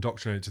kind of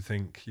indoctrinated to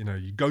think, you know,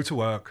 you go to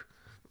work,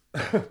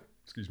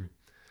 excuse me,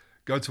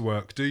 go to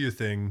work, do your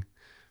thing,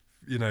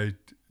 you know,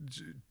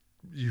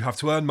 you have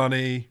to earn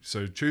money,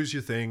 so choose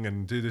your thing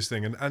and do this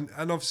thing, and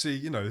obviously,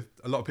 you know,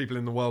 a lot of people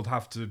in the world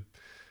have to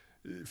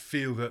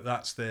feel that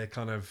that's their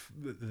kind of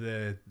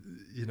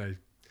you know,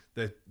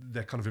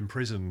 they're kind of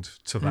imprisoned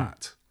to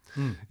that,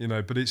 you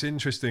know. But it's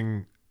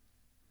interesting.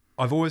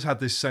 I've always had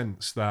this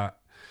sense that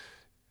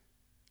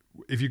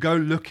if you go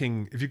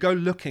looking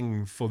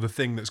for the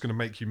thing that's going to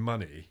make you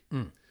money,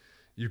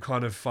 you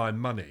kind of find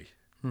money,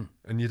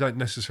 and you don't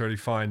necessarily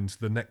find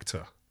the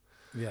nectar.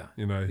 Yeah,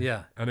 you know.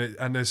 Yeah,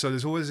 and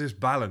there's always this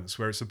balance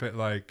where it's a bit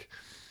like,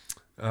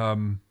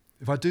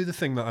 if I do the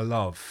thing that I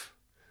love,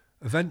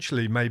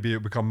 eventually maybe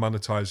it'll become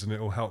monetized and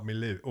it'll help me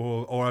live,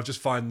 or I'll just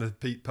find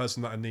the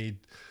person that I need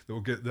that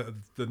will get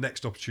the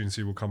next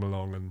opportunity will come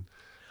along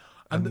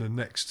and the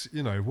next,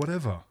 you know,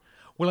 whatever.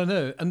 Well, I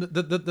know, and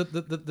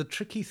the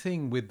tricky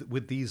thing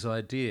with these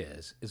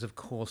ideas is, of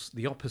course,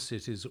 the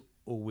opposite is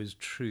always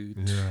true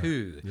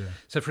too. Yeah.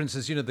 So, for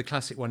instance, you know, the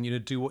classic one, you know,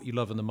 do what you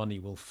love and the money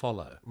will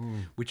follow,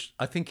 which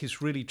I think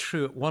is really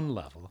true at one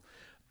level.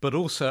 But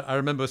also, I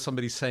remember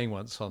somebody saying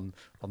once on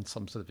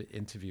some sort of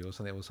interview or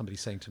something, or somebody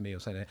saying to me or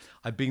saying,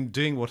 "I've been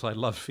doing what I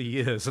love for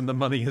years, and the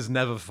money has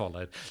never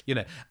followed." You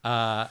know,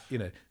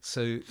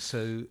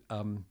 so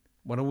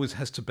one always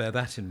has to bear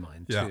that in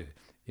mind too.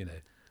 You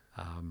know.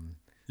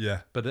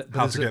 Yeah, but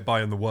how to get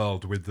by in the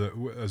world with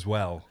as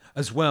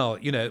well,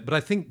 you know. But I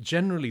think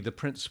generally the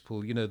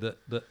principle, you know, that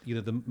you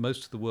know, the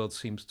most of the world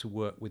seems to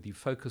work with you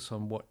focus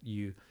on what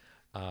you,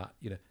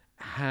 you know,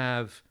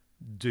 have,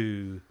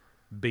 do,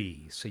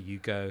 be. So you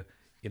go,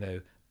 you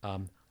know,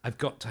 I've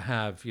got to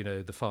have, you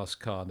know, the fast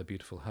car and the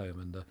beautiful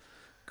home and the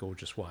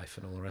gorgeous wife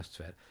and all the rest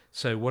of it.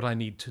 So what I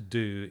need to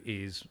do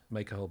is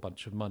make a whole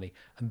bunch of money,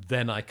 and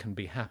then I can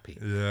be happy.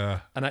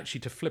 Yeah, and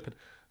actually to flip it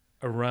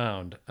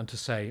around and to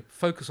say,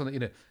 focus on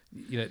it,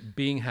 you know,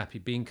 being happy,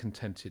 being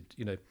contented,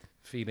 you know,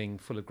 feeling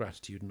full of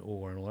gratitude and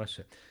awe and all that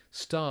shit.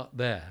 Start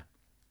there,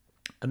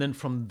 and then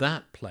from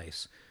that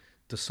place,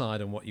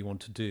 decide on what you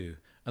want to do.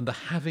 And the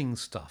having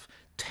stuff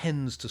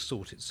tends to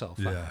sort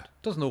itself out.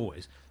 Doesn't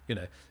always, you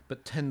know,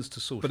 but tends to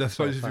sort itself out.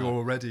 But I suppose if you're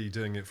already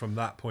doing it from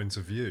that point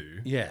of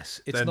view,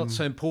 yes, it's not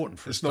so important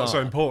for a start. It's not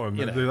so important.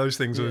 You know, those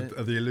things are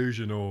the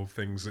illusional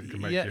things that can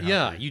make you happy.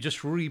 Yeah, you just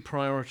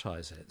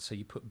reprioritize it. So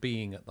you put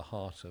being at the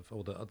heart of,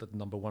 or the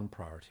number one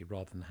priority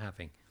rather than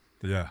having.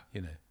 Yeah.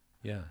 You know,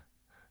 yeah.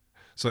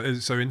 So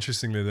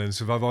interestingly then,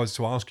 so if I was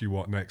to ask you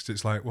what next,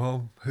 it's like,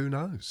 well, who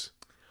knows?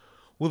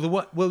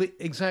 Well,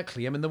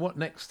 exactly. I mean, the what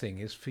next thing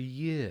is, for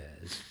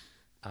years,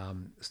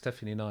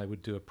 Stephanie and I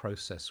would do a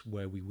process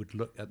where we would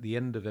look at the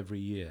end of every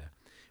year.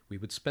 We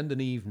would spend an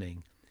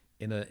evening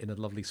in a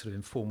lovely sort of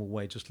informal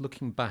way, just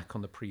looking back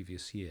on the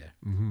previous year,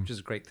 which is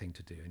a great thing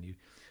to do. And you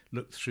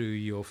look through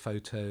your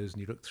photos and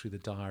you look through the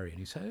diary and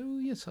you say, oh,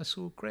 yes, I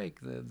saw Greg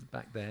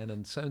back then,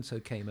 and so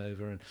came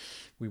over and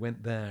we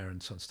went there,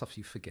 and some stuff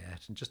you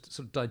forget, and just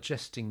sort of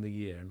digesting the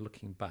year and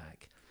looking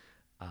back.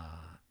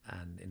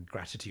 And in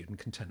gratitude and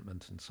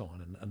contentment and so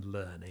on, and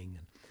learning,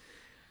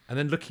 and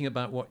then looking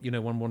about what, you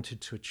know, one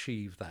wanted to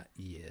achieve that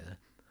year.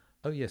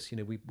 Oh yes, you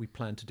know, we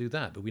planned to do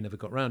that, but we never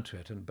got round to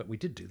it, but we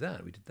did do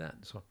that, we did that,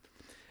 and so on.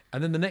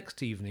 And then the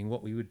next evening,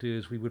 what we would do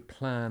is we would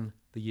plan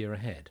the year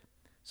ahead.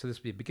 So this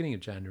would be the beginning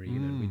of January, you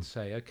know, we'd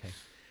say, okay,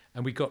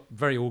 and we got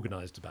very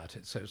organised about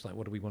it. So it's like,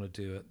 what do we want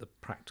to do at the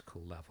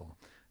practical level?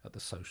 at the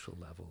social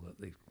level, at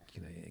the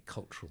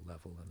cultural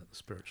level, and at the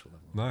spiritual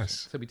level.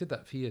 Nice. So we did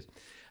that for years,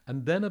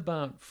 and then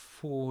about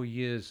 4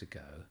 years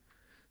ago,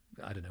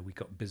 I don't know, we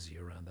got busy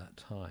around that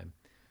time,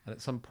 and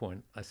at some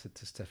point I said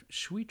to Steph,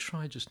 "Should we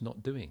try just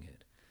not doing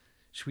it?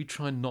 Should we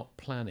try not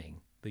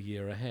planning the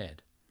year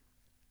ahead?"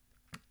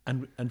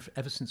 And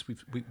ever since we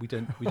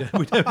don't run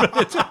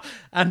it.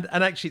 And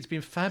actually it's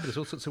been fabulous.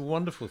 All sorts of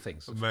wonderful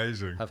things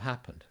Amazing. have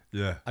happened.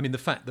 Yeah. I mean, the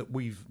fact that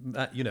we've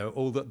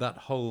all that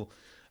whole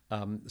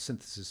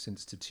Synthesis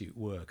Institute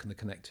work and the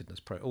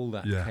connectedness all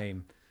that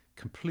came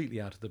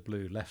completely out of the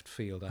blue, left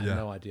field. I had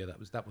no idea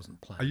that wasn't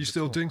planned. Are you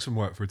still doing some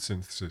work for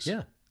Synthesis?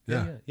 Yeah.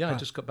 I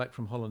just got back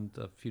from Holland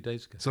a few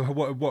days ago. So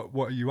what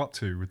are you up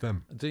to with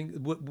them?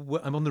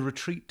 I'm on the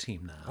retreat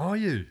team now. Are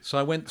you? So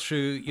I went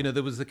through,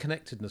 there was the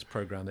connectedness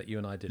program that you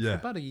and I did for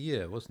about a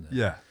year, wasn't it?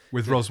 Yeah,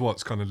 with Ros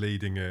Watts kind of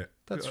leading it.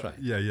 That's right.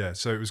 Yeah.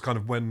 So it was kind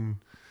of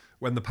when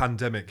the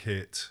pandemic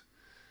hit,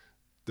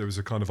 there was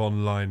a kind of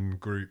online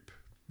group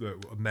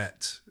that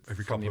met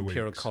every couple of weeks. From the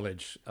Imperial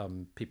College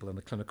people in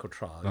the clinical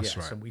trial. That's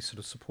right. And we sort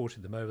of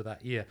supported them over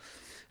that year.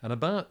 And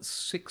about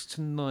 6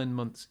 to 9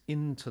 months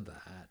into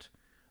that,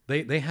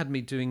 they had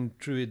me doing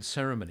Druid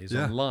ceremonies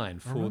online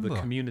for the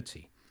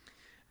community.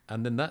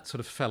 And then that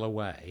sort of fell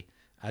away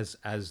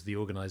as the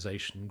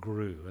organisation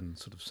grew, and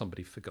sort of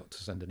somebody forgot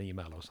to send an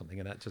email or something,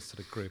 and that just sort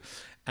of grew.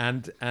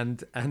 And then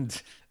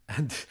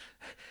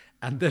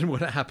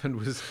what happened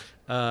was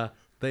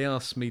they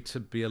asked me to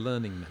be a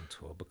learning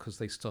mentor because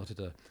they started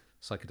a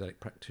psychedelic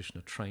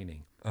practitioner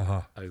training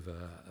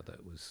over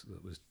that was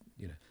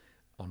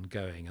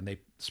ongoing, and they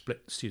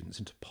split students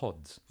into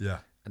pods. Yeah.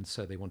 And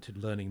so they wanted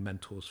learning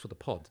mentors for the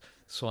pod.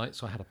 So I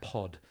had a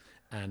pod,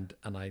 and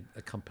I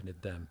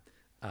accompanied them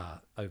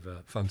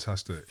over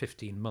fantastic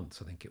 15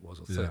 months, I think it was,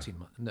 or 13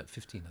 months. No,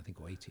 15, I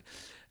think, or 18.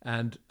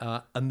 And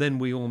then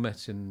we all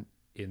met in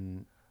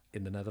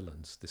the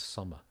Netherlands this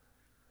summer.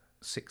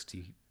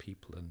 60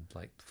 people and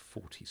like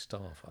 40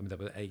 staff. I mean, there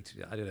were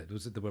 80. I don't know.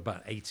 There were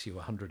about 80 or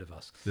 100 of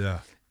us.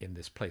 In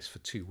this place for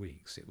 2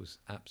 weeks. It was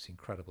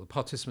absolutely incredible. The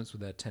participants were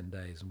there 10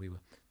 days, and we were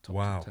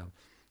top to tail.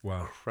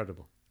 Wow.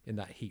 Incredible in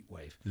that heat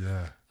wave.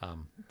 Yeah.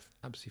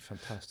 Absolutely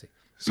fantastic.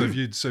 So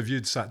if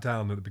you'd sat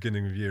down at the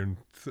beginning of the year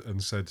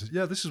and said,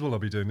 "Yeah, this is what I'll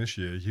be doing this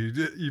year,"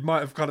 you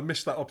might have kind of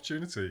missed that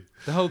opportunity.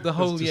 The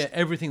whole year,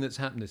 everything that's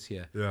happened this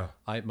year. Yeah.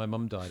 My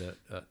mum died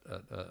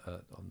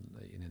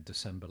in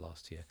December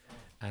last year,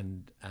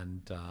 and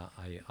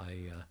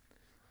I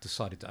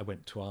decided I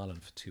went to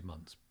Ireland for 2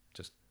 months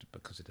just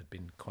because it had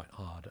been quite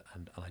hard,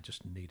 and I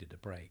just needed a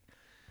break.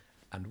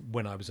 And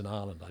when I was in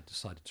Ireland, I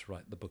decided to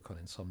write the book on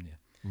insomnia.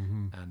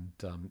 Mm-hmm. And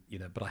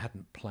but I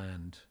hadn't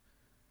planned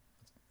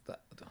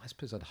that. I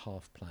suppose I'd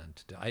half planned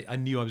to do. I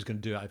knew I was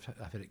going to do it. I've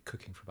had it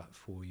cooking for about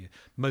 4 years.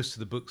 Most of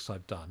the books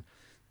I've done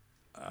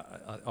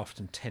are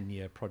often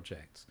 10-year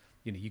projects.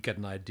 You get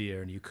an idea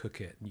and you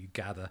cook it and you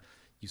gather.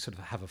 You sort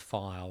of have a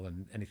file,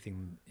 and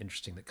anything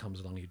interesting that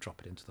comes along, you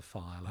drop it into the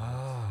file.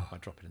 I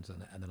drop it into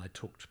and then I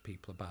talk to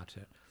people about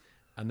it,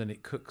 and then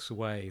it cooks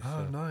away.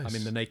 Nice. I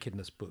mean, the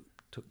Nakedness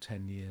book took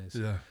 10 years.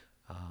 Yeah.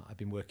 I've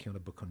been working on a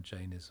book on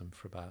Jainism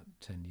for about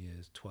 10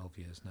 years, 12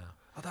 years now.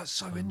 Oh, that's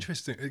so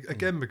interesting.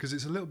 Again, because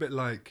it's a little bit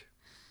like,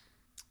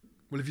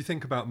 well, if you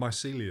think about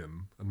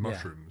mycelium and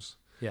mushrooms,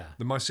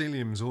 the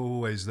mycelium's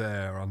always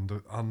there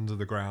under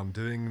the ground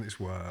doing its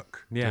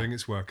work,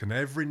 and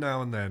every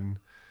now and then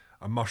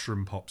a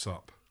mushroom pops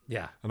up.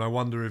 Yeah. And I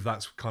wonder if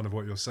that's kind of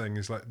what you're saying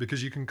is like,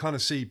 because you can kind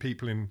of see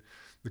people in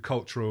the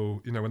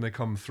cultural, when they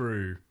come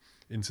through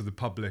into the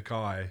public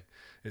eye,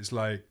 it's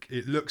like,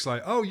 it looks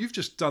like, oh, you've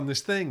just done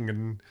this thing,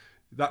 and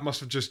that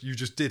must have you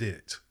just did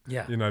it.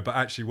 Yeah. But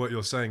actually what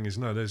you're saying is,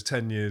 no, there's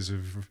 10 years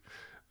of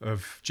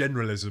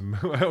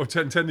generalism, or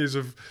 10 years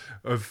of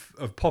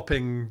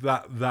popping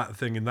that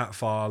thing in that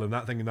file and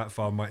that thing in that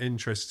file, my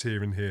interests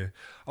here and here.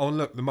 Oh, and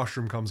look, the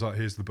mushroom comes out,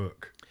 here's the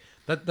book.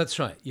 That's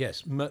right,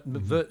 yes.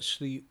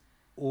 Virtually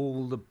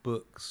all the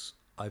books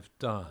I've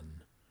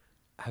done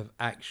have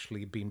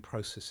actually been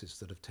processes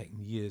that have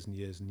taken years and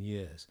years and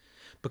years,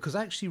 because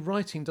actually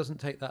writing doesn't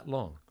take that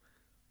long.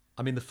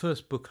 I mean, the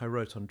first book I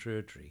wrote on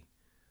Druidry,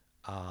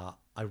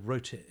 I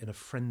wrote it in a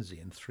frenzy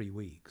in 3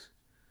 weeks.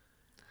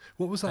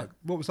 What was that?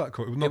 What was that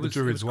called? Not the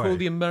Druid's Way. It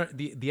was called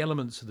the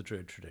Elements of the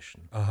Druid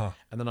Tradition,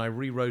 and then I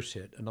rewrote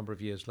it a number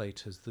of years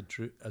later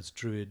as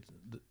Druid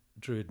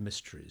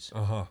Mysteries.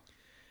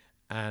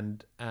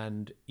 And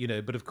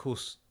but of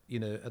course,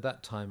 at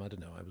that time, I don't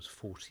know, I was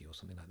 40 or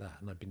something like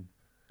that, and I'd been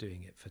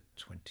doing it for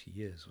 20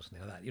 years or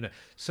something like that.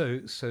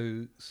 So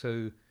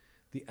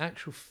the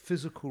actual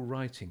physical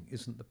writing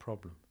isn't the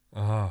problem.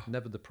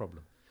 Never the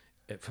problem,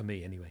 for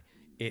me anyway.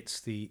 It's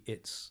the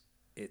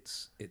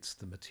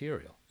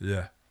material.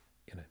 Yeah.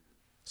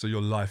 So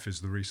your life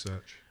is the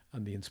research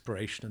and the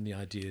inspiration and the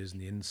ideas and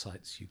the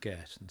insights you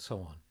get and so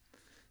on.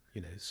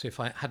 So if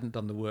I hadn't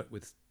done the work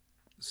with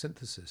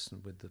synthesis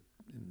and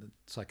in the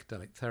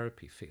psychedelic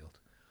therapy field,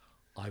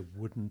 I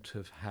wouldn't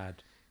have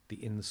had the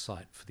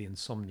insight for the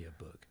insomnia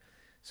book.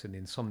 So the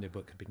insomnia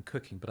book had been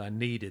cooking, but I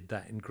needed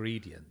that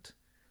ingredient,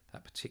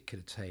 that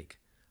particular take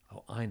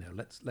oh, I know,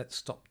 let's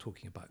stop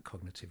talking about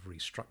cognitive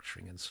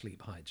restructuring and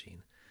sleep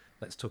hygiene.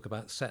 Let's talk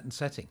about set and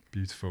setting.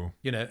 Beautiful.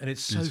 You know, and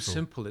it's Beautiful. so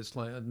simple. It's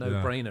like a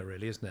no-brainer,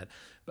 really, isn't it?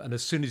 And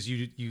as soon as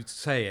you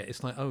say it,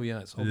 it's like, oh yeah,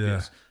 it's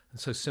obvious and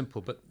so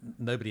simple. But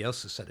nobody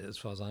else has said it, as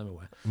far as I'm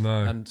aware.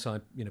 No. And so I,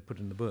 put it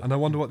in the book. And I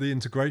wonder what the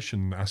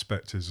integration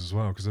aspect is as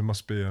well, because there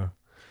must be a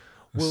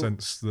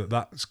sense that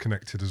that's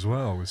connected as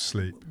well with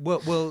sleep.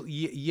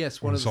 Yes.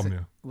 Or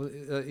insomnia.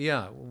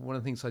 One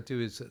of the things I do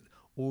is that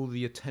all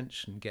the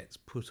attention gets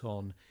put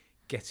on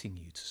getting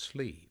you to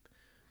sleep,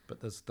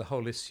 but there's the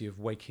whole issue of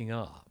waking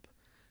up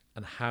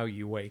and how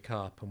you wake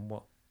up and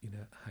what,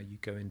 how you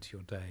go into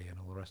your day and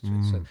all the rest of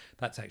it. So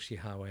that's actually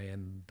how I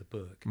end the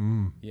book.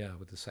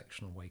 With the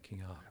section on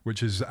waking up.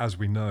 Which is, as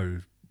we know,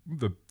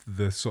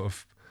 the sort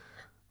of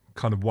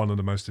kind of one of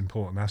the most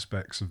important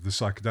aspects of the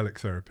psychedelic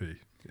therapy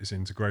is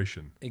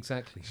integration.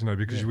 Exactly.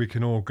 Because we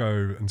can all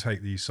go and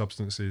take these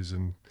substances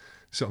and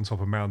sit on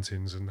top of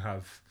mountains and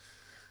have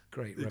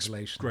great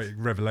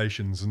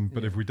revelations.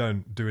 But if we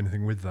don't do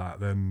anything with that,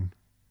 then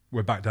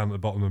we're back down at the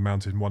bottom of the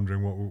mountain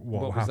wondering what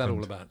was happened. That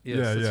all about?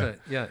 Yes,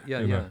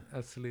 yeah,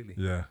 absolutely.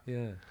 Yeah.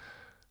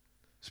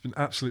 It's been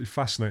absolutely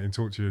fascinating to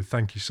talk to you.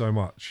 Thank you so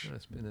much.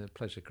 It's been a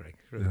pleasure, Greg.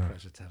 Really a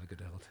pleasure to have a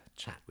good old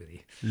chat with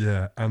you.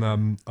 Yeah,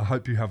 and I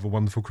hope you have a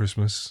wonderful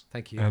Christmas.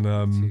 Thank you.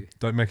 And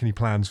don't make any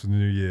plans for the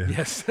new year.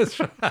 Yes, that's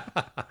right.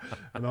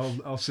 And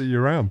I'll see you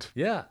around.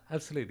 Yeah,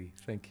 absolutely.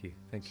 Thank you.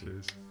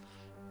 Cheers.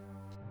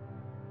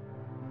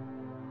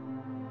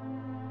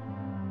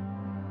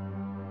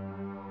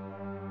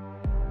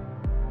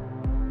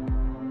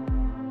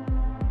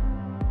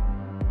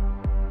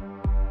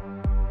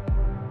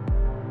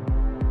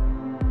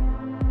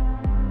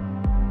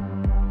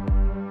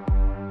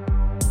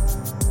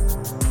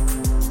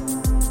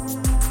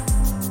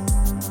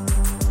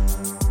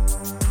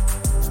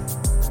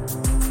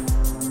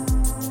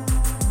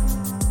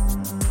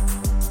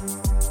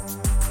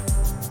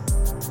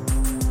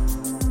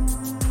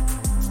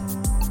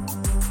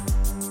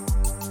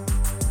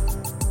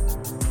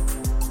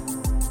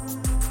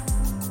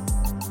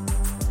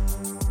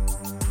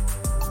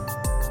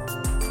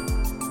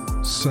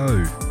 So,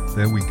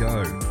 there we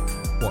go.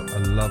 What a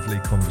lovely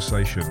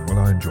conversation. Well,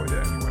 I enjoyed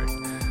it anyway.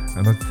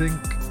 And I think,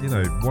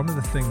 one of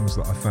the things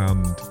that I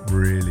found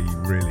really,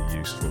 really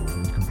useful,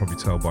 and you can probably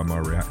tell by my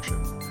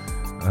reaction,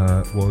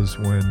 was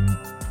when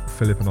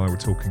Philip and I were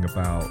talking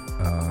about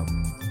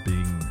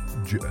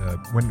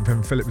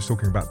when Philip was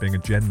talking about being a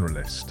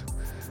generalist.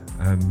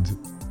 And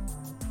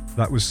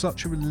that was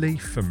such a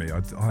relief for me.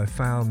 I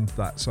found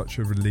that such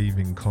a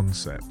relieving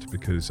concept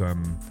because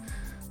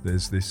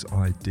there's this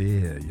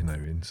idea,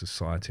 in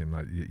society, and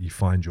like you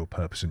find your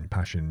purpose and your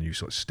passion, and you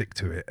sort of stick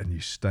to it, and you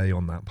stay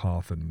on that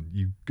path, and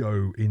you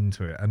go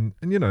into it, and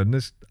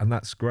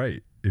that's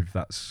great if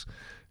that's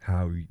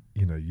how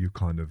you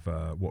kind of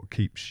what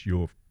keeps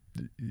your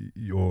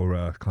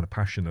kind of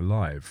passion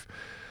alive.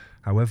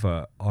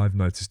 However, I've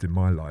noticed in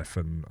my life,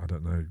 and I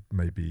don't know,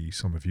 maybe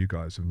some of you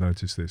guys have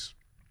noticed this,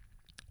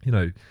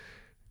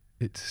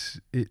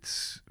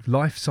 it's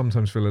life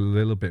sometimes feel a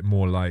little bit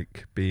more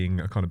like being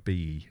a kind of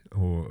bee,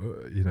 or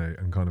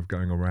and kind of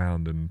going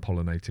around and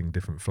pollinating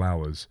different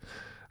flowers.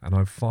 And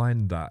I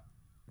find that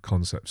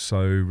concept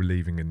so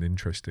relieving and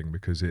interesting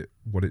because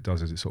what it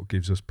does is it sort of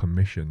gives us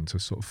permission to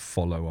sort of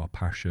follow our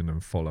passion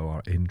and follow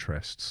our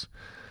interests.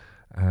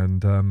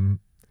 And and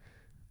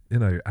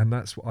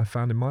that's what I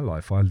found in my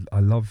life. I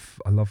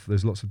love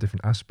there's lots of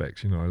different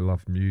aspects. I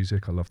love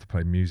music. I love to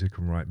play music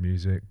and write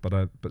music,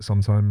 but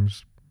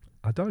sometimes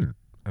I don't.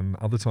 And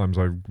other times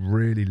I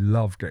really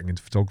love getting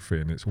into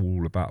photography, and it's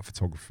all about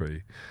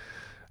photography.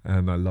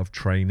 And I love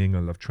training.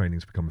 I love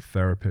training to become a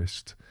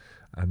therapist.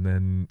 And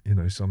then,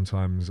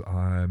 sometimes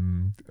at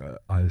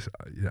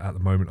the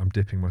moment I'm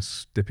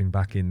dipping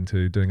back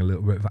into doing a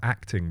little bit of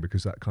acting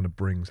because that kind of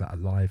brings that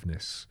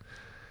aliveness.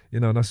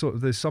 And I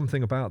there's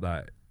something about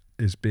that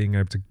is being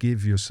able to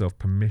give yourself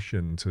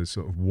permission to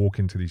sort of walk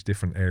into these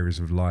different areas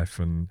of life,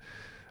 and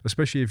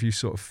especially if you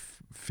sort of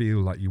feel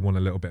like you want a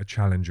little bit of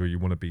challenge or you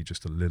want to be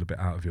just a little bit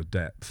out of your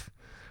depth,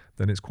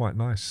 then it's quite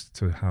nice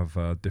to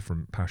have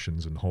different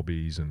passions and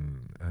hobbies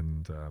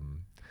and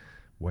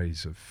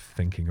ways of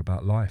thinking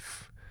about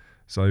life.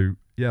 So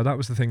yeah, that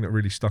was the thing that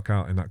really stuck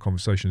out in that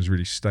conversation, has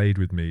really stayed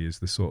with me, is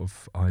the sort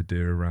of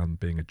idea around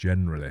being a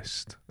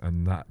generalist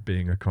and that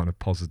being a kind of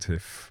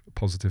positive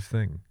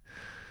thing.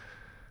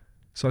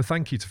 So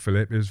thank you to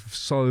Philip. It was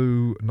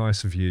so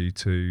nice of you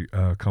to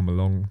come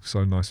along.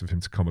 So nice of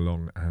him to come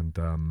along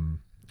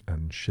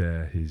and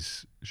share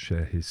his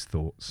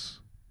thoughts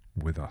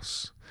with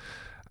us.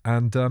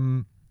 And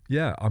I'm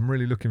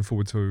really looking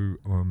forward to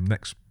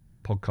next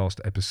podcast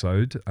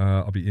episode.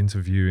 I'll be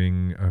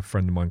interviewing a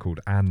friend of mine called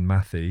Anne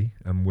Matthey,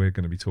 and we're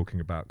going to be talking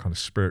about kind of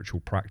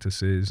spiritual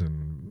practices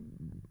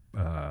and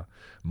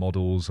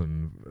models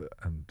and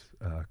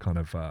kind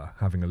of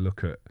having a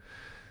look at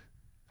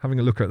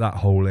that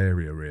whole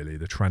area, really,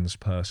 the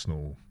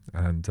transpersonal,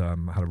 and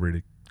had a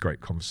really great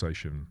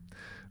conversation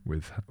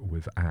with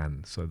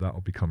Anne. So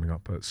that'll be coming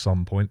up at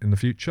some point in the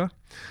future.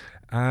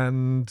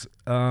 And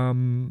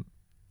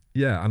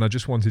Yeah, and I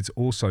just wanted to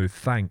also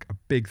thank a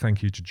big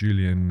thank you to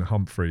Julian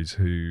Humphreys,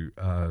 who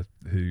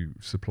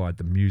supplied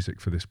the music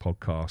for this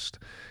podcast.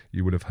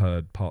 You would have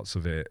heard parts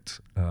of it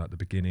at the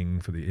beginning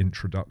for the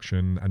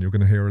introduction, and you're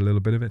going to hear a little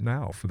bit of it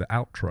now for the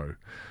outro.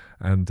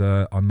 And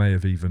I may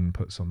have even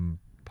put some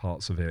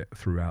parts of it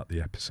throughout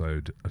the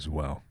episode as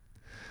well.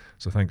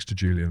 So thanks to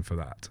Julian for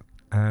that.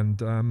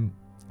 And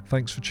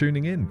thanks for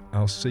tuning in.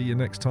 I'll see you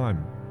next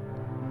time.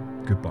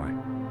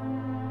 Goodbye.